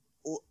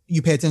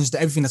attention to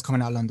everything that's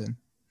coming out of London.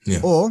 Yeah.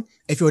 Or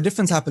if you're a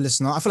different type of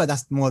listener, I feel like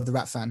that's more of the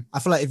rap fan. I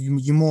feel like if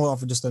you're more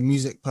of just a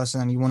music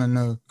person and you want to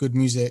know good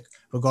music,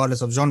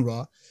 regardless of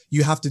genre,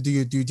 you have to do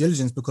your due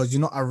diligence because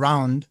you're not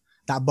around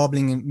that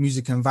bubbling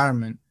music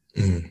environment.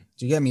 Do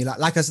you get me?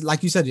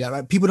 Like you said, yeah,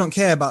 right? People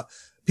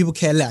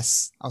care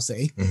less, I'll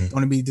say. Don't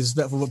want to be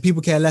disrespectful, but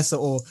people care less,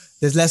 or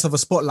there's less of a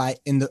spotlight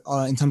in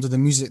terms of the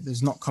music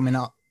that's not coming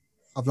out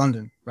of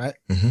London, right?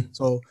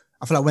 So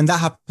I feel like when that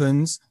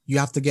happens, you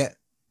have to get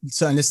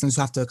certain listeners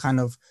who have to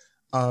kind of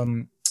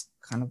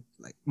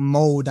like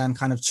mold and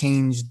kind of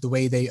change the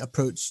way they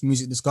approach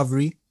music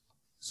discovery.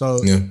 So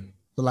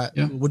what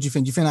do you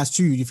think? Do you think that's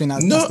true? Do you think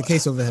that's the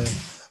case over here?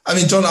 I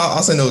mean, John,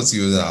 I'll say no to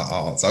you.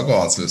 I'll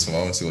go answer this one.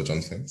 I want to see what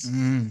John thinks.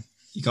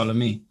 You got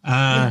me.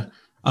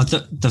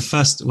 The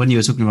first, when you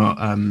were talking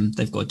about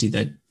they've got to do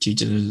their due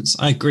diligence,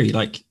 I agree.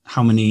 Like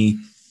how many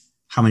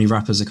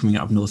rappers are coming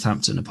out of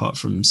Northampton apart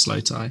from Slow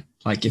Tie?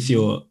 Like if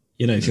you're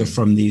if you're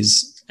from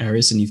these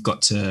areas and you've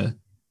got to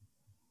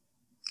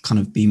kind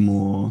of be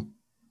more,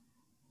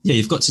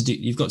 you've got to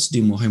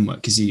do more homework,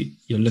 because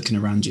you're looking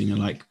around you and you're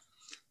like,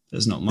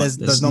 there's not much,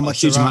 there's not a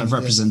huge amount of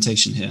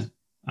representation here.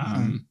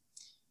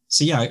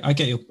 So yeah, I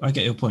get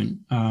your point.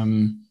 I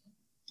don't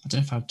know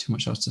if I have too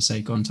much else to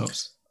say. Go on,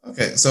 Tops.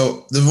 Okay,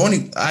 so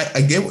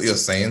I get what you're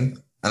saying,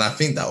 and I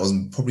think that was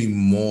probably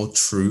more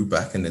true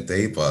back in the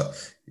day, but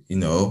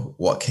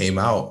what came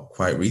out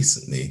quite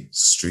recently,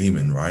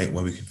 streaming, right?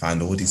 Where we can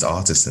find all these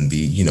artists and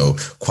be,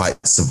 quite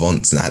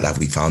savants and act like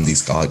we found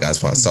these guys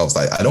for ourselves.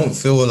 Like, I don't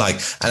feel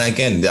like, and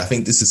again, I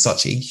think this is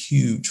such a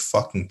huge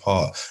fucking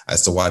part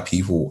as to why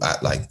people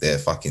act like they're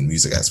fucking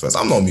music experts.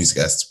 I'm not a music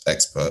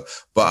expert,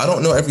 but I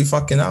don't know every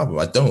fucking album.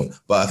 I don't.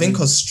 But I think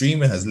because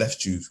streaming has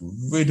left you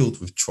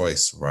riddled with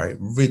choice, right?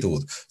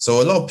 Riddled.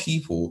 So a lot of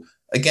people,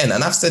 again,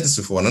 and I've said this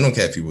before, and I don't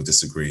care if people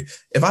disagree.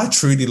 If I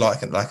truly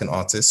like an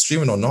artist,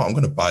 streaming or not, I'm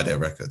going to buy their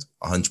record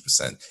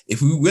 100%.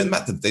 If we went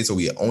back to the days where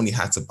we only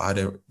had to buy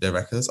their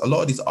records, a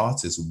lot of these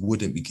artists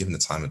wouldn't be given the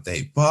time of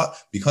day. But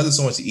because it's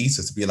so much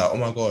easier to be like, oh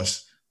my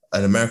gosh,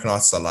 an American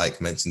artist I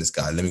like mentioned this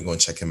guy, let me go and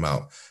check him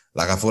out.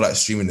 Like, I feel like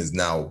streaming has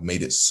now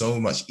made it so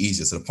much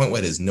easier to the point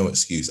where there's no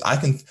excuse.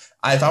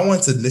 If I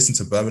wanted to listen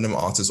to Birmingham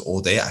artists all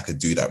day, I could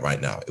do that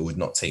right now. It would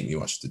not take me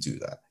much to do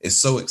that. It's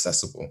so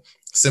accessible.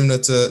 Similar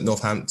to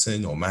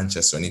Northampton or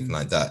Manchester or anything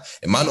like that.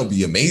 It might not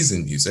be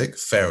amazing music,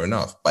 fair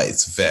enough, but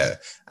it's there.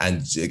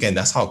 And again,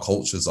 that's how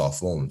cultures are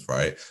formed,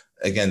 right?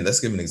 Again, let's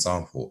give an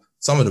example.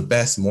 Some of the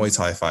best Muay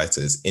Thai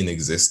fighters in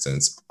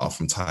existence are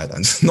from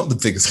Thailand, not the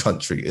biggest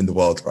country in the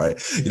world, right?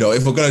 If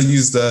we're going to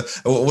use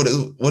what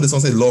does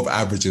someone say, law of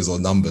averages or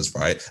numbers,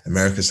 right?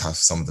 America should have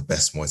some of the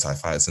best Muay Thai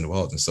fighters in the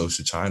world, and so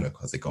should China,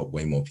 because they got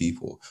way more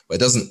people. But it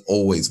doesn't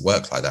always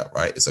work like that,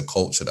 right? It's a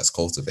culture that's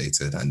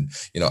cultivated, and,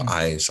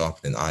 iron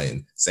sharpening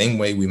iron. Same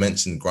way we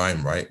mentioned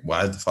grime, right?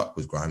 Why the fuck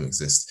would grime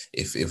exist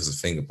if it was a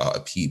thing about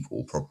a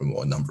people problem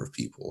or a number of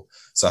people?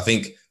 So I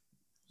think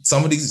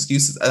some of these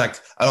excuses, like,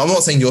 I'm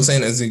not saying you're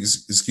saying it as an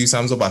excuse,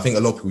 Hamza, but I think a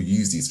lot of people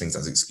use these things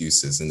as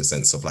excuses in the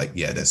sense of like,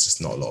 yeah, there's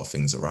just not a lot of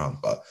things around.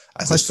 But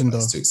I think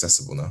it's too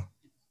accessible now.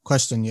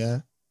 Question,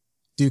 yeah.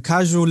 Do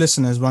casual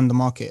listeners run the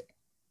market?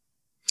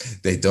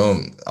 They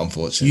don't,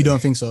 unfortunately. You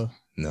don't think so?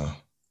 No.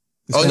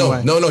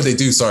 No, they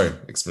do. Sorry.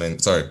 Explain.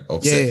 Sorry.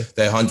 Yeah.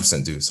 They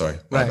 100% do. Sorry.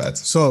 My bad.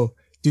 So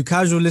do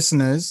casual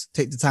listeners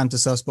take the time to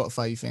sell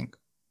Spotify, you think?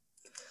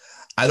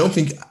 I don't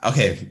think,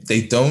 okay,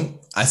 they don't.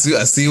 I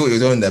see what you're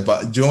doing there,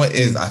 but do you know what it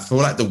is? I feel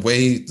like the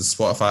way the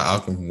Spotify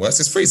algorithm works,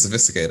 it's pretty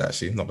sophisticated,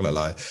 actually, not gonna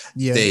lie.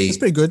 Yeah, it's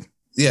pretty good.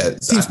 Yeah.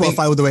 Team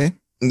Spotify all the way.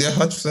 Yeah,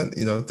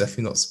 100%,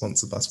 definitely not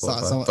sponsored by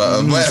Spotify.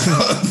 But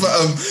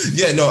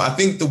I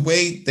think the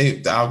way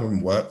the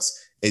algorithm works,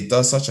 it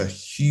does so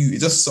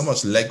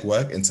much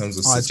legwork in terms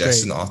of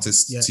suggesting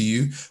artists to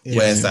you,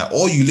 whereas that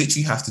all you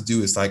literally have to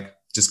do is like,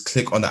 just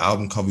click on the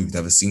album cover you've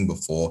never seen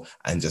before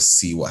and just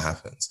see what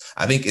happens.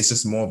 I think it's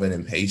just more of an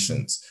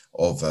impatience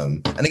of,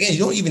 and again, you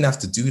don't even have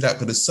to do that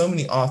because there's so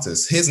many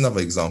artists. Here's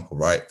another example,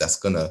 right? That's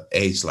going to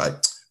age like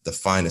the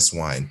finest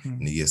wine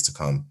in the years to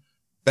come.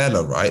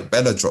 Bella, right?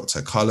 Bella dropped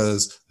her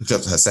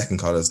second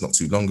Colours not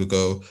too long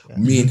ago. Yeah.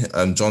 Me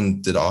and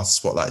John did our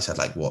spotlight. She had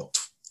like,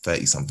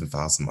 30-something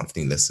thousand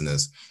monthly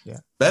listeners. Yeah.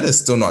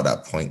 Bella's still not at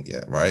that point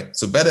yet, right?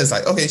 So Bella's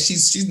like, okay,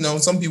 she's known.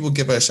 Some people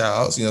give her shout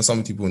outs,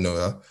 some people know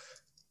her.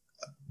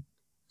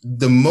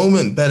 The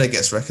moment Bella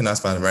gets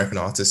recognized by an American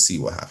artist, see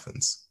what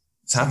happens.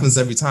 It happens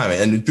every time.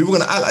 And people are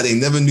going to act like they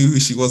never knew who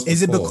she was before.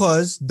 Is it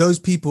because those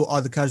people are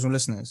the casual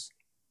listeners?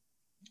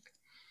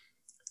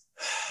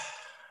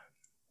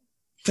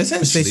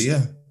 Potentially,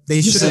 yeah.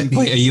 They shouldn't be.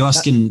 Wait, are you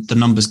asking the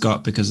numbers go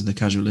up because of the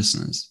casual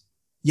listeners?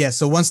 Yeah,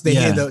 so once they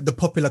hear the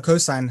popular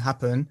cosign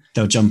happen,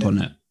 they'll jump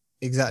on it.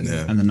 Exactly.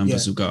 Yeah. And the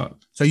numbers will go up.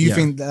 So you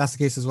think that's the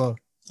case as well?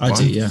 I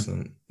do, yeah.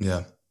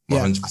 Yeah,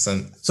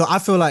 100%. So I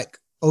feel like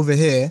over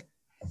here,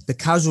 the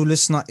casual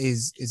listener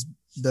is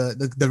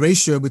the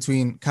ratio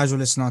between casual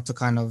listener to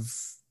kind of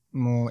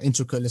more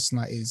intricate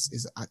listener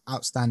is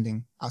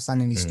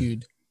outstandingly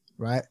skewed,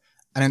 right?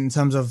 And in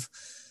terms of,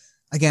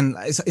 again,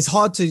 it's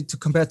hard to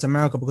compare to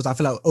America because I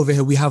feel like over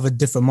here we have a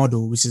different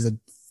model, which is a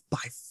by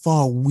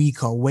far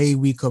way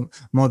weaker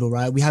model,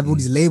 right? We have all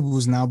these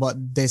labels now, but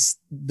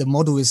the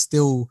model is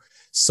still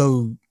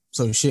so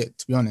shit,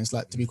 to be honest,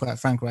 like, to be quite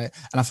frank, right?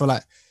 And I feel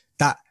like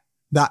that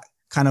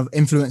kind of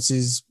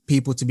influences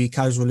people to be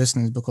casual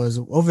listeners because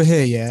over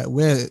here,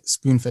 we're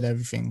spoon-fed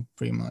everything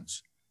pretty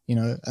much.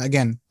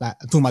 Again, like,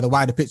 I'm talking about the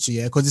wider picture,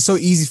 because it's so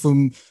easy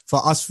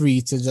for us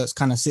three to just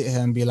kind of sit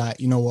here and be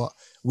like, you know what,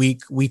 we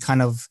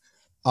kind of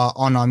are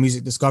on our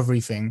music discovery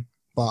thing,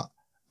 but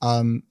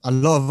a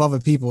lot of other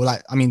people,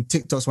 like, I mean,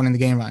 TikTok's one in the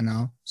game right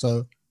now,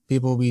 so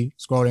people will be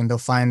scrolling, they'll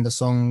find the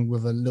song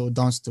with a little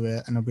dance to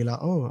it, and they'll be like,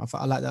 oh,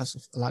 I like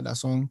that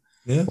song.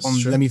 Yeah,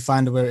 let me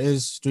find where it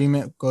is, stream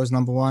it, goes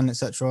number one,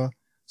 etc.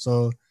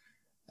 So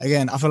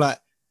again, I feel like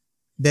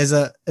there's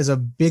a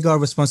bigger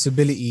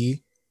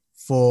responsibility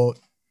for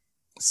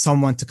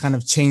someone to kind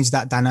of change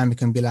that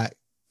dynamic and be like,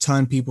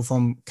 turn people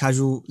from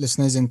casual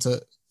listeners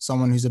into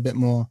someone who's a bit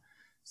more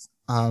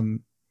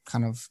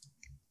kind of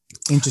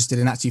interested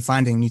in actually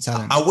finding new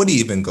talent? I wouldn't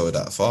even go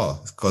that far,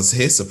 because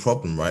here's the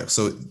problem, right?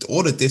 So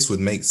all of this would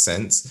make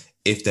sense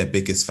if their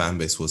biggest fan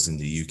base was in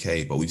the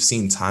UK, but we've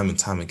seen time and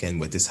time again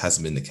where this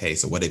hasn't been the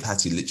case, or where they've had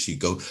to literally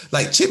go.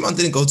 Like Chipmunk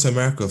didn't go to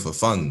America for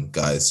fun,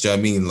 guys. Do you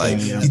know what I mean? Like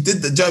he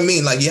did. Do you know what I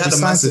mean? Like he had a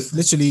massive,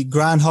 literally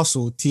Grand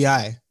Hustle,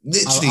 T.I.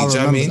 Literally, do you know what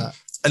I mean? That.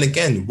 And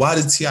again, why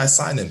did T.I.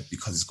 sign him?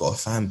 Because he's got a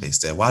fan base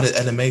there. Why did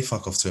LMA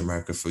fuck off to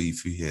America for a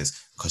few years?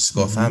 Because he's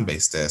got a fan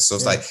base there. So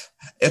it's like,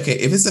 okay,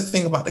 if it's the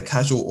thing about the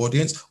casual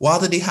audience, why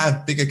do they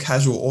have bigger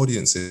casual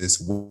audiences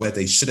where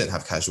they shouldn't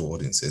have casual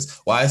audiences?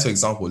 Why, for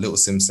example, Little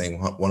Sim saying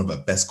one of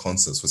her best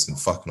concerts was in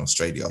fucking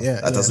Australia?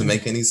 That doesn't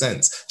make any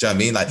sense. Do you know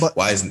what I mean? Like, but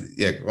why isn't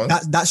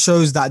that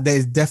shows that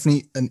there's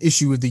definitely an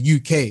issue with the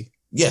UK.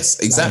 Yes,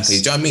 exactly.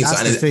 Do you know what I mean?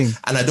 That's the thing.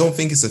 And I don't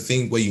think it's a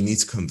thing where you need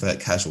to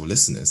convert casual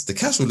listeners. The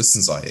casual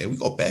listeners are here. We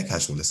got bare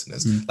casual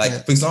listeners.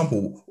 For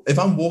example, if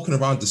I'm walking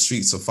around the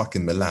streets of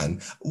fucking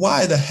Milan,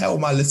 why the hell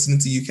am I listening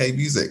to UK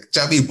music? Do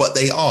you know what I mean? But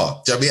they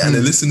are. Do you know what I mean? And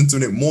they're listening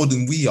to it more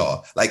than we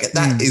are. Like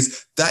that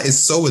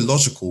is so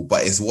illogical,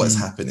 but it's what's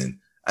happening.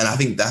 And I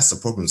think that's the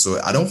problem. So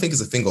I don't think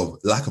it's a thing of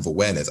lack of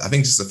awareness. I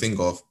think it's just a thing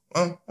of,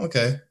 oh,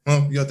 okay,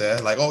 oh, you're there.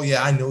 Like, oh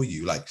yeah, I know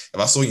you. Like, if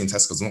I saw you in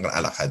Tesco's, I'm not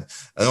gonna act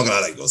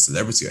like you're a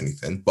celebrity or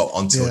anything. But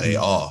until they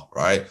are,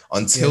 right?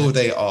 Until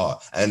they are,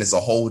 and it's a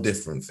whole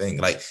different thing.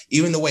 Like,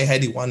 even the way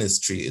Heady One is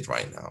treated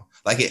right now,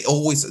 like it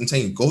always. I'm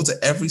telling you, go to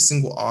every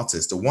single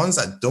artist. The ones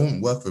that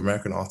don't work with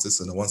American artists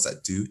and the ones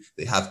that do,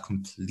 they have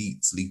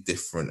completely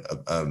different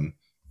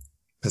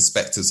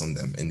perspectives on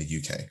them in the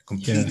UK,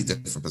 completely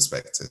different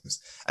perspectives.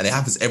 And it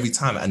happens every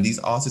time. And these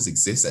artists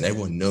exist and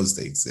everyone knows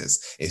they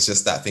exist. It's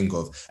just that thing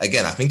of,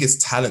 again, I think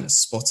it's talent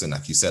spotting,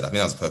 like you said. I think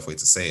that was a perfect way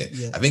to say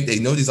it. I think they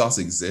know these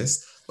artists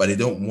exist, but they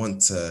don't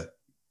want to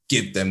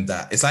give them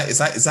that. It's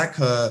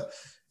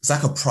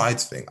like a pride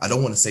thing. I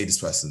don't want to say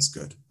this person's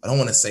good. I don't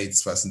want to say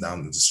this person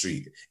down the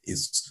street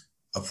is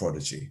a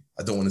prodigy.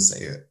 I don't want to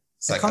say it.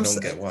 It's like, I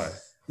don't get why.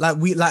 I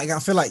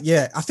feel like,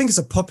 I think it's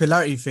a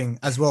popularity thing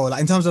as well.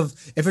 Like in terms of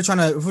if we're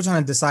trying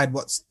to decide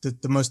what's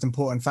the most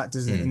important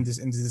factors in this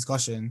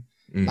discussion,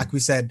 like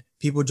we said,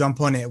 people jump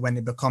on it when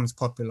it becomes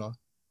popular,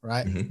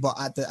 right? But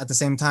at the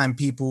same time,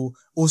 people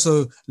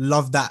also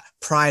love that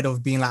pride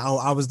of being like, oh,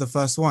 I was the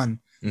first one.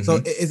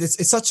 So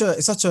it's such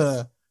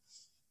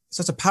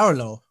a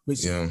parallel,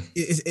 which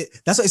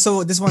that's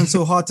why this one's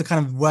so hard to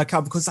kind of work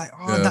out, because like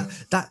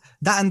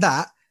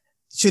that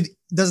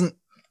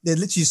they're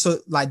literally so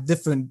like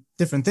different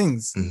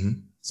things.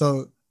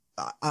 So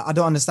I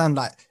don't understand,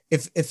 like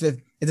if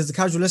there's a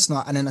casual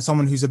listener and then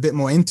someone who's a bit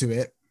more into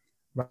it,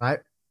 right?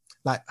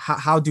 Like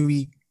how do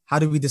we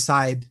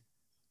decide,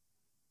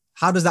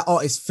 how does that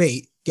artist's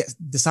fate get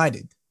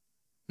decided?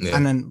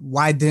 And then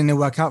why didn't it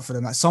work out for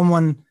them? Like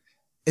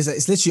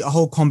it's literally a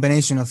whole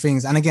combination of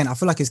things. And again, I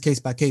feel like it's case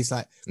by case.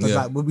 Like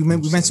we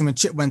mentioned when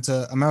Chip went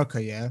to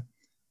America,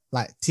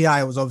 like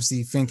T.I. was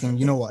obviously thinking,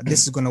 you know what,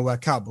 this is going to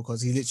work out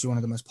because he's literally one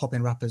of the most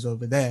popping rappers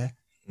over there.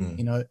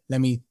 You know,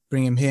 let me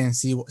bring him here and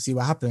see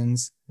what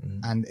happens.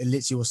 And it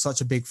literally was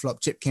such a big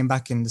flop. Chip came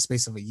back in the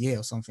space of a year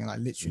or something, like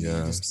literally. He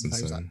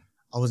was like,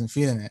 I wasn't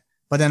feeling it.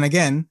 But then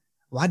again,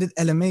 why did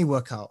LMA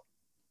work out?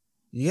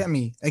 You get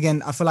me?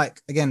 Again, I feel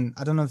like, I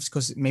don't know if it's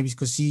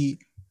because she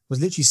was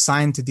literally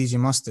signed to DJ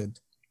Mustard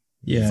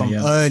from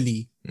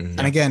early. And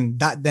again,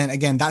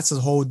 that's a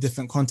whole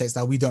different context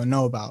that we don't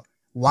know about.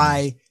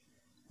 Why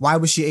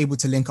was she able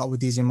to link up with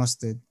DJ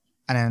Mustard?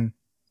 And then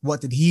what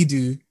did he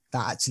do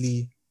that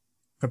actually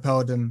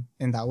propelled him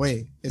in that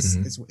way?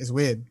 It's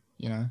weird,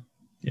 you know?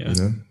 Yeah.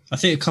 I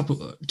think a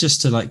couple,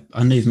 just to like,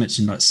 I know you've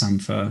mentioned like Sam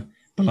Fur,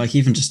 but like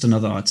even just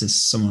another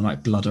artist, someone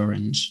like Blood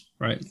Orange,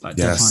 right? Like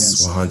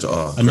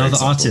 100. Another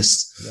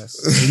artist,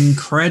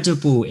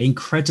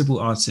 incredible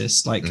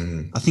artist. Like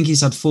I think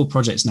he's had 4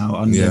 projects now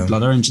under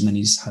Blood Orange, and then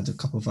he's had a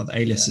couple of other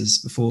aliases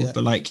before.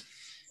 But like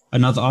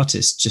another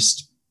artist,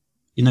 just,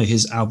 you know,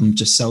 his album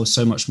just sells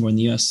so much more in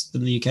the US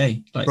than the UK.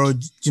 Like, bro,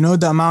 do you know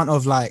the amount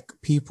of like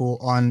people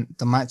on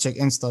the Mic Check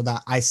Insta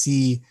that I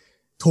see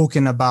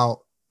talking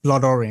about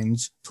Blood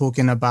Orange,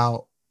 talking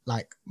about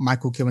like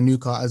Michael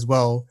Kiwanuka as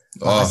well?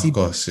 I see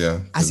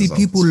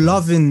people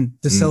loving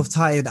the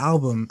self-titled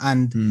album,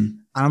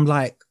 and I'm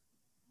like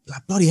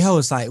bloody hell,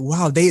 it's like,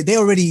 wow, they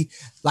already,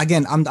 like,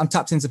 again, I'm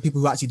tapped into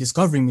people who are actually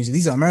discovering music.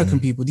 These are American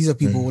people. These are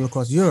people all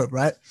across Europe,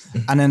 right?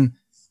 And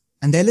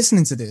they're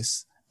listening to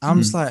this. I'm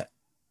just like,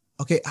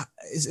 okay,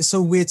 it's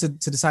so weird to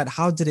decide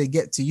how did it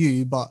get to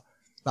you, but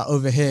like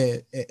over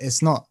here,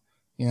 it's not,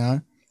 you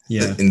know?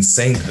 Yeah.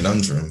 Insane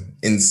conundrum.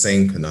 And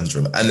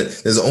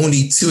there's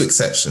only 2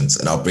 exceptions,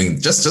 and I'll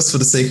bring, just for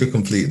the sake of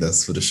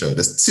completeness for the show,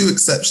 there's 2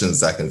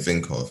 exceptions I can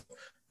think of,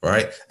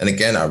 right? And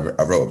again, I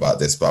wrote about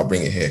this, but I'll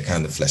bring it here,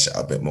 kind of flesh it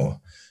out a bit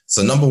more.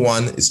 So number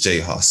 1 is J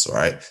Hus,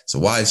 right? So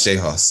why is J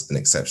Hus an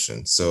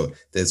exception? So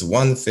there's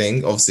one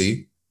thing,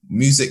 obviously,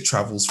 music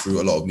travels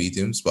through a lot of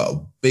mediums, but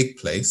a big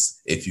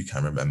place, if you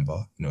can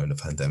remember, in the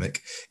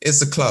pandemic, is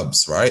the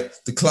clubs, right?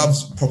 The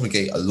clubs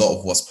propagate a lot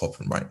of what's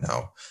popping right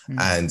now.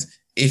 And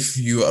if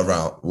you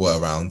were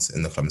around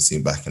in the club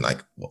scene back in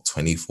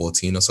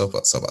 2014 or so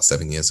about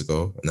 7 years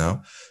ago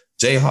now,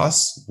 J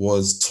Hus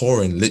was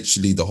touring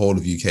literally the whole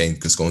of UK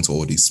and just going to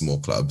all these small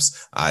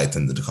clubs. I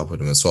attended a couple of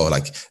them as well.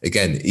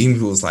 Again, even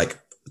if it was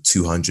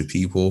 200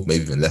 people,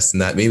 maybe even less than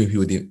that. Maybe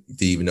people didn't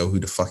even know who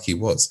the fuck he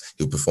was.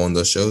 He would perform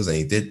those shows and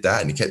he did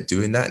that and he kept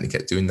doing that and he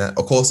kept doing that.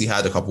 Of course, he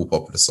had a couple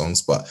popular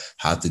songs, but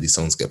how did these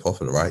songs get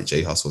popular, right?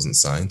 J Hus wasn't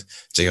signed.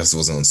 J Hus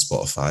wasn't on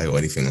Spotify or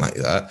anything like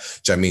that. Do you know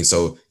what I mean?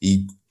 So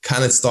he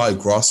kind of started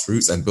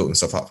grassroots and built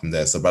himself up from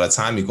there. So by the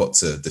time he got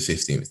to the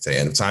 15th day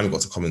and the time he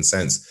got to Common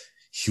Sense,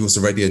 he was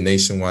already a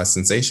nationwide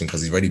sensation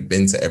because he's already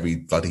been to every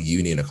bloody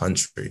uni in the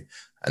country.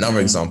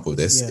 Another example of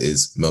this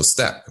is Mos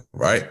Def,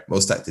 right?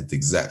 Mos Def did the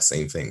exact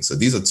same thing. So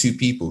these are two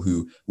people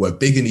who were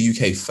big in the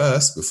UK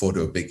first before they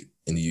were big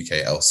in the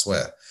UK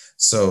elsewhere.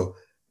 So,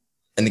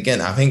 and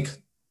again, I think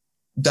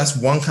that's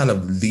one kind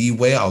of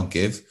leeway I'll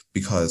give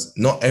because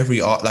not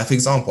every art, for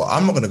example,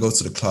 I'm not going to go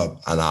to the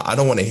club and I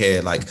don't want to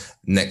hear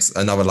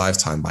Another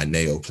Lifetime by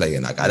Neo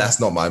playing.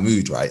 That's not my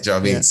mood, right? Do you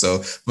know what I mean?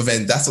 So, but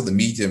then that's not the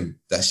medium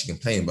that she can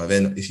play in. But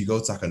then if you go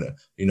to an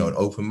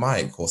open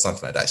mic or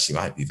something like that, she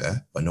might be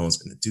there, but no one's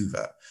going to do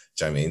that.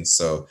 Do you know what I mean?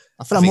 So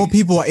I feel more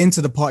people are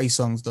into the party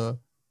songs though.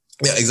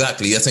 Yeah,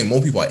 exactly. You're saying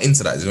more people are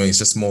into that. It's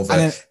just more of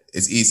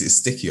it's easy, it's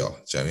stickier.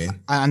 Do you know what I mean?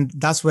 And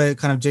that's where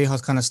kind of J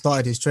Hus kind of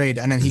started his trade.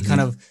 And then he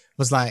kind of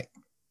was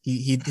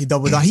he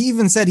doubled down. He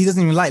even said he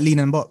doesn't even like Lean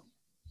and Bop.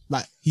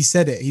 He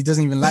said it. He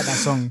doesn't even like that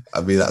song.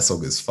 I mean, that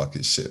song is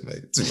fucking shit,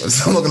 mate.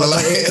 I'm not gonna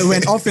lie. It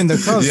went off in the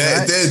club, yeah,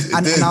 right? It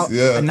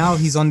did. And now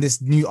he's on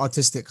this new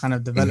artistic kind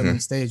of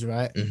development stage,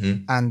 right?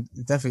 And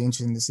definitely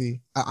interesting to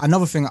see.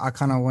 Another thing I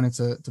kind of wanted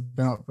to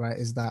bring up, right,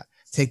 is that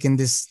taking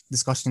this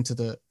discussion to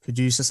the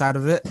producer side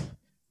of it.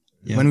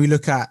 Yeah. When we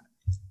look at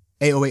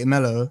 808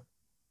 Mellow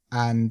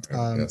and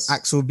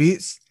Axel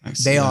Beats,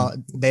 they are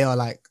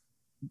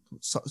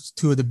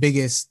two of the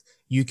biggest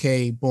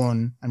UK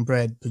born and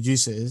bred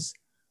producers.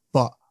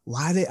 But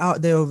why are they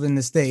out there over in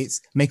the States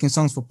making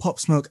songs for Pop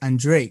Smoke and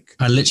Drake?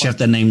 I literally have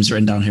their names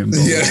written down here in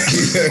gold.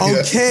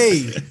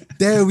 Okay,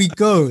 there we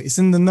go. It's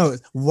in the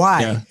notes.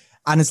 Why? Yeah.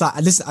 And it's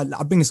listen,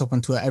 I bring this up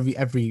on Twitter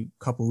every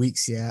couple of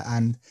weeks,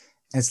 and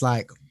it's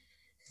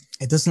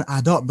it doesn't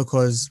add up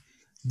because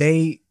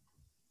they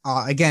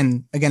are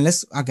again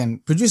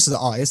producers are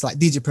artists, like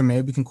DJ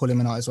Premier, we can call him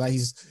an artist, right?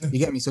 You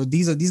get me? So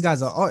these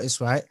guys are artists,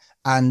 right?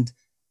 And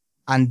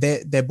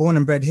they're born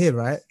and bred here,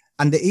 right?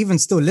 And they're even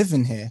still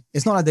living here.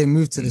 It's not like they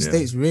moved to the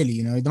States,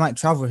 really. They might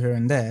travel here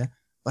and there.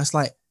 But it's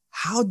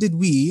how did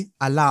we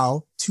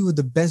allow two of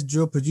the best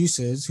drill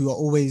producers who are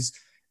always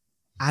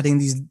adding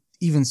these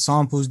even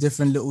samples,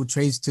 different little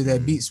trades to their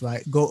beats,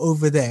 right? Go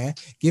over there,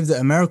 give the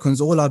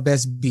Americans all our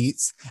best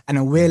beats, and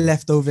then we're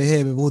left over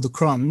here with all the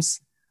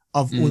crumbs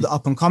of all the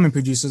up-and-coming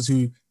producers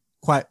who,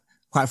 quite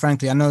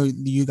frankly, I know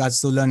you guys are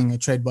still learning a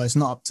trade, but it's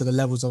not up to the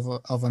levels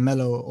of a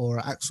Mellow or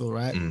an Axel,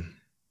 right?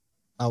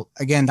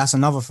 Again, that's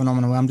another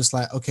phenomenon where I'm just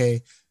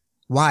okay,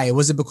 why?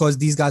 Was it because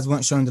these guys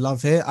weren't showing the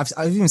love here?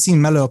 I've even seen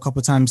Mellow a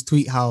couple of times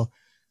tweet how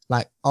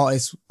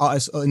artists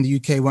in the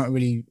UK weren't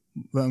really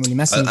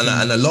messing with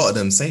them. And a lot of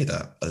them say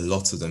that.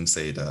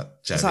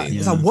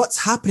 It's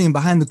what's happening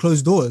behind the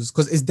closed doors?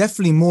 Because it's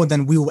definitely more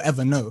than we will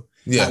ever know.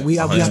 Yeah, we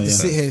have to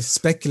sit here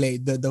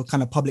speculate the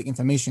kind of public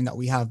information that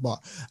we have,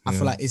 but I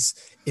feel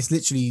it's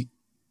literally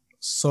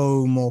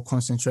so more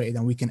concentrated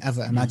than we can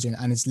ever imagine,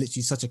 and it's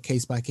literally such a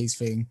case-by-case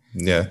thing.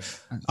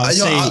 I'll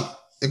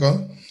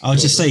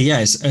just say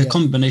it's a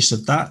combination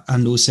of that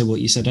and also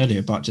what you said earlier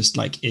about just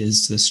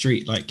is the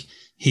street.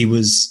 He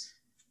was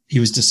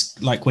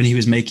just when he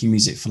was making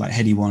music for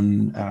Heady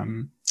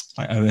One,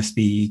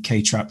 OFB,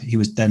 K-Trap, he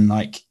was then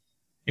I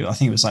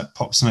think it was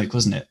Pop Smoke,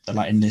 wasn't it,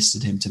 that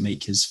enlisted him to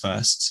make his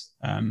first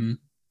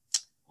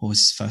what was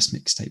his first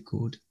mixtape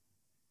called?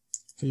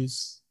 It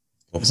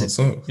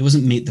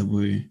wasn't Meet the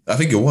Woo. I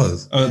think it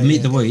was.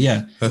 Meet the Woo,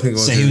 yeah. I think it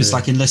was, so he was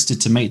enlisted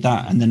to make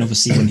that, and then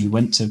obviously when he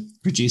went to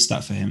produce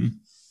that for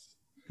him,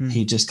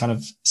 he just kind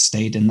of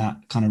stayed in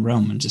that kind of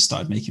realm and just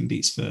started making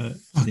beats for the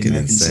American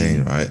insane,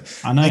 scene. Right?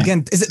 I know.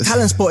 Again, is it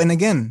talent spotting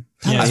again?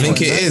 I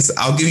think it is.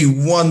 I'll give you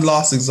one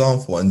last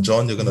example, and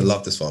John, you're gonna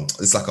love this one.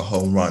 It's like a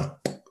home run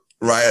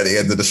right at the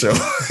end of the show.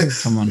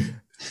 Come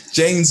on.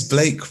 James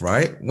Blake,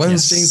 right? When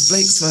was James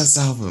Blake's first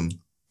album?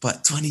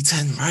 But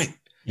 2010, right?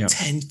 Yep.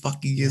 10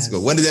 fucking years ago.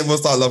 When did everyone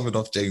start loving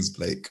off James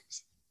Blake?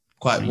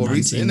 Quite more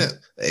recent, isn't it?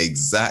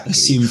 Exactly.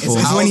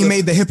 It's when he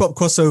made the hip hop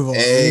crossover.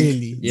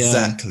 Really?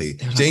 Exactly.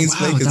 James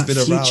Blake has been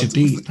around.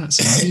 Beat, that's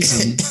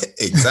amazing.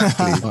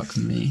 Exactly. Fuck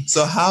me.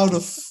 So how the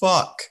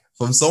fuck,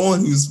 from someone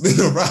who's been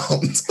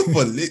around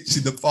for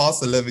literally the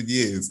past 11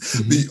 years,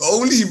 the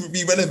only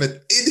be relevant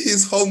in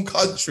his home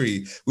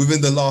country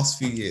within the last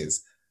few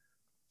years?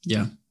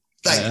 Yeah.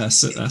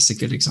 That's a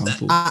good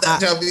example. Can I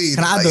add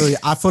though?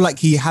 I feel like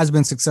he has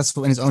been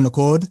successful in his own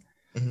accord,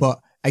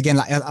 but again,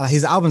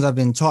 his albums have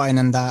been charting,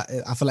 and that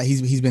I feel like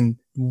he's been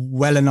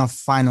well enough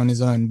fine on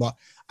his own. But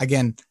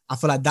again, I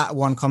feel like that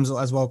one comes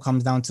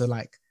down to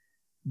like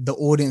the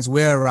audience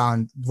we're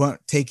around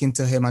weren't taken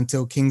to him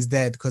until King's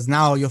dead, because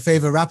now your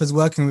favorite rapper's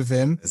working with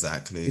him.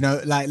 Exactly. You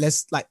know, like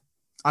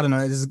I don't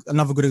know. There's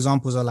another good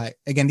examples are like,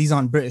 again, these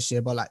aren't British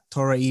here, but like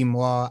Tora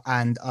Moa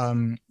and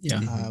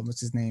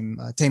what's his name,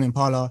 Tame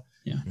Impala.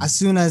 Yeah. As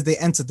soon as they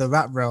enter the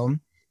rap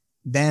realm,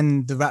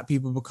 then the rap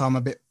people become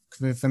a bit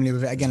familiar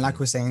with it. Again, like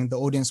we're saying, the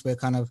audience we're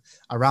kind of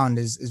around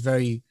is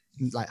very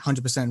like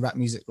 100% rap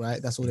music,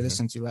 right? That's all they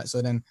listen to, right?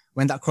 So then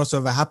when that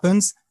crossover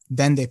happens,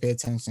 then they pay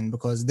attention,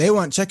 because they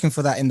weren't checking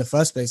for that in the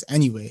first place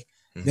anyway.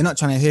 They're not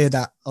trying to hear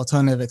that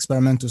alternative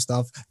experimental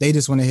stuff. They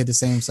just want to hear the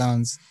same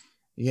sounds.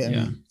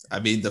 Yeah. I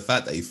mean, the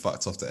fact that he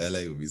fucked off to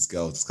LA with his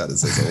girl just kind of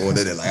says it all,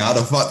 didn't it? Like, how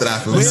the fuck did that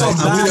happen?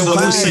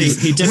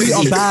 We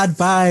are bad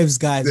vibes,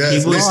 guys. Yeah,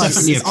 he was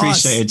definitely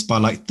appreciated by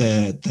like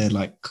their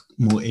like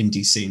more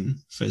indie scene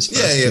for his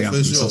first three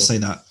albums. For sure. I'll say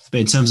that.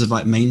 But in terms of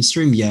like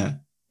mainstream,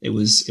 it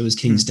was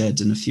King's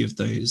Dead and a few of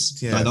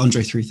those, like the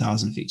Andre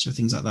 3000 feature,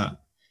 things like that.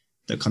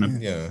 That kind of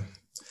And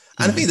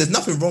I think there's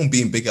nothing wrong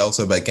being big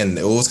elsewhere, but again,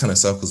 it always kind of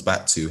circles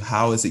back to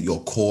how is it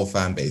your core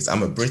fan base?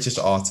 I'm a British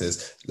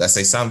artist. Let's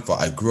say Sanford.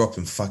 I grew up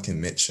in fucking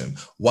Mitcham.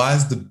 Why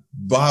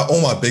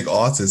all my big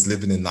artists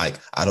living in like,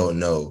 I don't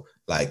know,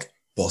 like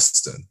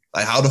Boston?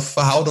 Like how the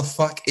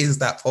fuck is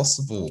that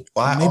possible?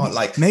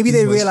 Maybe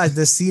they realize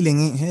the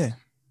ceiling ain't here.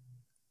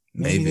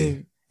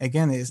 Maybe.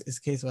 Again, it's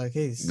case by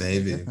case.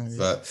 Maybe, definitely.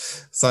 But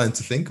something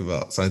to think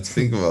about.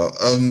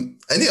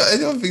 Any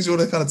other things you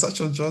want to kind of touch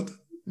on, John?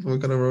 We're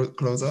going to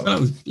close out.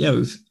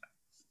 We've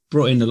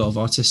brought in a lot of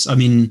artists. I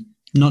mean,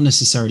 not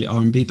necessarily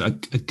R&B,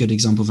 but a good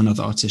example of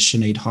another artist,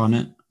 Sinead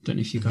Harnett. Don't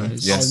know if you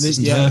guys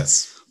listen to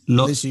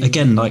her.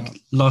 Again, like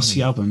last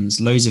few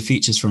albums, loads of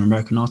features from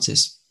American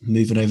artists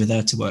moving over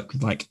there to work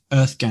with like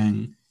Earth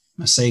Gang,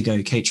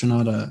 Masego, Kate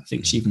Trinada. I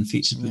think she even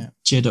featured with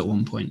Jid at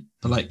one point.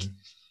 But like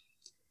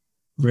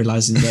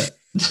realizing that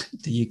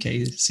the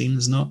UK scene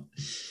is not.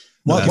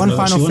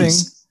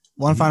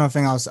 One final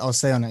thing I'll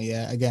say on it.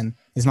 Yeah, again,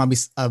 this might be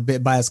a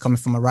bit biased coming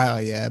from a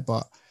writer. Yeah,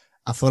 but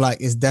I feel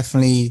like it's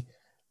definitely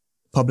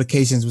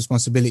publications'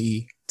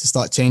 responsibility to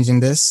start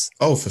changing this.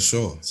 Oh, for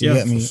sure. You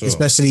get me? Sure.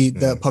 Especially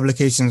the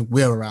publications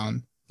we're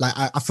around. Like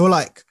I feel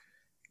like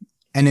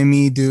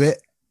NME do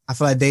it. I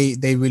feel like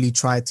they really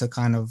try to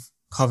kind of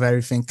cover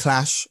everything.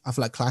 Clash. I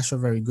feel like Clash are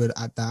very good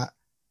at that.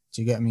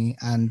 Do you get me?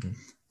 And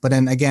but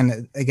then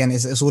again,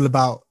 it's all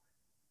about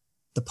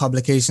the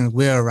publications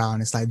we're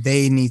around. It's like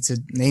they need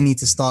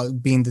to start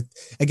being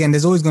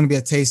there's always going to be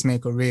a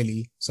tastemaker,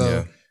 really.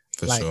 So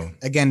sure.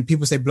 Again,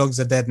 people say blogs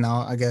are dead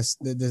now. I guess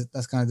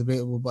that's kind of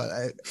debatable, but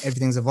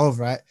everything's evolved,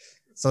 right?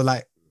 So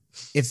like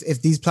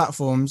if these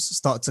platforms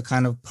start to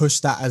kind of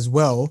push that as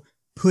well,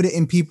 put it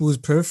in people's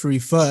periphery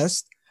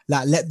first,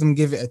 like let them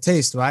give it a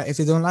taste, right? If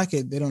they don't like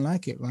it, they don't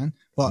like it, man.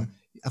 But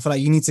I feel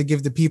like you need to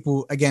give the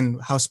people, again,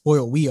 how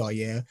spoiled we are,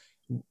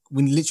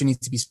 we literally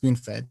need to be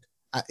spoon-fed.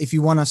 If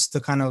you want us to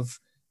kind of,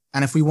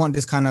 and if we want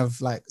this kind of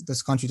like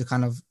this country to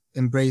kind of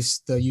embrace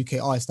the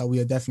UK artists that we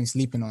are definitely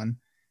sleeping on,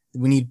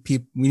 we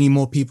need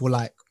more people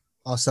like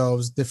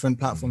ourselves, different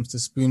platforms to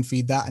spoon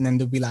feed that, and then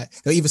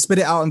they'll either spit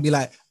it out and be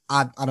like,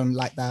 I don't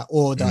like that,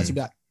 or they'll actually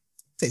be like,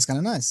 it's kind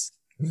of nice.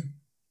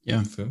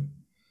 Yeah.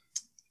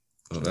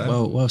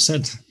 Well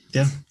said.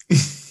 Yeah.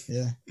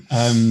 Yeah.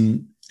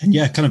 And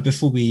kind of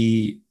before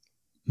we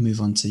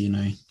move on to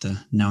the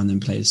now and then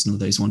playlist and all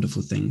those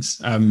wonderful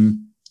things,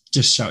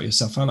 just shout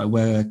yourself out, like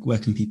where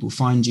can people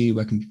find you,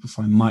 where can people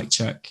find Mic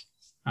Check,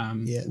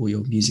 all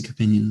your music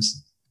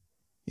opinions.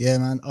 Yeah,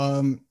 man.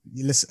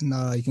 You listen,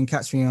 you can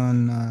catch me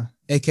on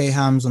AK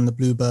Hams on the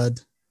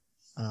Bluebird.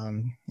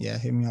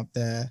 Hit me up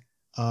there.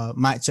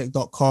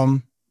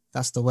 Miccheck.com,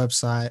 that's the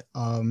website.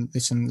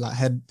 Listen, like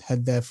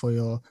head there for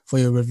your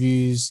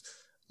reviews,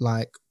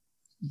 like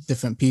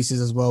different pieces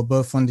as well,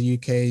 both on the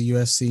UK,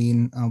 US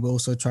scene. We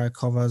also try to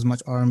cover as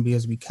much R&B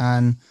as we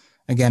can.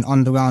 Again,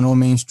 underground or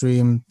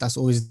mainstream, that's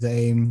always the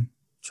aim.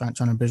 Trying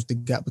to bridge the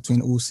gap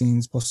between all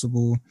scenes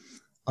possible.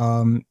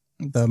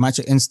 The Mic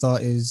Check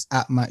Insta is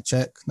at Mic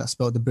Check. That's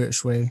spelled the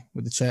British way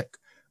with the check.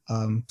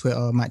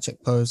 Twitter, Mic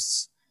Check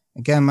posts.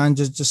 Again, man,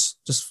 just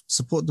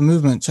support the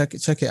movement. Check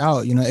it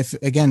out.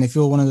 If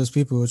you're one of those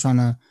people who are trying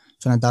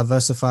to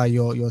diversify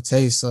your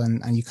taste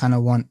and you kind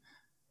of want,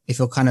 if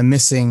you're kind of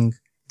missing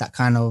that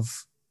kind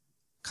of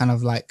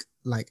like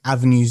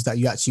avenues that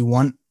you actually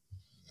want,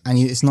 and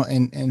it's not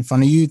in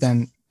front of you,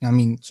 then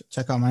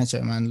check out Mic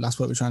Check, man. That's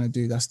what we're trying to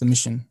do. That's the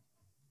mission.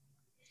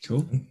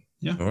 Cool.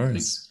 Yeah. All right.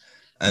 Thanks.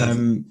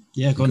 And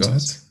go on. Yeah, I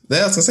was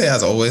going to say,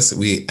 as always,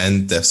 we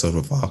end the episode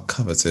with our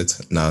coveted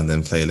Now and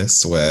Then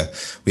playlist, where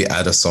we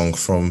add a song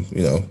from,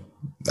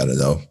 I don't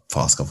know,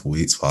 past couple of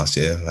weeks, past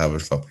year, however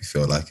the fuck we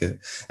feel like it.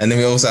 And then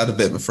we also had a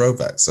bit of a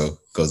throwback, so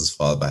goes as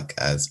far back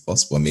as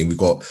possible. I mean, we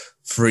got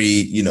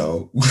 3,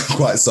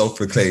 quite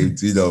self-proclaimed,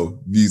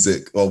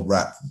 music or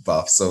rap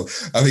buffs. So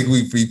I think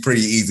we'd be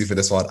pretty easy for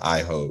this one,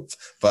 I hope.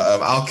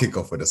 But I'll kick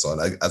off with this one.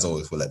 As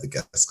always, we'll let the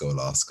guests go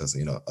last because,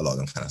 a lot of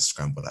them kind of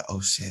scramble like,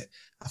 oh shit,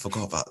 I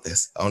forgot about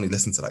this. I only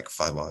listened to like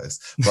 5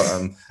 artists. But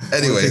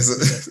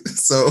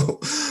anyways, so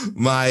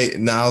my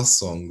now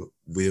song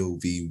will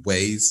be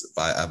Ways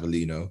by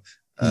Avellino,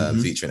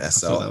 featuring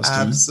SL.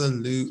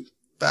 Absolute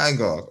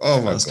banger.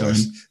 Oh my gosh.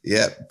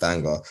 Yeah,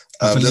 banger.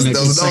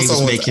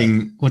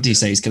 What do you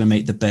say? He's going to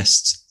make the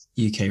best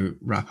UK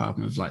rap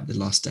album of like the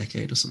last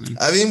decade or something?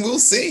 I mean, we'll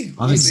see.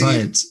 I'm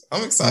excited.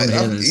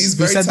 He's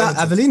very said talented.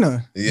 That,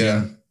 Avellino?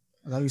 Yeah.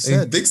 Like you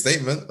said. Big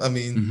statement. I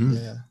mean,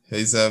 yeah.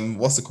 His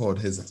what's it called?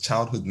 His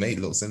childhood mate,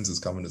 Little Sims, is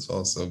coming as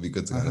well. So it'd be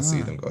good to kind of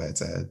see them go head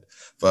to head.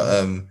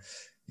 But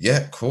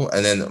yeah, cool.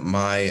 And then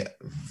my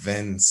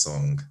Ven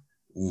song.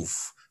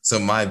 Oof. So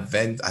my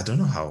Ven, I don't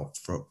know how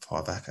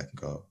far back I can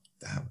go.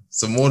 Damn.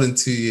 So more than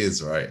 2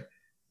 years, right?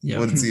 Yeah.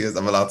 More than 2 years.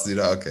 I'm allowed to do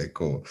that. Okay,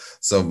 cool.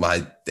 So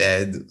my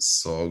dead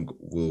song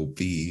will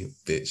be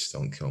 "Bitch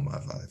Don't Kill My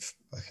Vibe"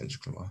 by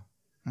Kendrick Lamar.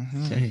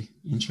 Okay,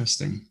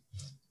 interesting.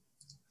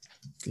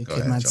 Good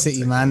Kid, Mad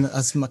City, man.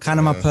 That's kind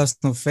of my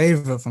personal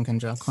favorite from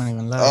Kendrick. I can't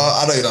even lie.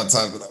 I know you don't have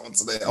time for that one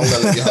today. I'm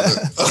gonna let you have it.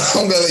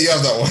 I'm gonna let you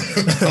have that one.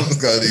 I'm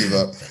just gonna leave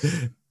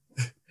that.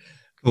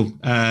 Cool.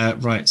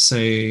 Right. So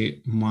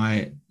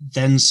my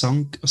then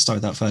song, I'll start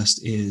with that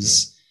first,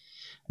 is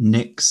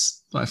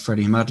Nyx by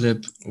Freddie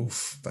Madlib.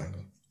 Oof,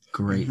 banger.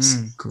 Great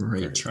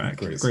track.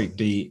 Great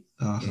beat.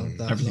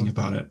 Everything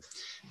about it.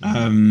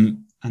 Mm-hmm.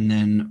 And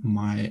then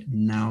my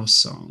now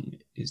song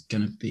is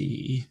gonna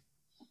be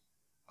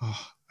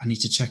I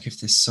need to check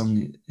if this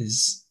song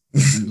is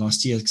from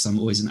last year because I'm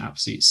always an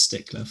absolute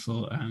stickler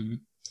for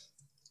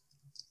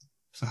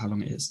how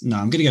long it is. No,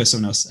 I'm gonna go with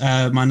someone else.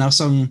 My now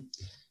song,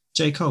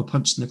 J. Cole,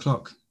 Punch in the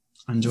Clock.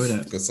 I enjoyed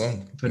it. Good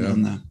song. Put it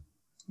on there.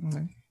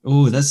 Okay.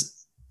 Oh,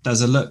 there's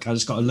a look. I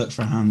just got a look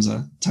for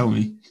Hamza. Tell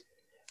me.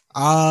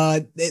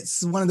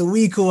 It's one of the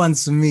weaker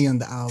ones for me on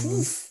the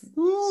album.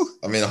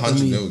 I mean,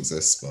 100 Mil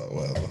exists, but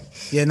whatever.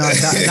 Yeah, no,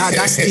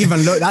 that's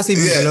even low. That's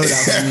even below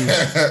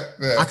that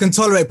for me. Yeah. I can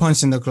tolerate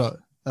Punch in the Clock.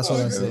 That's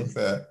what I say.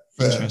 Fair.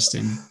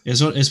 Interesting.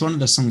 It's one of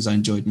the songs I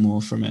enjoyed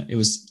more from it. It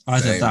was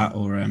either that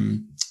or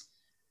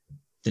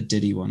the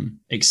Diddy one,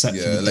 except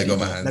for the Lego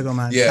Man. Lego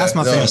Man. Yeah, that's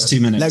my first 2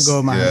 minutes.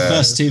 Lego Man. Yeah.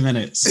 First 2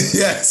 minutes.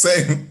 Yeah,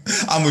 same.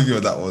 I'm with you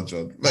on that one,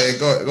 John. Like,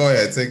 go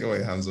ahead, take it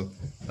away, Hamza.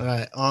 All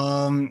right.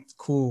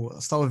 Cool.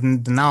 I'll start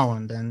with the now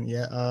one then.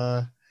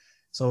 Yeah.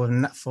 So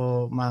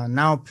for my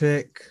now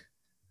pick,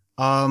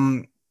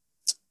 tough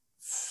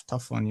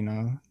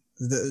one.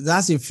 There's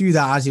actually a few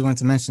that I actually wanted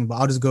to mention, but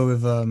I'll just go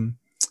with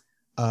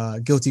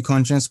Guilty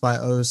Conscience by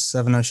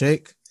 070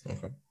 Shake.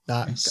 Okay.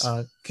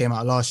 That came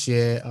out last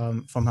year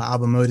from her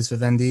album Modus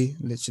Vivendi.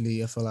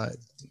 Literally, I feel like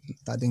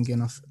that didn't get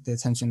enough the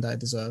attention that it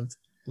deserved.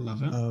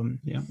 Love it.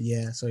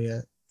 Yeah. So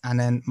yeah, and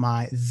then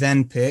my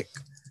then pick,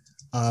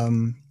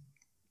 I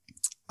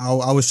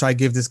always try to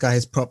give this guy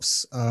his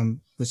props,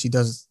 which he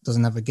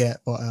doesn't ever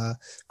get. But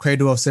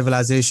Cradle of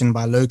Civilization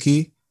by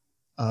Loki,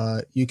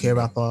 UK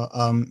rapper.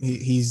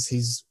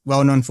 He's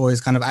well known for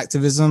his kind of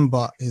activism,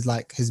 but his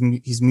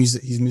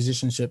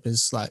musicianship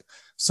is like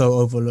so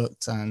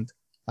overlooked and.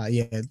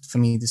 For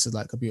me, this is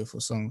like a beautiful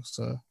song.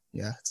 So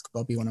yeah, it's got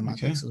to be one of my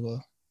picks as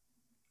well.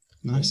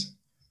 Nice.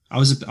 I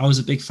was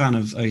a big fan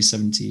of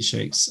 070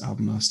 Shake's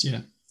album last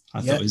year. I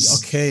thought it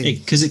was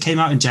because it came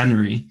out in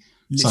January,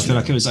 so I feel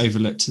like it was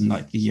overlooked in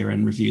like the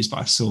year-end reviews. But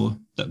I saw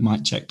that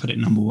Mike Check put it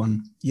number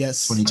 1.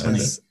 Yes, 2020.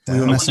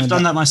 I would have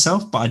done that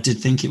myself, but I did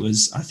think it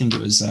was. I think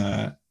it was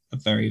a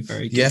very,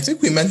 very good. Yeah, I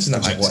think we mentioned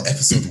that like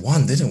episode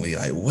 1, didn't we?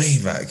 Like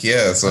way back.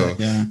 Yeah. So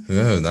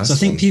that's so I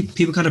think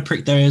people kind of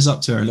pricked their ears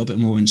up to her a little bit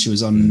more when she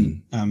was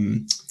on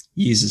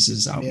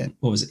Yeezus' album. Yeah.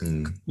 What was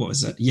it? What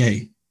was it?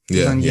 Yay.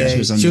 Yeah.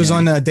 She was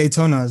on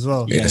Daytona as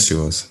well. Yeah, she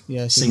was.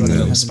 Yeah, singing the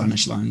little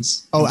Spanish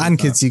lines. Oh, and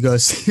Kids He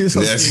Goes.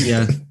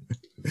 Yeah.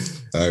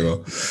 There you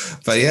go.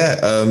 But yeah,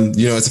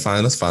 it's a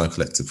final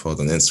collective pod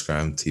on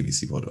Instagram,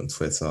 TBC pod on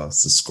Twitter.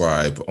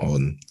 Subscribe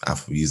on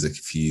Apple Music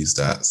if you use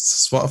that.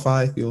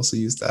 Spotify if you also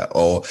use that,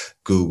 or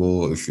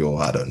Google if you're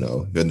trying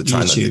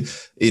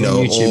YouTube.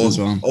 YouTube as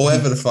well. Or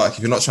whatever the fuck. If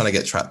you're not trying to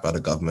get tracked by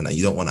the government and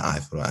you don't want an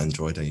iPhone or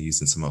Android and you're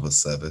using some other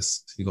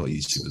service, you got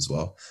YouTube as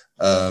well.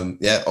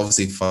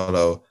 Obviously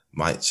follow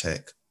Mike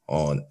Check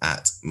on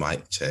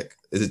 @MikeCheck.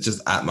 Is it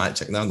just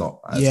 @MikeCheck now?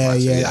 Not yeah.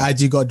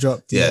 IG got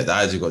dropped. Yeah,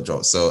 the IG got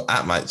dropped. So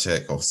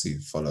 @MikeCheck, obviously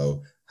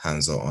follow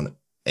Hamza on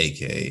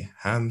aka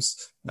Hams.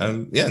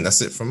 And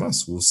that's it from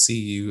us. We'll see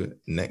you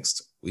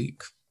next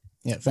week.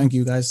 Yeah, thank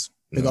you guys.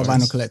 Big up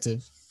Vinyl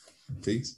Collective. Peace.